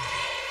 10.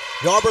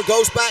 Yarborough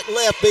goes back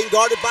left, being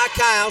guarded by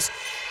Kyles.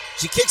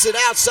 She kicks it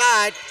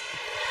outside.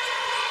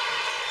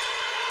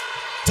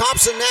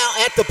 Thompson now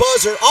at the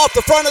buzzer, off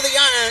the front of the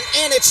iron,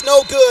 and it's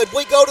no good.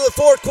 We go to the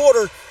fourth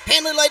quarter.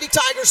 Handley Lady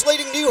Tigers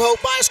leading New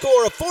Hope by a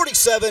score of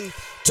 47-44.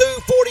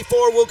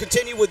 We'll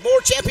continue with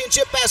more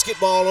championship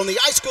basketball on the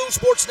iSchool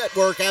Sports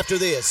Network after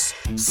this.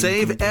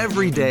 Save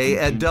every day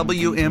at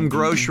WM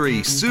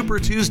Grocery. Super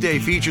Tuesday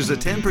features a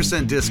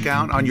 10%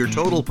 discount on your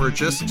total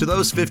purchase to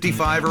those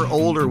 55 or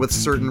older with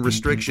certain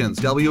restrictions.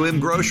 WM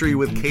Grocery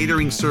with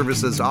catering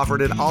services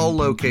offered at all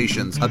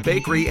locations, a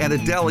bakery and a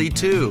deli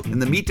too. In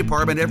the meat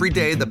department every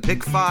day, the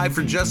Pick 5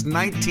 for just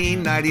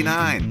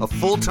 $19.99. A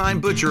full-time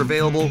butcher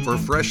available for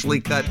freshly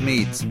cut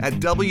meats at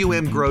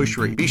WM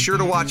Grocery. Be sure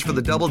to watch for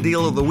the double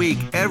deal of the week.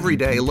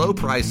 Everyday low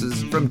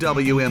prices from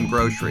WM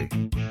Grocery.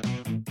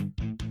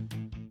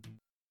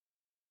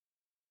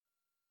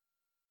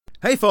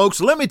 Hey folks,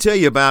 let me tell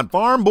you about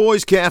Farm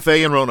Boys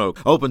Cafe in Roanoke.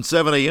 Open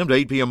 7 a.m. to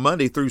 8 p.m.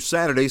 Monday through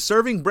Saturday,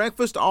 serving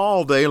breakfast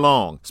all day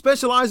long.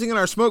 Specializing in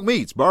our smoked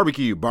meats,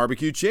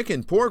 barbecue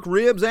chicken, pork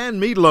ribs, and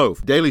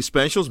meatloaf. Daily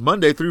specials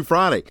Monday through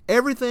Friday.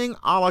 Everything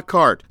a la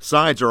carte.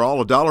 Sides are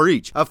all $1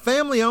 each. A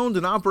family-owned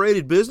and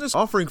operated business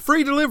offering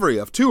free delivery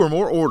of 2 or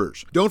more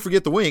orders. Don't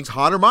forget the wings,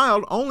 hot or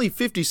mild, only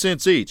 50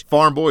 cents each.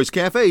 Farm Boys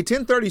Cafe,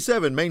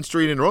 1037 Main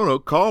Street in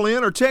Roanoke. Call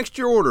in or text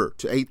your order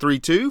to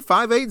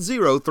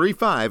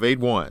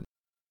 832-580-3581.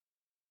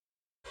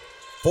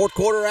 Fourth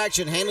quarter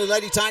action. Handley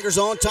Lady Tigers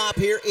on top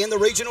here in the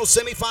regional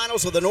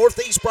semifinals of the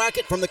Northeast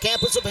bracket from the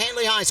campus of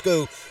Handley High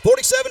School.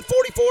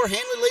 47-44,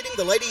 Handley leading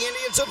the Lady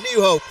Indians of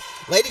New Hope.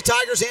 Lady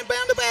Tigers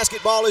inbound to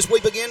basketball as we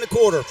begin the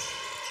quarter.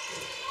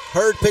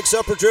 Hurd picks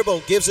up her dribble,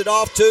 gives it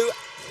off to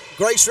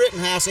Grace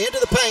Rittenhouse into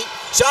the paint.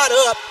 Shot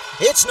up.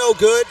 It's no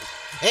good.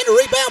 And a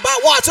rebound by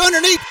Watts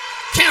underneath.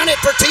 Count it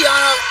for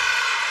Tiana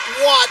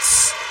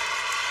Watts.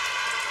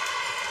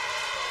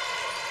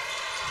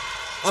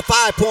 A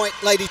 5-point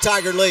Lady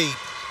Tiger lead.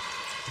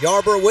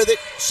 Yarborough with it.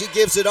 She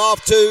gives it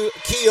off to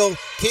Keel.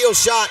 Keel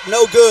shot,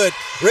 no good.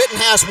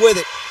 Rittenhouse with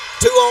it.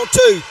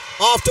 2-on-2.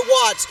 Off to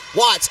Watts.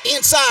 Watts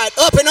inside,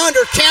 up and under.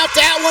 Count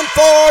that one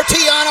for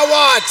Tiana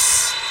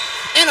Watts.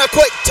 And a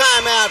quick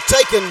timeout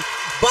taken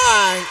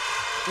by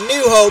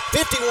New Hope.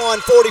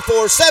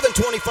 51-44,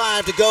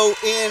 7:25 to go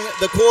in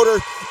the quarter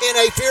in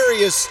a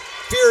furious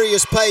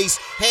pace.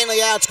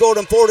 Hanley outscored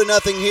them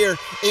 4-0 here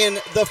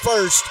in the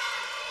first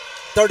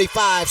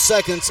 35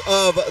 seconds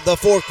of the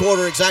fourth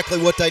quarter, exactly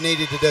what they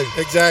needed to do.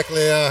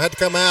 Exactly. Had to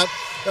come out.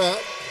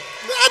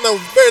 I know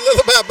very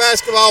little about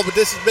basketball, but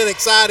this has been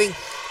exciting.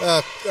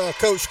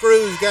 Coach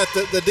Screws got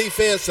the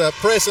defense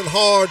pressing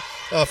hard,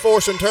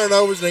 forcing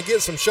turnovers, and they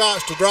get some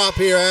shots to drop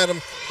here at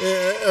them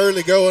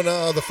early going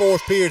the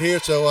fourth period here.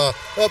 So up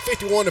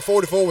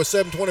 51-44 with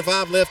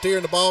 7:25 left here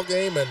in the ball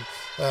game, and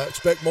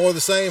expect more of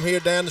the same here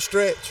down the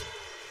stretch.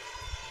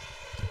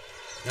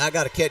 I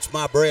got to catch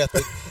my breath.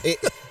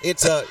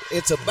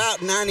 It's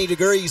about 90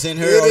 degrees in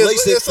here.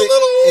 It's a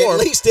little warm.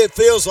 At least it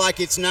feels like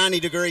it's 90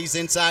 degrees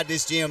inside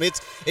this gym.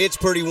 It's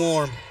pretty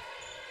warm.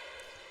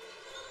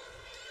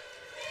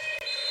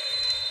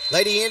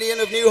 Lady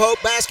Indian of New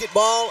Hope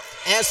basketball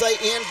as they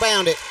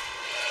inbound it.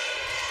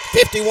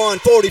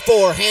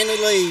 51-44, Hanley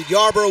lead.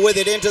 Yarborough with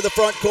it into the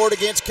front court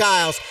against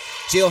Kyles.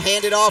 She'll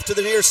hand it off to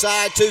the near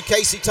side to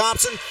Casey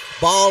Thompson.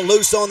 Ball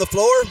loose on the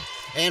floor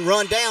and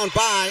run down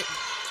by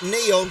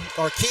Keel,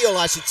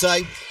 I should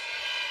say.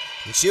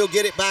 And she'll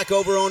get it back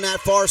over on that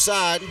far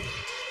side.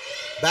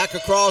 Back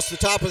across the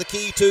top of the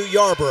key to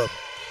Yarborough.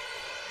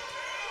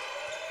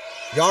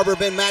 Yarborough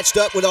been matched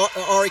up with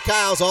Ari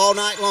Kyles all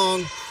night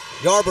long.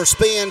 Yarborough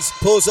spins,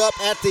 pulls up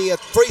at the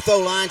free throw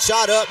line.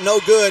 Shot up, no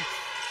good.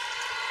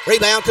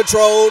 Rebound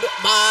controlled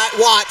by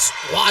Watts.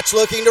 Watts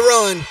looking to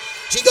run.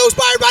 She goes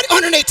by everybody.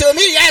 Underneath to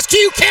Amelia. Asks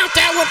you, count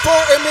that one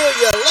for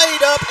Amelia.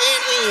 Laid up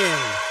and in.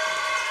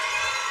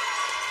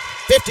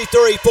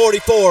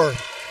 53-44.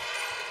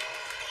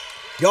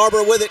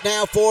 Yarborough with it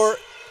now for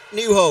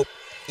New Hope.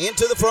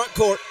 Into the front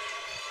court.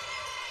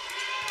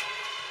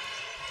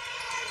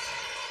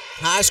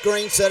 High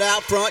screen set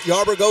out front.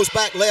 Yarborough goes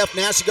back left.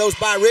 Now she goes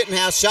by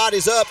Rittenhouse. Shot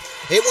is up.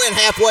 It went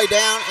halfway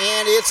down,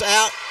 and it's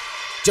out.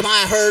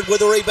 Jemiah Hurd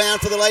with a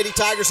rebound for the Lady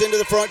Tigers into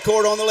the front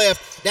court on the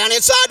left. Down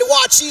inside to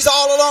Watts. She's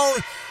all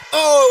alone.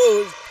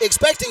 Oh,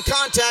 expecting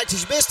contact.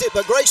 She's missed it,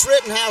 but Grace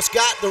Rittenhouse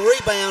got the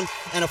rebound,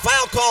 and a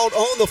foul called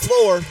on the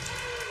floor.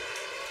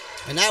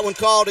 And that one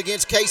called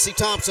against Casey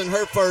Thompson,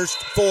 her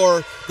first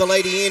for the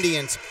Lady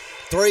Indians.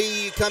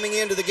 3 coming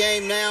into the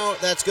game now.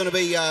 That's going to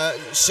be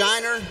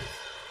Shiner,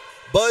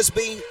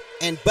 Busby,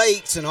 and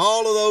Bates, and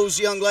all of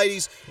those young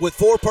ladies with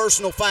 4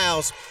 personal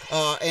fouls.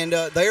 And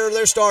they're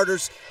their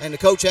starters, and the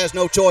coach has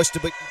no choice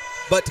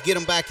but to get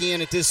them back in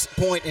at this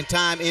point in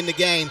time in the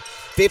game.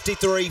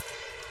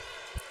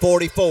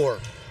 53-44.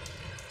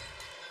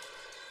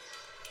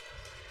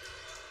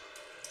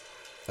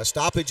 A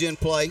stoppage in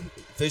play.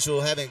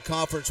 Official having a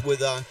conference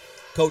with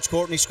Coach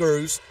Courtney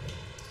Screws.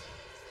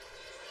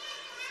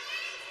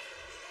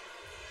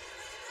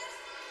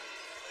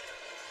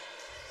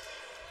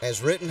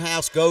 As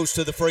Rittenhouse goes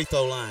to the free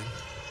throw line.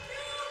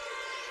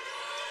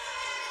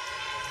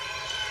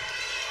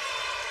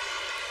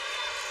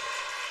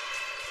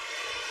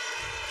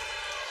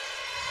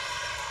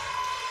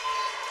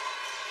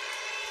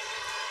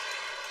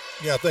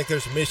 Yeah, I think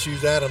there's some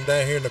issues, Adam,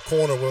 down here in the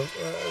corner with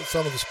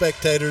some of the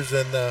spectators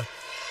and the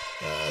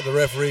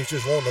referees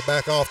just wanting to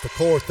back off the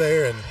court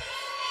there and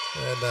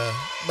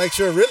make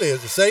sure it really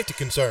is a safety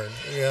concern.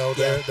 You know,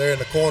 they're in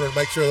the corner to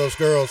make sure those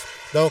girls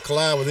don't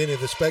collide with any of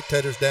the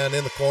spectators down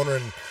in the corner.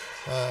 And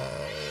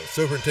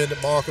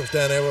Superintendent Markham's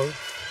down there with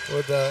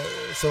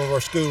some of our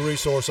school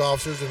resource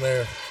officers, and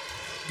they're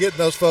getting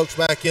those folks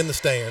back in the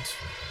stands.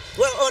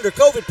 Well, under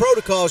COVID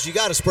protocols, you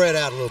got to spread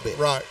out a little bit.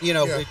 Right. You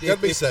know, got to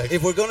be safe.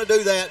 If we're going to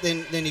do that,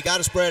 then you got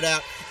to spread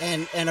out.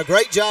 And a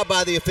great job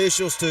by the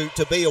officials to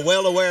be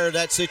well aware of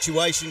that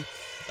situation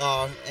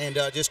and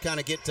just kind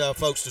of get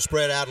folks to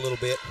spread out a little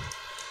bit.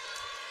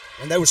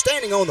 And they were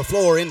standing on the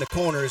floor in the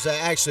corner is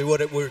actually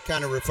what we're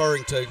kind of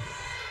referring to.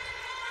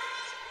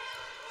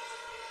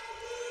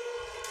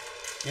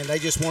 And they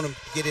just want them to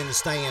get in the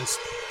stands.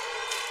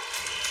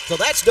 So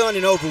that's done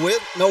and over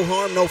with. No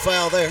harm, no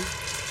foul there.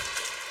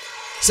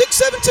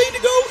 6:17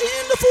 to go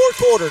in the fourth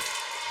quarter.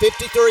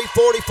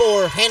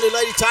 53-44. Handley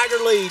Lady Tiger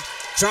lead.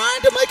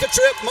 Trying to make a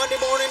trip Monday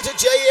morning to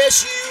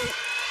JSU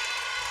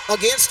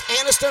against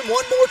Anniston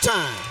one more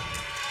time.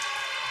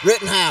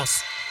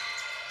 Rittenhouse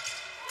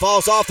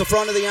falls off the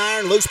front of the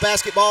iron. Loose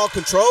basketball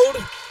controlled.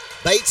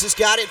 Bates has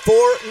got it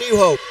for New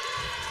Hope.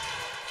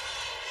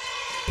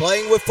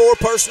 Playing with 4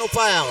 personal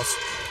fouls.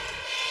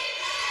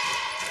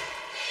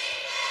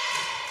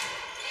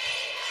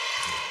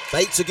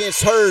 Bates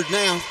against Hurd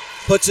now.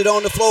 Puts it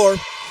on the floor.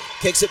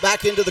 Kicks it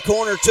back into the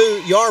corner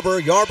to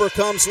Yarber. Yarber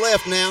comes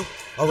left now.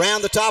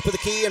 Around the top of the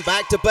key and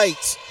back to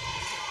Bates.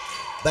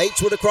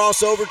 Bates with a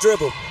crossover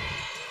dribble.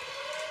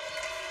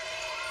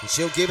 And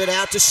she'll give it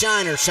out to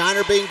Shiner.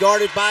 Shiner being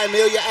guarded by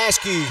Amelia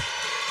Askew.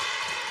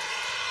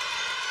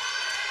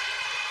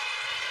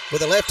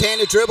 With a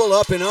left-handed dribble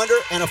up and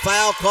under and a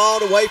foul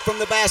called away from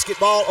the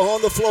basketball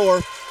on the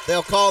floor.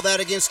 They'll call that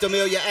against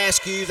Amelia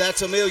Askew.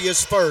 That's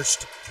Amelia's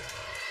first.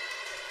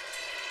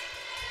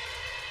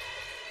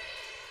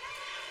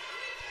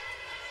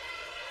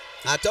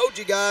 I told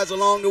you guys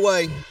along the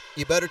way,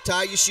 you better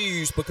tie your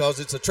shoes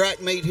because it's a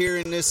track meet here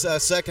in this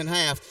second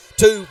half.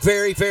 2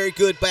 very, very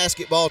good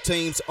basketball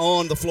teams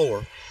on the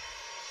floor.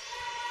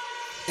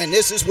 And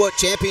this is what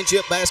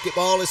championship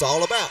basketball is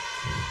all about.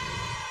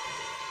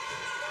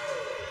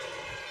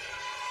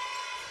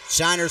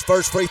 Shiner's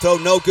first free throw,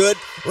 no good.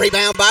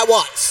 Rebound by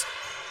Watts.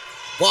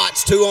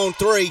 Watts 2 on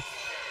 3.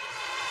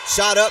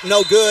 Shot up,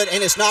 no good,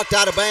 and it's knocked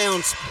out of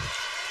bounds.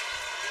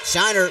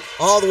 Shiner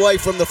all the way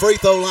from the free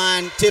throw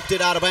line, tipped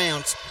it out of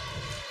bounds.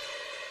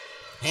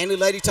 Handley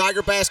Lady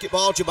Tiger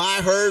basketball,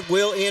 Jemiah Hurd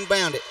will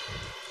inbound it.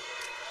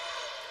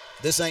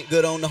 This ain't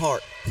good on the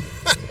heart.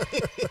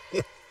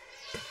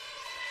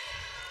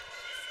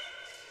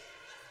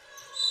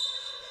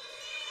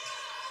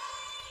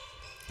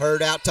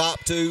 Hurd out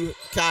top to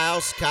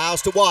Kyles.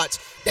 Kyles to Watts.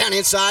 Down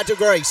inside to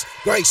Grace.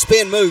 Grace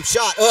spin move,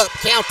 shot up.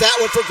 Count that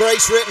one for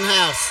Grace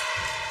Rittenhouse.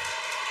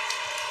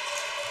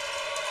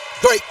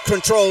 Great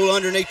control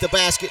underneath the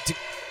basket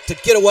to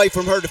get away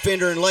from her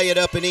defender and lay it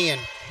up and in.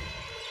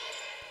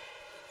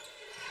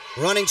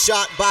 Running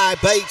shot by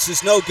Bates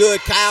is no good.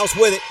 Kyle's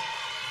with it.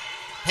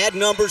 Had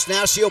numbers.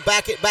 Now she'll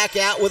back it back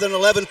out with an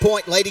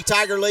 11-point Lady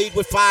Tiger lead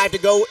with 5 to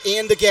go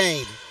in the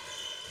game.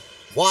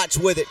 Watts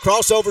with it.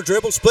 Crossover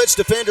dribble. Splits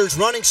defenders.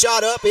 Running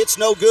shot up. It's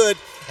no good.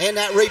 And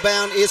that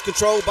rebound is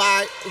controlled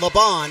by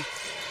LeBon.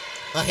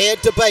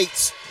 Ahead to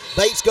Bates.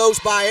 Bates goes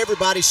by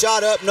everybody.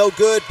 Shot up, no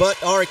good,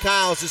 but Ari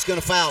Kyles is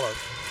going to foul her.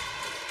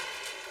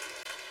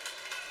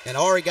 And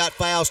Ari got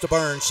fouls to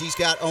burn. She's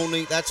got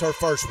only, that's her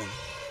first one.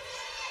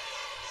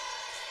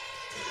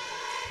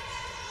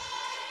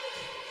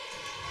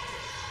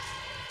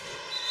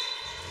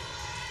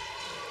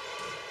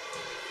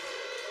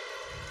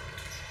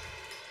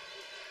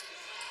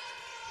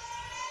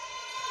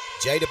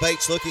 Jada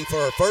Bates looking for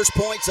her first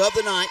points of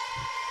the night.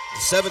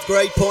 The 7th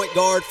grade point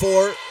guard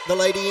for the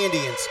Lady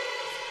Indians.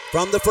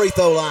 From the free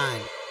throw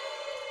line.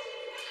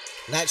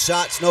 That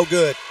shot's no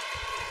good.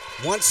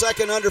 1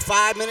 second under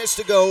 5 minutes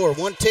to go, or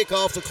 1 tick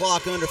off the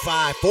clock under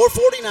 5.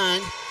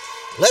 4:49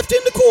 left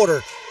in the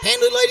quarter.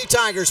 Handley Lady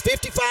Tigers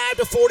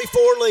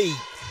 55-44 lead.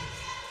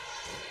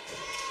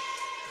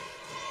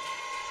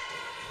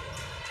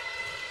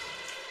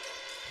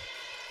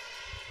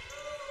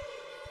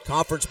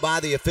 Conference by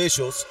the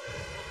officials.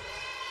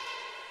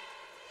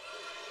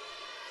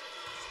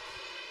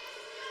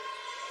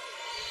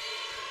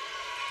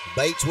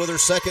 Bates with her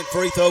second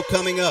free throw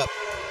coming up.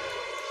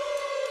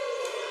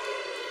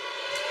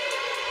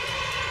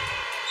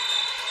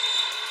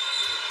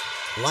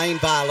 Lane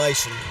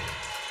violation.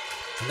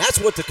 And that's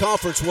what the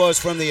conference was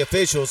from the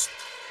officials,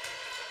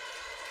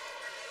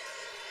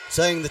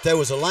 saying that there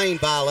was a lane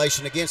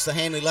violation against the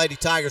Handley Lady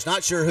Tigers.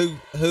 Not sure who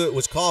it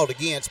was called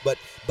against, but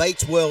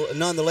Bates will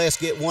nonetheless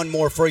get 1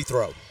 more free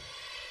throw.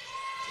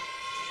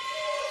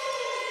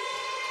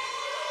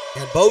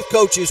 And both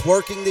coaches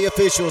working the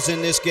officials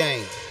in this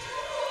game.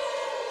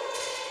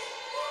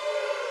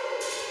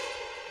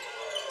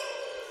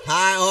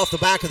 High off the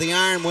back of the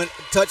iron,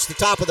 touched the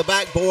top of the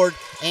backboard,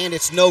 and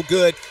it's no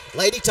good.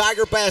 Lady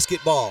Tiger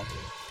basketball.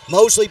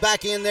 Mosley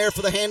back in there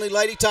for the Handley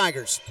Lady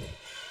Tigers.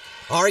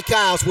 Ari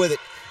Kyles with it.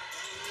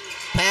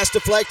 Pass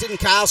deflected, and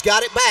Kyles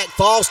got it back.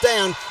 Falls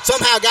down.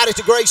 Somehow got it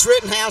to Grace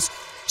Rittenhouse.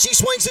 She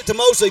swings it to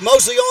Mosley.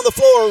 Mosley on the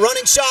floor.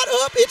 Running shot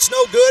up. It's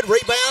no good.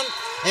 Rebound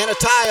and a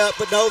tie-up,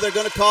 but no, they're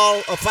going to call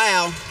a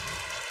foul.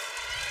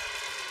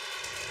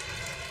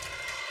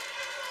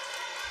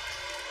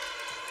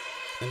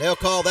 And they'll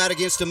call that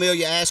against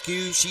Amelia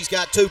Askew. She's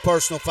got 2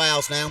 personal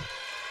fouls now.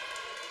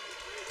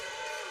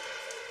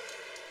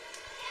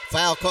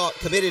 Foul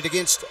committed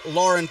against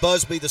Lauren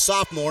Busby, the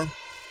sophomore.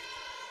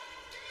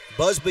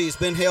 Busby has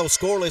been held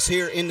scoreless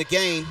here in the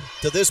game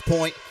to this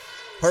point.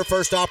 Her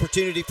first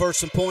opportunity for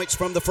some points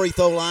from the free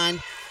throw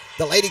line.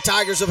 The Lady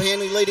Tigers of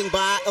Handley leading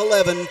by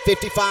 11,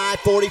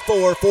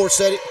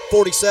 55-44,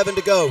 47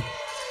 to go.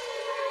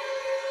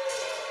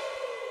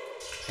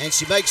 And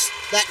she makes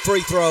that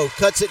free throw,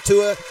 cuts it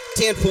to a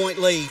 10-point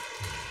lead.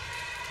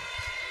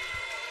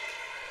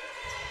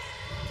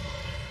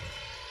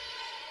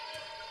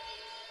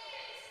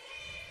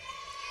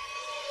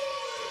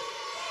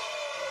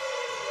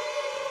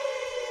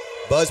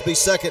 Busby's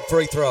second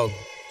free throw.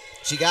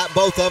 She got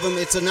both of them.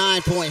 It's a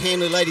 9-point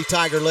Handley Lady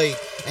Tiger lead.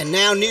 And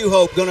now New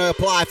Hope going to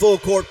apply full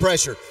court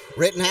pressure.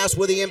 Rittenhouse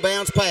with the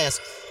inbounds pass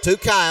to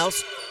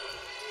Kyles.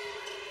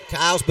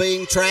 Kyles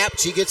being trapped.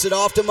 She gets it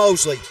off to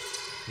Mosley.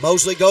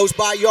 Mosley goes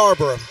by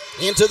Yarborough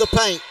into the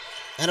paint.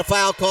 And a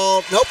foul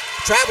called. Nope,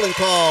 traveling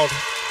called.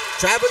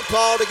 Traveling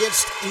called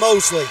against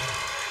Mosley.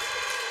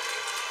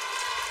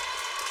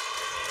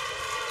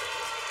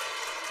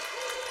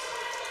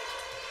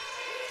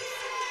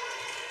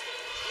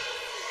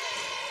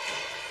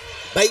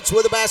 Bates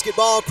with the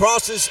basketball,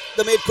 crosses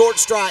the midcourt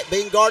stripe,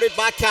 being guarded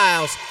by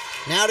Kyles.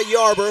 Now to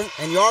Yarborough,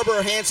 and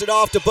Yarborough hands it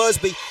off to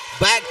Busby.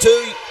 Back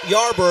to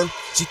Yarborough.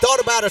 She thought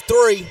about a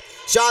three.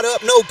 Shot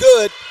up, no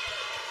good.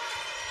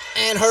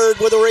 And Hurd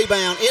with a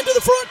rebound into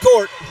the front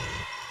court.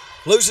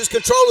 Loses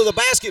control of the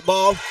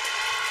basketball.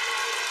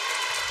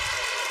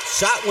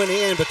 Shot went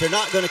in, but they're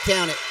not going to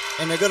count it.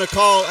 And they're going to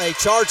call a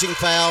charging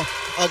foul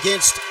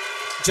against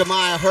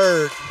Jemiah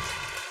Hurd.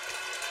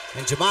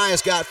 And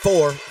Jemiah's got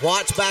 4.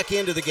 Watts back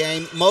into the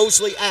game.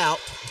 Mosley out.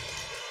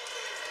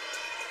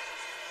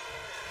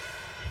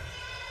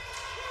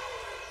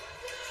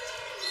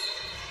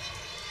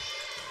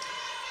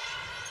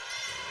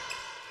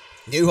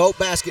 New Hope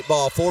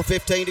basketball.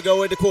 4:15 to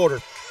go in the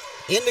quarter.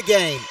 In the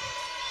game.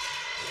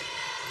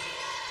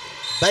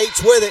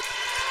 Bates with it.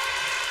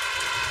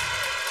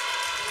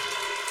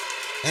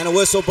 And a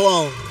whistle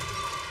blown.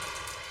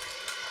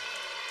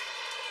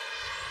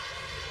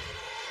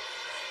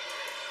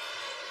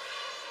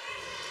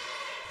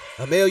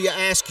 Amelia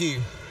Askew,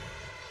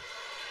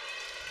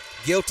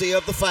 guilty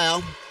of the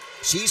foul.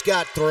 She's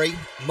got 3.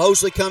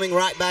 Mosley coming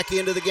right back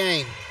into the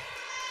game.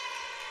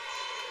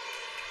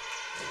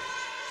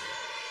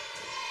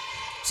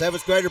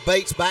 7th grader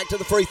Bates back to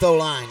the free throw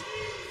line.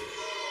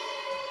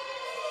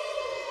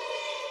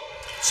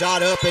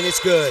 Shot up and it's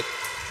good.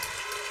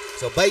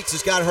 So Bates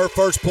has got her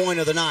first point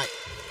of the night.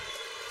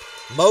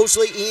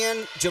 Mosley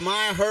in.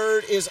 Jemiah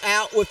Hurd is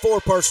out with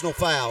 4 personal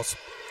fouls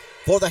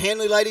for the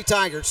Handley Lady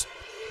Tigers.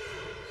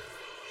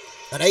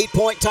 An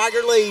 8-point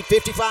Tiger lead,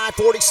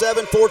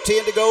 55-47,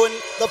 4:10 to go in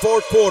the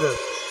fourth quarter.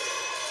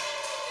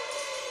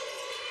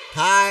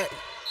 High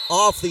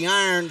off the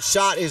iron,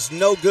 shot is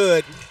no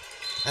good.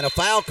 And a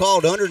foul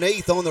called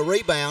underneath on the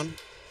rebound.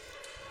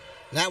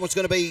 And that one's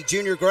going to be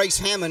junior Grace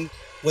Hammond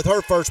with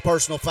her first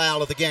personal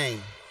foul of the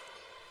game.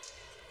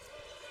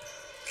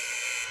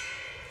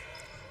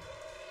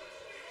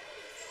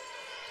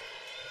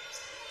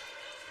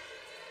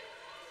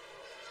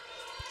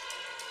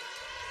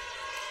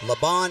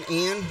 LeBon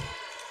in.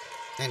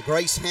 And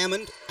Grace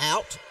Hammond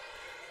out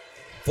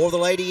for the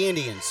Lady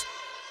Indians.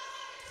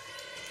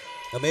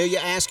 Amelia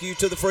Askew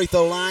to the free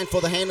throw line for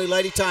the Handley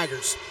Lady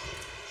Tigers.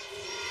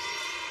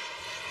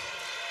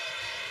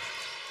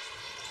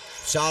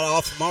 Shot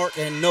off mark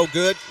and no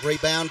good.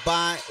 Rebound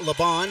by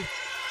LeBon.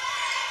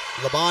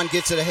 LeBon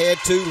gets it ahead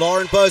to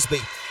Lauren Busby.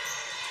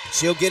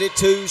 She'll get it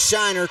to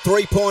Shiner.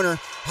 3-pointer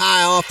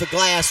high off the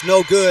glass.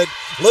 No good.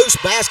 Loose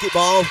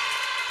basketball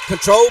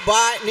controlled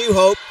by New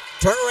Hope.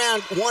 Turnaround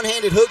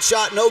one-handed hook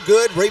shot, no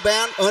good.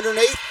 Rebound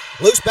underneath.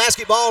 Loose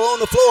basketball on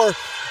the floor.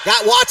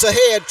 Got Watts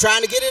ahead,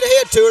 trying to get it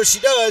ahead to her.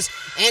 She does.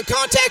 And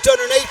contact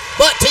underneath.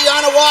 But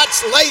Tiana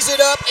Watts lays it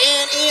up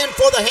and in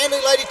for the Handley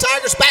Lady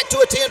Tigers. Back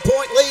to a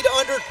 10-point lead,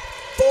 under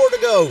 4 to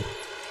go.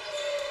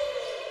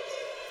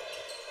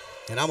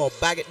 And I'm going to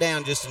back it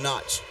down just a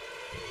notch.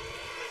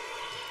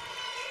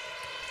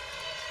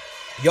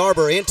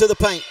 Yarborough into the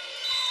paint.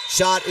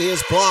 Shot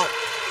is blocked.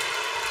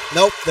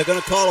 Nope, they're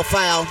going to call a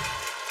foul.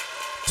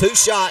 2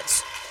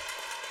 shots,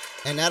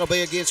 and that'll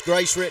be against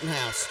Grace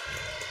Rittenhouse.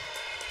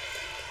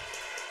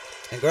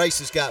 And Grace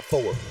has got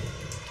 4.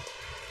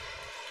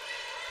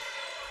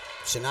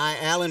 Shania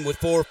Allen with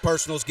 4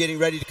 personals, getting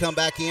ready to come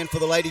back in for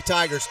the Lady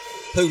Tigers,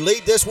 who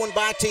lead this one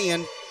by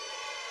 10.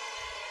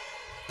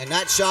 And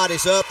that shot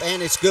is up,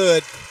 and it's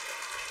good.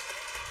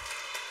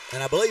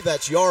 And I believe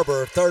that's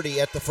Yarborough,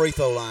 30 at the free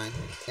throw line,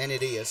 and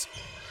it is.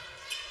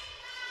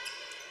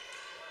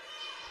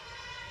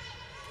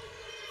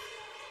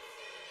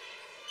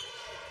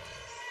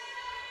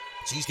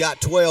 She's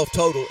got 12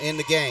 total in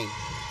the game.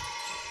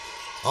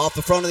 Off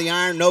the front of the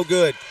iron, no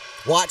good.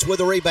 Watts with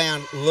a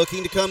rebound,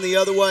 looking to come the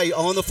other way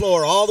on the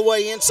floor, all the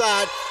way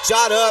inside.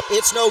 Shot up,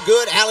 it's no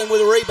good. Allen with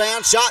a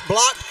rebound, shot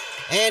blocked,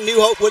 and New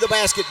Hope with a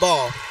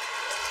basketball.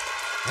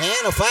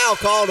 And a foul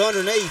called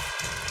underneath.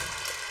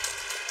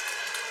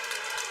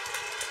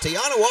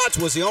 Tiana Watts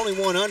was the only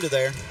one under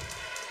there.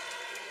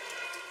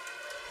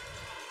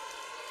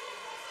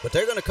 But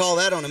they're going to call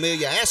that on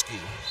Amelia Askew.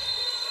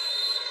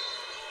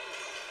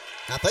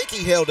 I think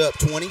he held up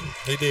 20.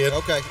 He did.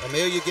 Okay,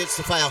 Amelia gets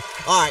the foul.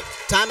 All right,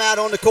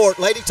 timeout on the court.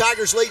 Lady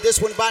Tigers lead this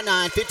one by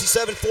 9,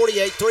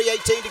 57-48,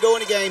 3:18 to go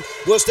in the game.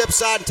 We'll step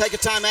aside and take a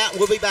timeout, and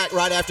we'll be back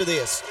right after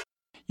this.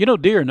 You know,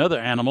 deer and other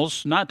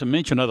animals, not to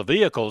mention other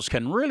vehicles,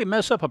 can really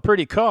mess up a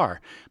pretty car.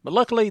 But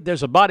luckily,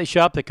 there's a body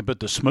shop that can put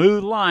the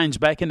smooth lines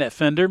back in that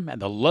fender and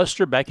the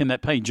luster back in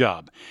that paint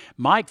job.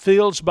 Mike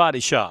Fields Body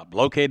Shop,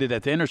 located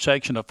at the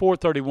intersection of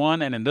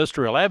 431 and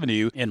Industrial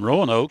Avenue in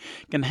Roanoke,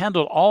 can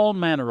handle all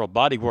manner of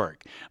body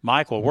work.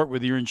 Mike will work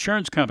with your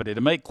insurance company to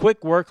make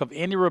quick work of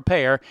any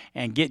repair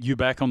and get you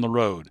back on the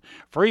road.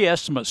 Free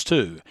estimates,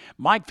 too.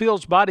 Mike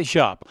Fields Body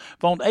Shop,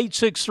 phone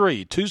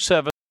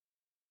 863-27.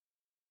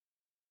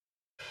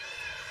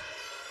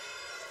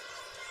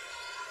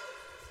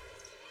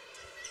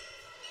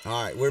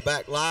 All right, we're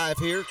back live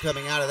here,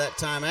 coming out of that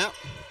timeout.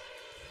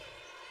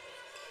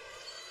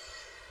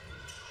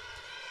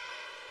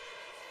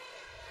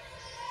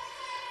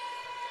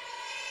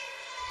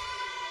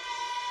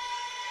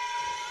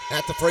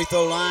 At the free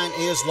throw line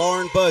is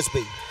Lauren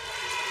Busby.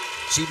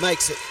 She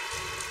makes it.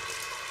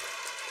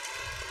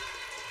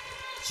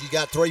 She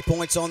got 3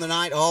 points on the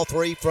night, all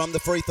three from the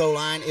free throw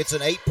line. It's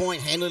an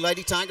 8-point Handley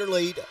Lady Tiger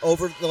lead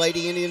over the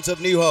Lady Indians of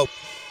New Hope.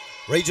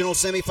 Regional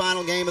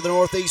semifinal game of the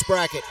Northeast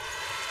bracket.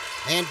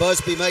 And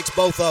Busby makes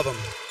both of them.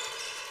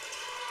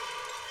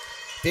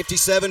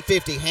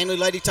 57-50. Handley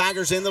Lady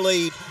Tigers in the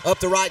lead. Up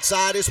the right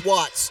side is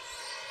Watts.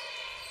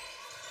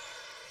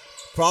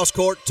 Cross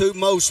court to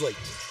Mosley.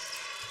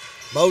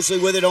 Mosley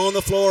with it on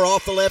the floor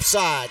off the left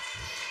side.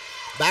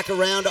 Back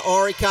around to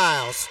Ari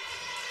Kiles.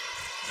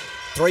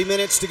 3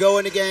 minutes to go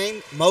in the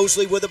game.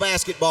 Mosley with the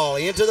basketball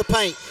into the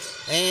paint.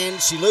 And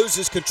she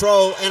loses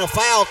control. And a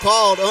foul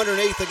called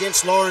underneath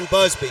against Lauren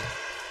Busby.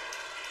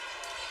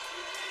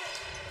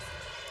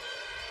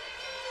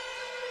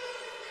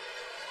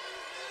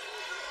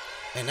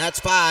 And that's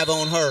 5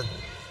 on her.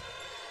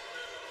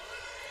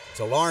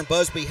 So Lauren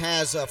Busby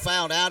has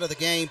fouled out of the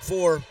game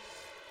for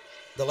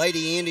the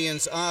Lady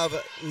Indians of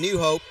New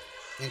Hope,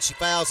 and she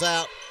fouls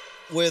out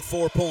with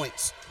 4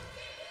 points.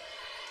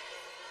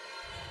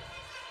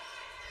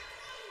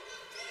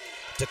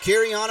 To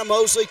Kiriana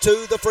Mosley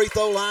to the free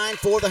throw line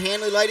for the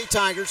Handley Lady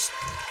Tigers.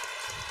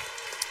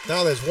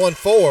 Now there's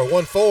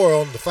 1-4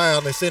 on the foul,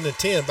 and they're sending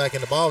 10 back in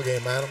the ball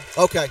game, Adam.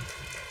 Okay.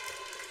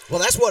 Well,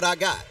 that's what I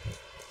got.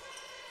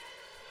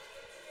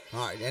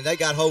 All right, and they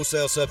got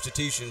wholesale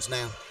substitutions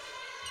now.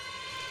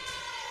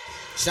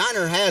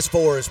 Shiner has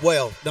 4 as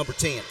well, number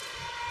 10.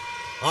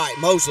 All right,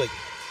 Mosley.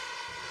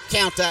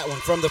 Count that one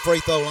from the free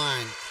throw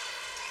line.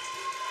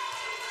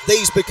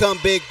 These become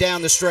big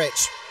down the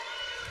stretch.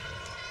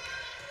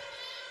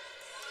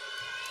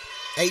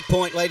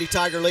 8-point Lady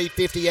Tiger lead,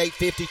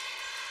 58-50.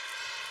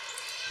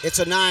 It's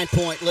a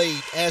 9-point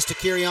lead as to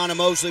Kiriana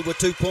Mosley with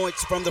 2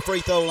 points from the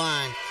free throw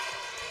line.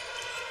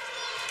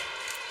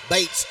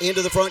 Bates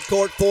into the front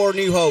court for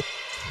New Hope.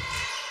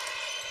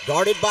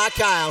 Guarded by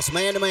Kiles,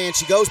 man-to-man.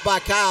 She goes by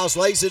Kiles,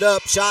 lays it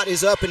up. Shot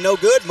is up and no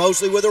good.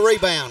 Mosley with a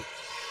rebound.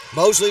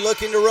 Mosley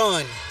looking to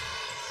run.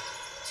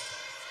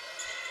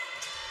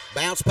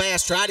 Bounce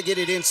pass, try to get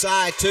it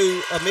inside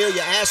to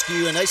Amelia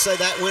Askew, and they say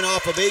that went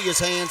off Amelia's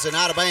hands and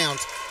out of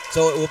bounds.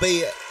 So it will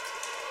be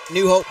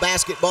New Hope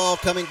basketball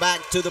coming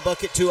back to the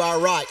bucket to our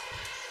right.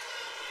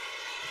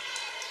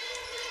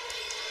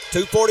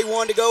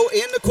 2:41 to go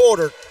in the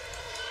quarter.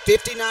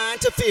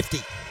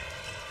 59-50.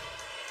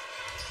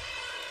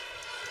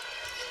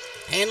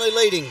 Handley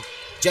leading.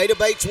 Jada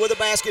Bates with a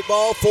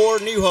basketball for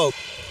New Hope.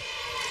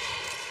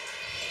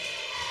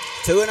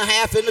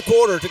 2.5 in the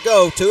quarter to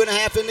go.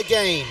 2.5 in the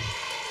game.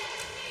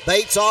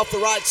 Bates off the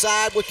right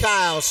side with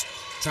Kiles.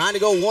 Trying to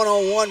go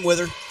one-on-one with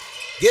her.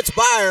 Gets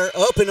by her,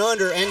 up and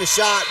under, and the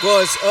shot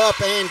was up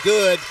and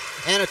good.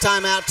 And a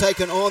timeout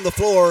taken on the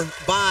floor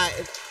by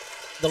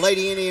the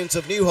Lady Indians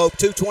of New Hope.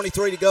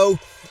 2:23 to go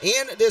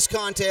in this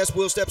contest.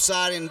 We'll step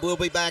aside and we'll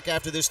be back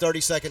after this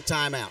 30-second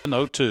timeout.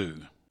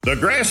 102. The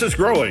grass is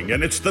growing,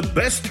 and it's the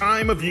best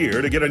time of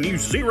year to get a new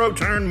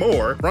zero-turn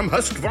mower from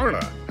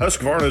Husqvarna.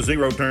 Husqvarna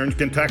Zero Turns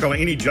can tackle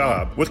any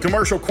job with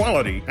commercial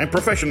quality and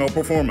professional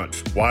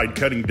performance. Wide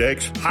cutting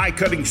decks, high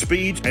cutting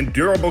speeds, and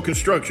durable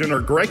construction are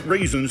great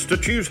reasons to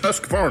choose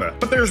Husqvarna.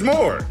 But there's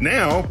more.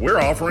 Now, we're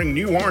offering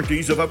new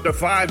warranties of up to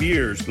 5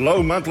 years,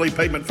 low monthly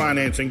payment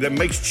financing that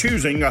makes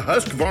choosing a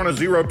Husqvarna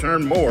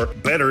Zero-Turn mower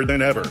better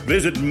than ever.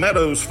 Visit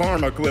Meadows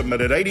Farm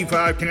Equipment at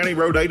 85 County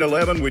Road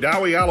 811,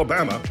 Wedowee,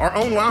 Alabama, or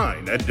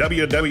online at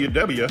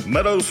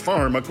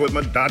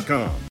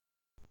www.meadowsfarmequipment.com.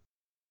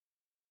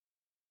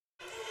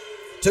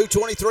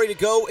 2:23 to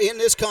go in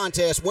this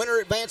contest. Winner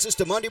advances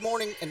to Monday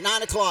morning at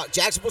 9 o'clock.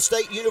 Jacksonville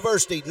State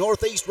University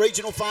Northeast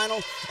Regional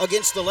Final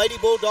against the Lady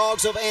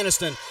Bulldogs of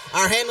Anniston.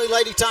 Our Handley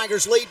Lady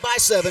Tigers lead by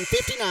 7,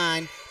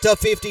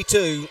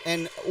 59-52.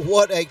 And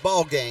what a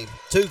ball game.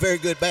 Two very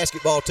good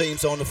basketball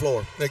teams on the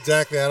floor.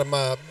 Exactly, Adam.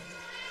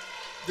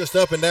 Just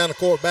up and down the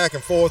court, back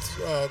and forth.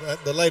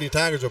 The Lady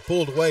Tigers are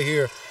pulled away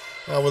here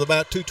with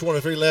about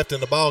 2:23 left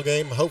in the ball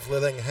game. Hopefully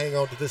they can hang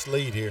on to this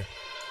lead here.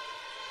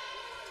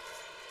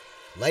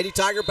 Lady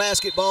Tiger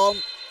basketball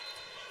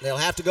They'll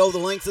have to go the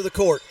length of the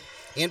court.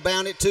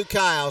 Inbound it to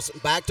Kyles,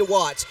 back to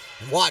Watts.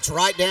 And Watts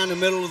right down the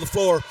middle of the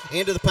floor,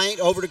 into the paint,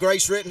 over to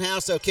Grace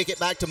Rittenhouse. They'll kick it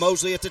back to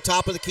Mosley at the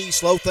top of the key,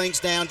 slow things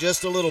down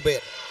just a little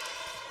bit.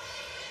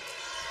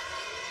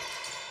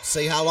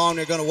 See how long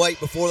they're going to wait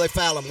before they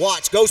foul him.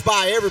 Watts goes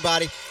by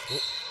everybody.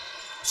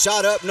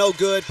 Shot up, no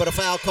good, but a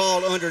foul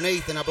called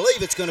underneath, and I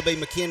believe it's going to be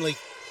McKinley.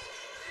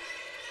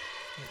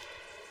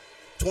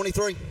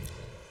 23?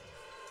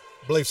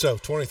 I believe so,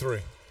 23.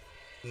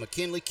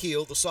 McKinley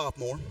Keel, the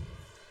sophomore.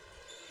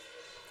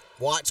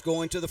 Watts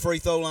going to the free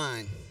throw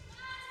line.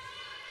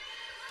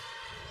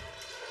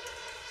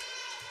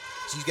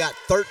 She's got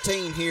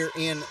 13 here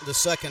in the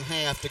second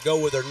half to go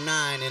with her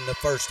 9 in the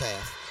first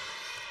half.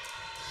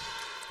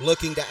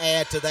 Looking to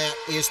add to that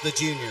is the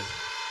junior.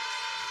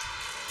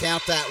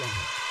 Count that one.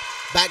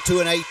 Back to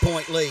an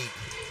 8-point lead.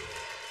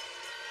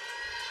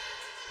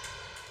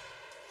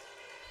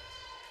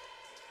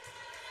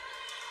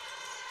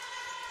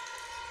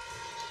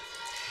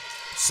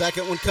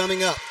 Second one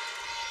coming up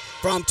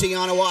from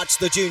Tiana Watts,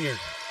 the junior.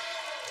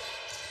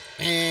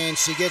 And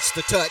she gets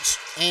the touch,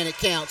 and it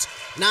counts.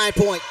 9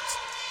 points,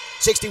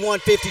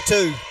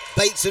 61-52.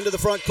 Bates into the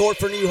front court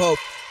for New Hope.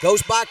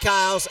 Goes by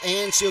Kyles,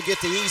 and she'll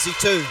get the easy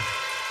 2.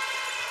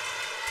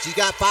 She's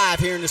got 5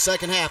 here in the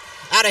second half.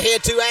 Out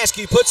ahead to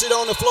Askew, puts it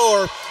on the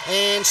floor,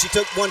 and she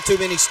took one too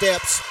many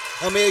steps.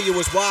 Amelia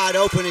was wide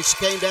open, and she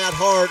came down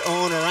hard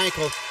on her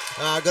ankle.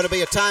 Going to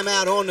be a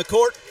timeout on the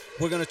court.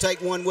 We're going to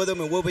take one with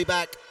them, and we'll be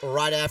back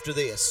right after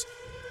this.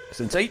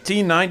 Since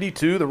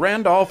 1892, the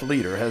Randolph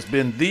Leader has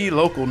been the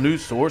local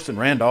news source in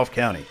Randolph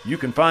County. You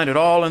can find it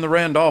all in the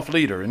Randolph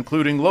Leader,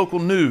 including local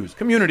news,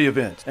 community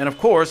events, and of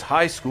course,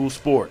 high school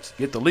sports.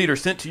 Get the Leader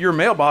sent to your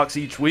mailbox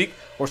each week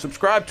or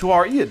subscribe to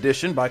our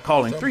e-edition by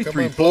calling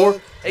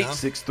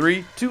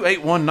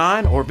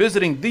 334-863-2819 or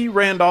visiting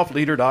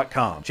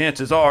therandolphleader.com.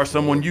 Chances are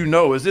someone you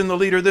know is in the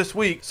Leader this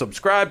week.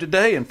 Subscribe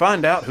today and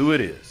find out who it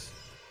is.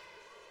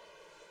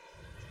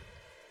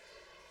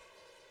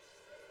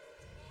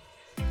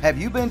 Have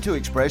you been to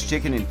Express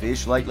Chicken and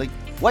Fish lately?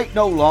 Wait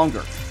no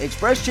longer.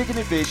 Express Chicken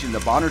and Fish in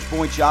the Bonners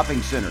Point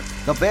Shopping Center.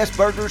 The best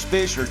burgers,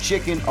 fish, or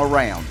chicken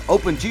around.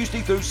 Open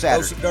Tuesday through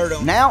Saturday.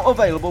 Now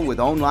available with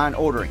online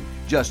ordering.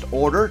 Just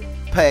order,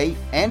 pay,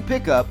 and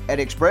pick up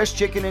at Express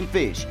Chicken and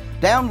Fish.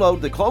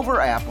 Download the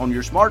Clover app on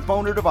your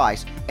smartphone or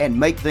device and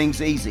make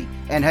things easy.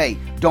 And hey,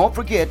 don't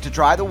forget to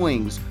try the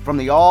wings from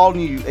the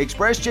all-new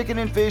Express Chicken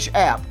and Fish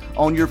app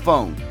on your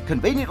phone.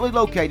 Conveniently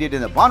located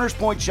in the Bonners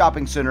Point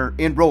Shopping Center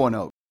in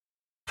Roanoke.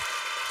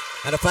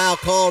 And a foul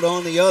called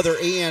on the other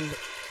end.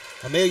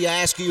 Amelia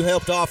Askew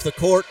helped off the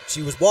court.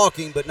 She was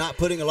walking, but not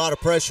putting a lot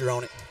of pressure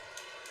on it.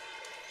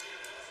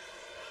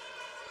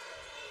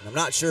 And I'm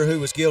not sure who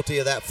was guilty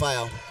of that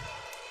foul.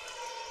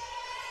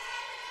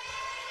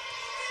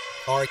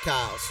 Ari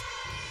Kyles.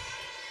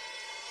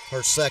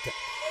 Her second.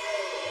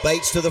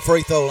 Bates to the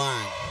free throw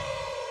line.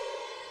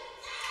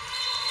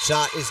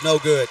 Shot is no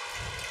good.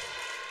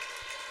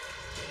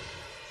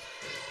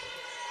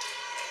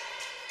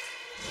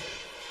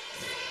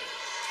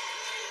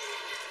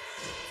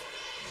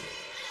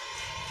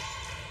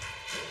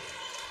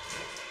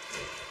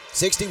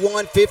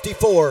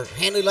 (61-54).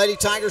 Handley Lady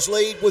Tigers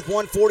lead with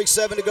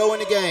 1:47 to go in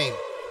the game.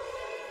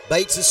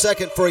 Bates'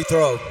 second free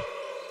throw.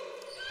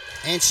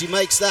 And she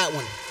makes that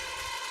one.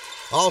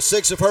 All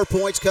 6 of her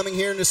points coming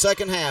here in the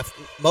second half.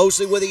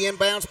 Mosley with the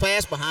inbounds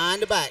pass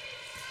behind the back.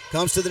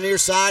 Comes to the near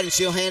side, and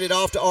she'll hand it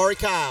off to Ari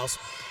Kyles.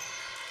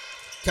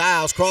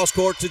 Kyles cross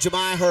court to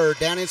Jemiah Hurd.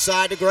 Down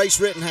inside to Grace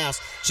Rittenhouse.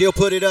 She'll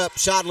put it up.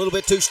 Shot a little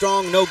bit too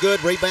strong. No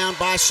good. Rebound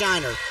by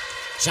Shiner.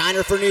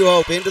 Shiner for New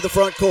Hope into the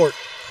front court.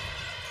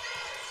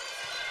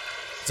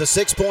 It's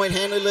a 6-point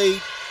Handley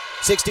lead,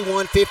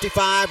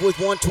 61-55 with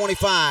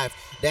 1:25.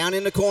 Down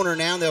in the corner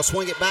now, they'll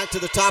swing it back to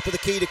the top of the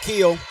key to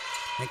Keel.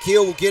 And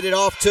Keel will get it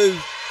off to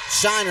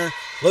Shiner.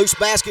 Loose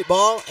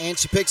basketball, and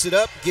she picks it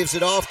up, gives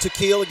it off to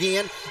Keel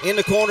again. In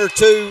the corner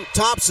to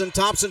Thompson.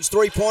 Thompson's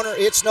three-pointer,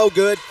 it's no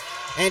good.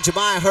 And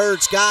Jemiah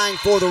Hurd skying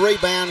for the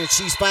rebound, and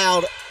she's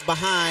fouled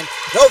behind.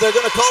 No, they're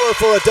going to call her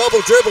for a double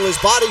dribble as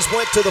bodies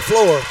went to the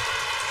floor.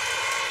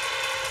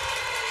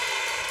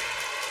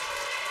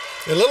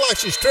 It looked like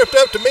she stripped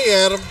up to me,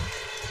 Adam,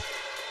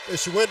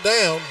 as she went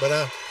down, but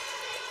I'm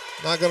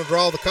not going to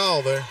draw the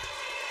call there.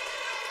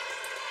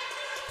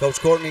 Coach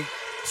Courtney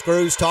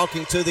Screws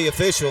talking to the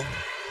official.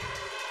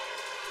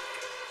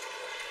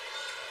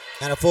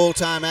 And a full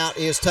timeout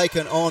is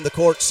taken on the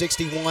court,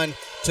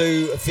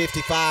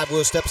 61-55.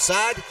 We'll step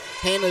aside.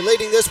 Handley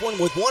leading this one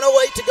with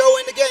 1:08 to go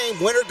in the game.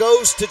 Winner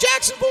goes to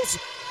Jacksonville's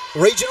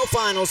regional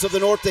finals of the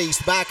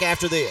Northeast. Back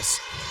after this.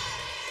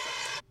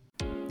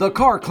 The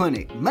Car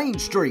Clinic, Main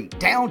Street,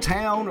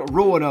 downtown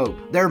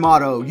Roanoke. Their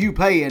motto, you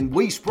payin',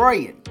 we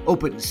sprayin'.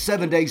 Open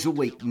 7 days a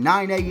week,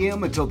 9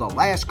 a.m. until the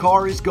last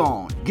car is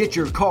gone. Get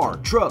your car,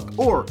 truck,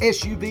 or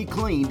SUV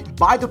cleaned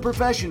by the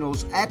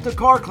professionals at the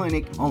Car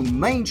Clinic on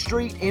Main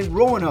Street in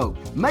Roanoke.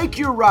 Make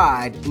your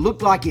ride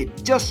look like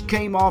it just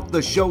came off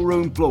the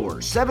showroom floor.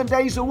 7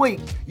 days a week,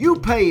 you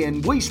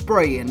payin', we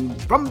sprayin'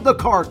 from the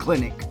Car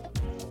Clinic.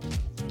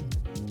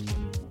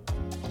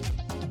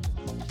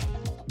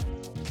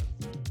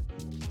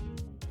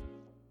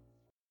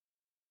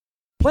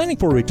 Planning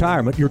for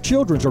retirement, your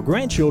children's or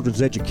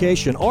grandchildren's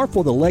education, or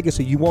for the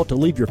legacy you want to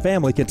leave your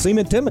family can seem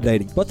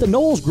intimidating, but the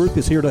Knowles Group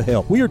is here to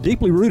help. We are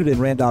deeply rooted in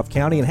Randolph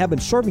County and have been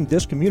serving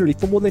this community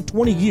for more than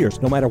 20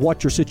 years. No matter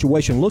what your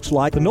situation looks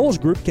like, the Knowles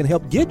Group can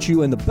help get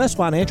you in the best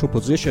financial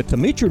position to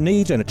meet your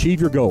needs and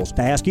achieve your goals.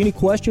 To ask any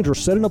questions or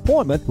set an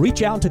appointment,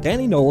 reach out to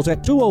Danny Knowles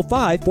at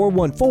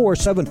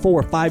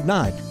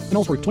 205-414-7459.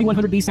 Knowles Group,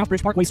 2100B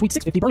Southbridge Parkway, Suite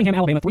 650, Birmingham,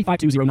 Alabama,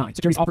 35209.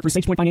 Securities offered through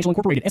SafePoint Financial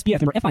Incorporated,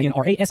 SPF member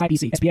FINRA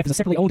SIPC. SPF is a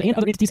separately owned and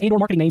other entities and/or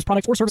marketing names,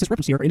 products, or services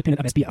referenced here are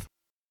independent of SPF.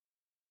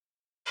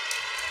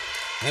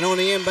 And on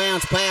the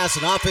inbounds pass,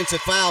 an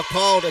offensive foul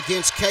called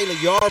against Kayla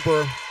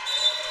Yarber.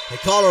 They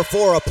call her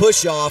for a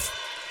push-off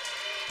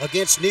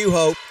against New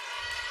Hope.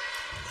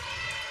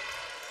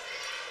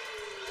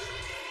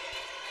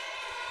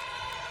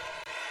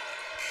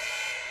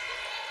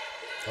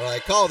 Well, they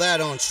call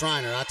that on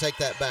Schreiner. I take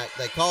that back.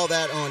 They call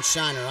that on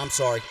Shiner. I'm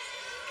sorry.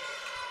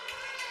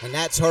 And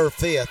that's her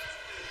fifth.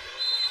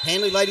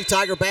 Handley Lady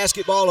Tiger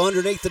basketball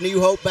underneath the New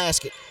Hope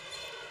basket.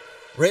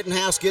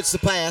 Rittenhouse gets the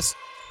pass.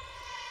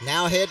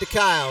 Now ahead to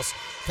Kyles.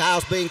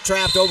 Kyles being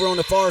trapped over on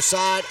the far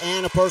side,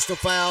 and a personal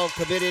foul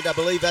committed. I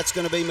believe that's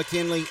going to be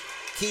McKinley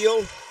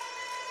Keel.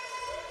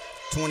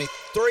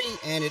 23,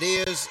 and it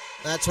is.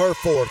 That's her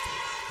fourth.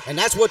 And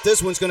that's what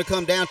this one's going to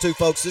come down to,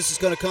 folks. This is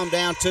going to come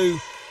down to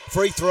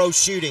free throw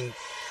shooting.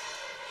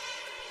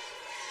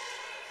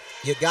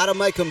 You got to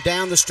make them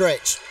down the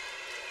stretch.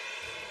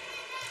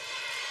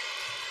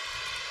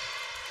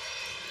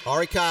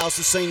 Ari Kyles,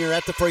 the senior,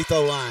 at the free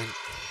throw line.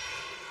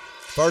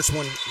 First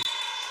one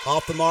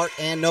off the mark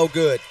and no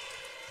good.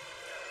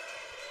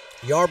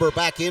 Yarber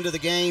back into the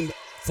game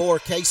for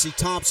Casey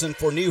Thompson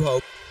for New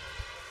Hope.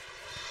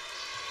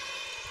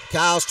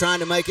 Kyles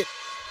trying to make it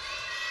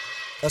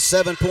a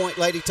 7-point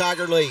Lady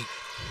Tiger lead.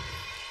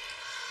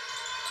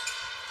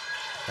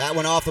 That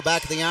one off the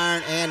back of the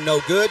iron and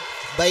no good.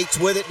 Bates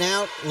with it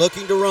now,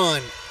 looking to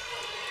run.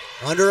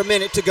 Under a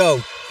minute to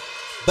go.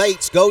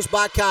 Bates goes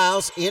by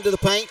Kyles into the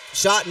paint.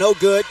 Shot no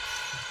good.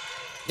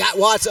 Got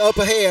Watts up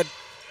ahead.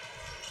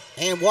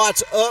 And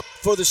Watts up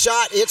for the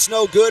shot. It's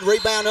no good.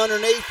 Rebound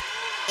underneath.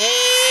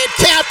 And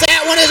count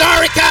that one as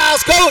Ari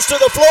Kyles goes to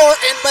the floor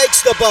and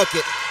makes the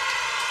bucket.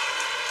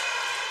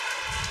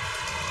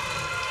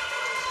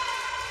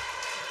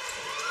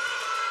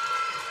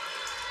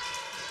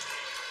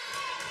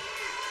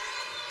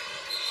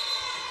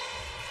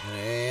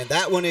 And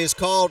that one is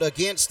called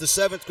against the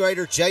 7th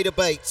grader, Jada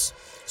Bates.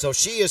 So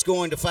she is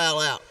going to foul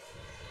out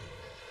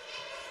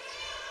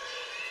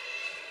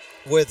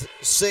with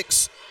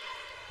 6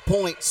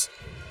 points.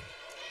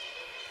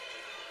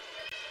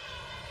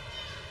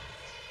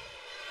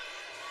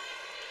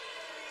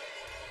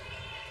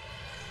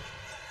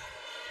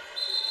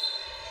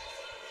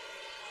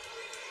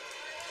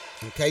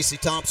 And Casey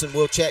Thompson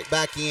will check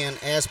back in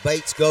as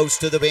Bates goes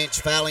to the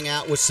bench, fouling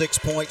out with 6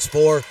 points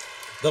for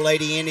the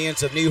Lady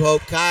Indians of New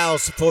Hope.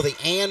 Kyles for the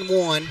and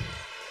one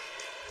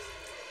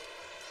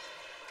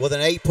with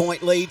an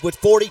 8-point lead with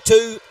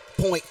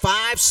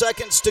 42.5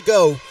 seconds to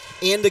go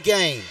in the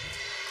game.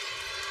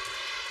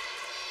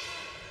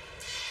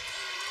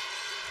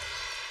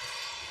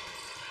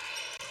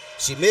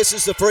 She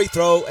misses the free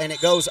throw and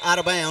it goes out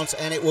of bounds,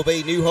 and it will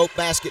be New Hope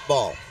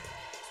basketball.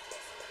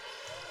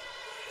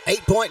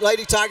 8-point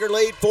Lady Tiger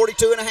lead,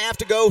 42.5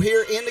 to go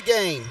here in the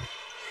game.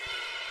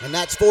 And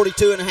that's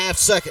 42.5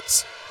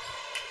 seconds.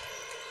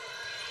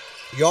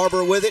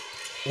 Yarber with it,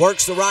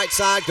 works the right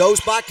side, goes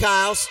by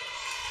Kyles.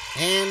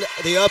 And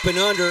the up and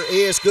under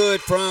is good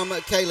from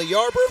Kayla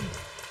Yarber.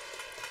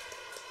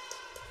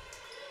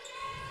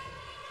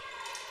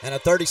 And a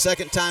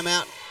 30-second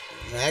timeout.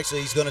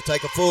 Actually, he's going to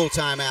take a full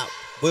timeout.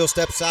 We'll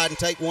step aside and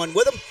take one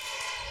with him.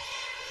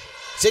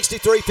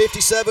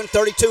 63-57,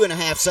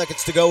 32.5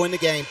 seconds to go in the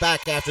game.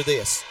 Back after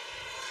this.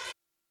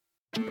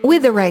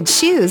 With the right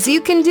shoes,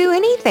 you can do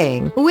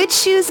anything. Which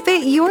shoes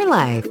fit your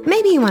life?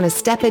 Maybe you want to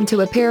step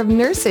into a pair of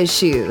nurse's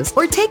shoes,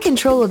 or take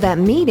control of that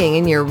meeting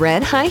in your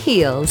red high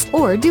heels,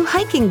 or do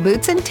hiking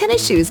boots and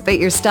tennis shoes fit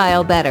your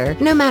style better?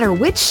 No matter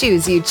which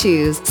shoes you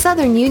choose,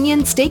 Southern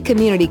Union State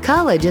Community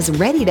College is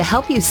ready to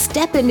help you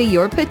step into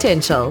your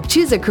potential.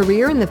 Choose a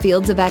career in the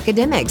fields of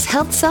academics,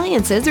 health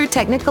sciences, or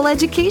technical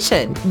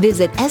education.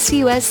 Visit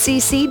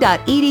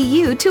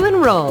suscc.edu to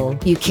enroll.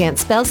 You can't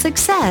spell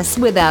success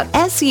without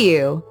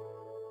SU.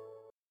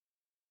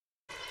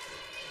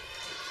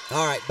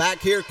 All right,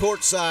 back here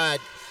courtside.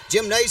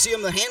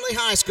 Gymnasium, the Handley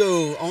High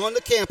School on the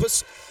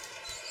campus.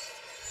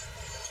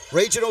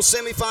 Regional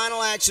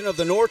semifinal action of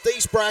the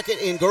Northeast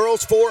bracket in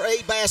girls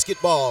 4A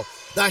basketball.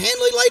 The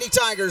Handley Lady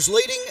Tigers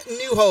leading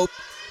New Hope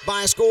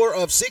by a score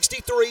of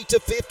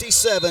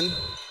 63-57.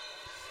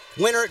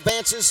 Winner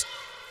advances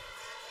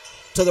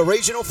to the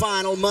regional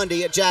final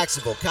Monday at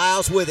Jacksonville.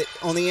 Kyles with it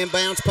on the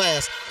inbounds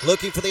pass,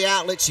 looking for the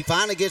outlet. She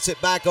finally gets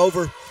it back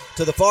over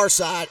to the far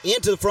side,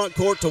 into the front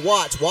court to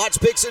Watts. Watts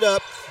picks it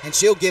up, and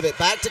she'll give it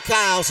back to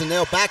Kyles, and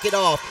they'll back it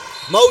off.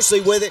 Mosley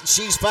with it.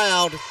 She's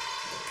fouled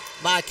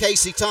by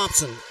Casey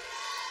Thompson.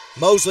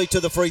 Mosley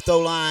to the free throw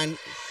line.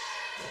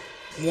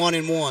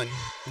 1-1.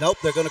 Nope,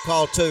 they're going to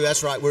call 2.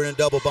 That's right, we're in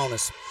double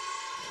bonus.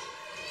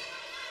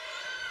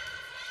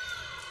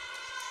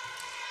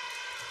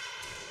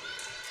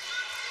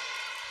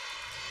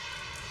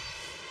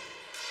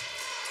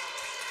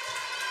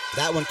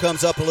 That one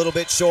comes up a little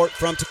bit short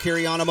from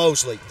Takiriana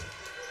Mosley.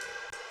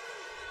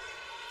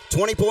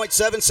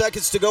 20.7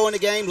 seconds to go in the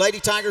game. Lady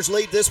Tigers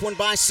lead this one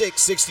by 6,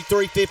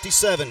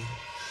 63-57.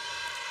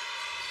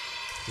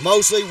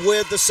 Mosley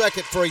with the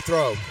second free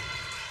throw.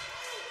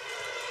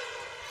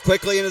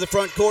 Quickly into the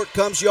front court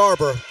comes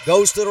Yarber.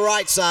 Goes to the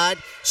right side.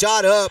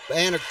 Shot up,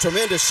 and a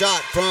tremendous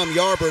shot from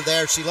Yarber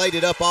there. She laid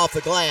it up off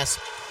the glass.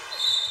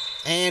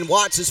 And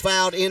Watts is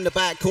fouled in the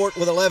backcourt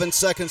with 11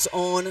 seconds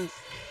on.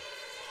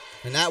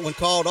 And that one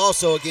called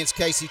also against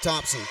Casey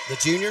Thompson, the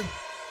junior.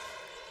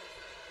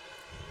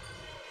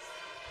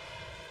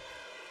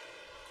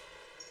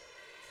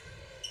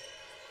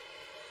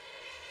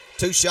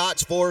 Two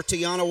shots for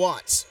Tiana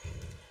Watts.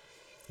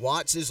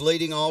 Watts is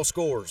leading all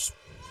scorers.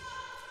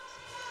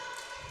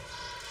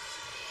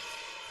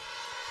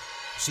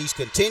 She's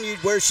continued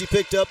where she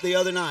picked up the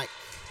other night.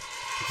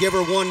 Give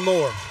her one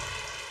more.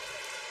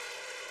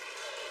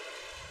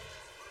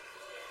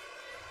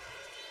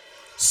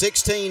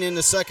 $16 in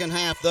the second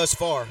half thus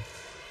far.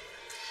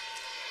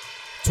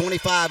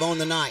 25 on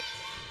the night.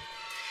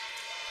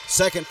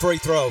 Second free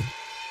throw.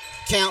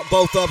 Count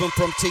both of them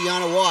from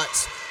Tiana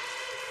Watts.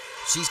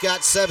 She's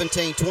got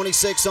 17,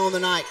 26 on the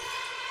night.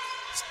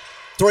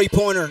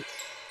 Three-pointer.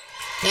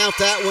 Count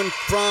that one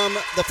from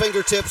the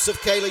fingertips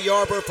of Kayla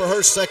Yarber for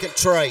her second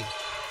tray.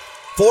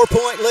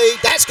 4-point lead.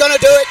 That's going to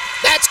do it.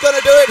 That's going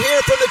to do it here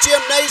from the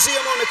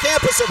gymnasium on the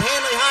campus of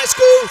Handley High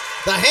School.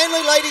 The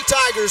Handley Lady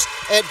Tigers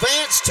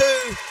advance to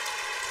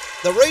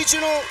the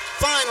regional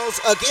finals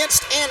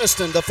against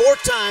Anniston. The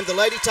fourth time the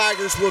Lady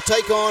Tigers will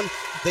take on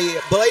the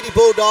Lady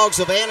Bulldogs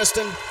of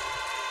Anniston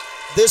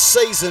this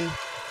season.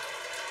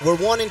 We're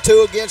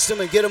 1-2 against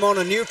them and get them on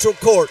a neutral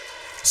court.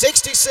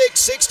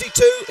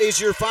 66-62 is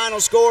your final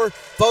score.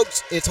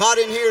 Folks, it's hot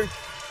in here.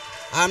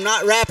 I'm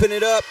not wrapping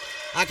it up.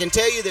 I can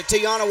tell you that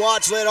Tiana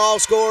Watts led all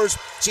scorers.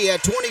 She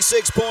had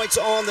 26 points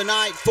on the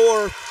night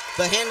for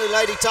the Handley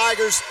Lady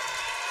Tigers.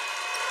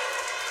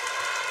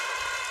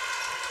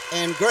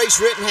 And Grace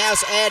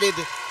Rittenhouse added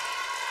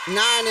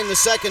 9 in the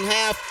second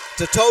half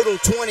to total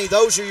 20.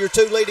 Those are your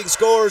two leading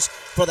scorers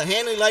for the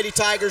Handley Lady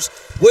Tigers.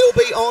 We'll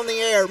be on the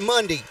air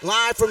Monday,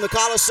 live from the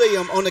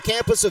Coliseum on the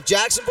campus of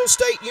Jacksonville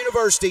State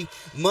University.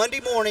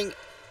 Monday morning,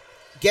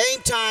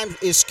 game time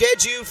is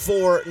scheduled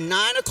for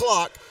 9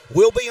 o'clock.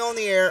 We'll be on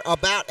the air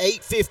about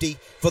 8:50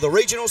 for the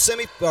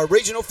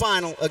regional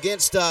final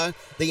against the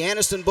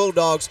Anniston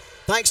Bulldogs.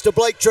 Thanks to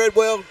Blake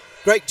Treadwell.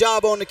 Great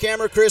job on the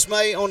camera. Chris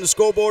May on the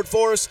scoreboard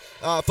for us.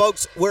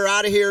 Folks, we're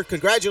out of here.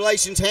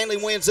 Congratulations. Handley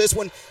wins this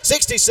one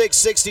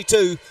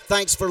 66-62.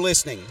 Thanks for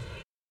listening.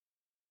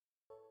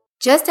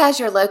 Just as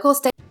your local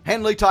state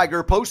Handley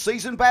Tiger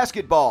postseason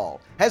basketball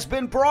has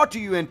been brought to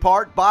you in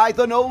part by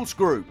the Knowles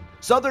Group,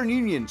 Southern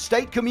Union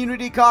State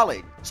Community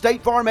College,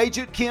 State Farm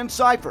agent Ken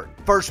Seifert,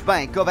 First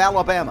Bank of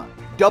Alabama,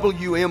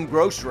 WM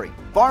Grocery,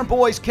 Farm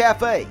Boys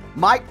Cafe,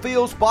 Mike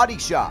Fields Body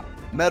Shop,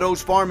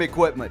 Meadows Farm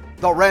Equipment,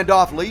 the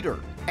Randolph Leader,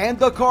 and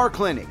the Car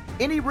Clinic.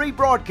 Any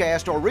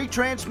rebroadcast or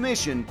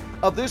retransmission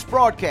of this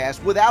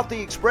broadcast without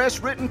the express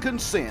written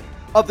consent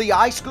of the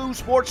iSchool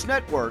Sports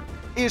Network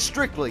is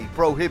strictly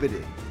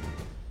prohibited.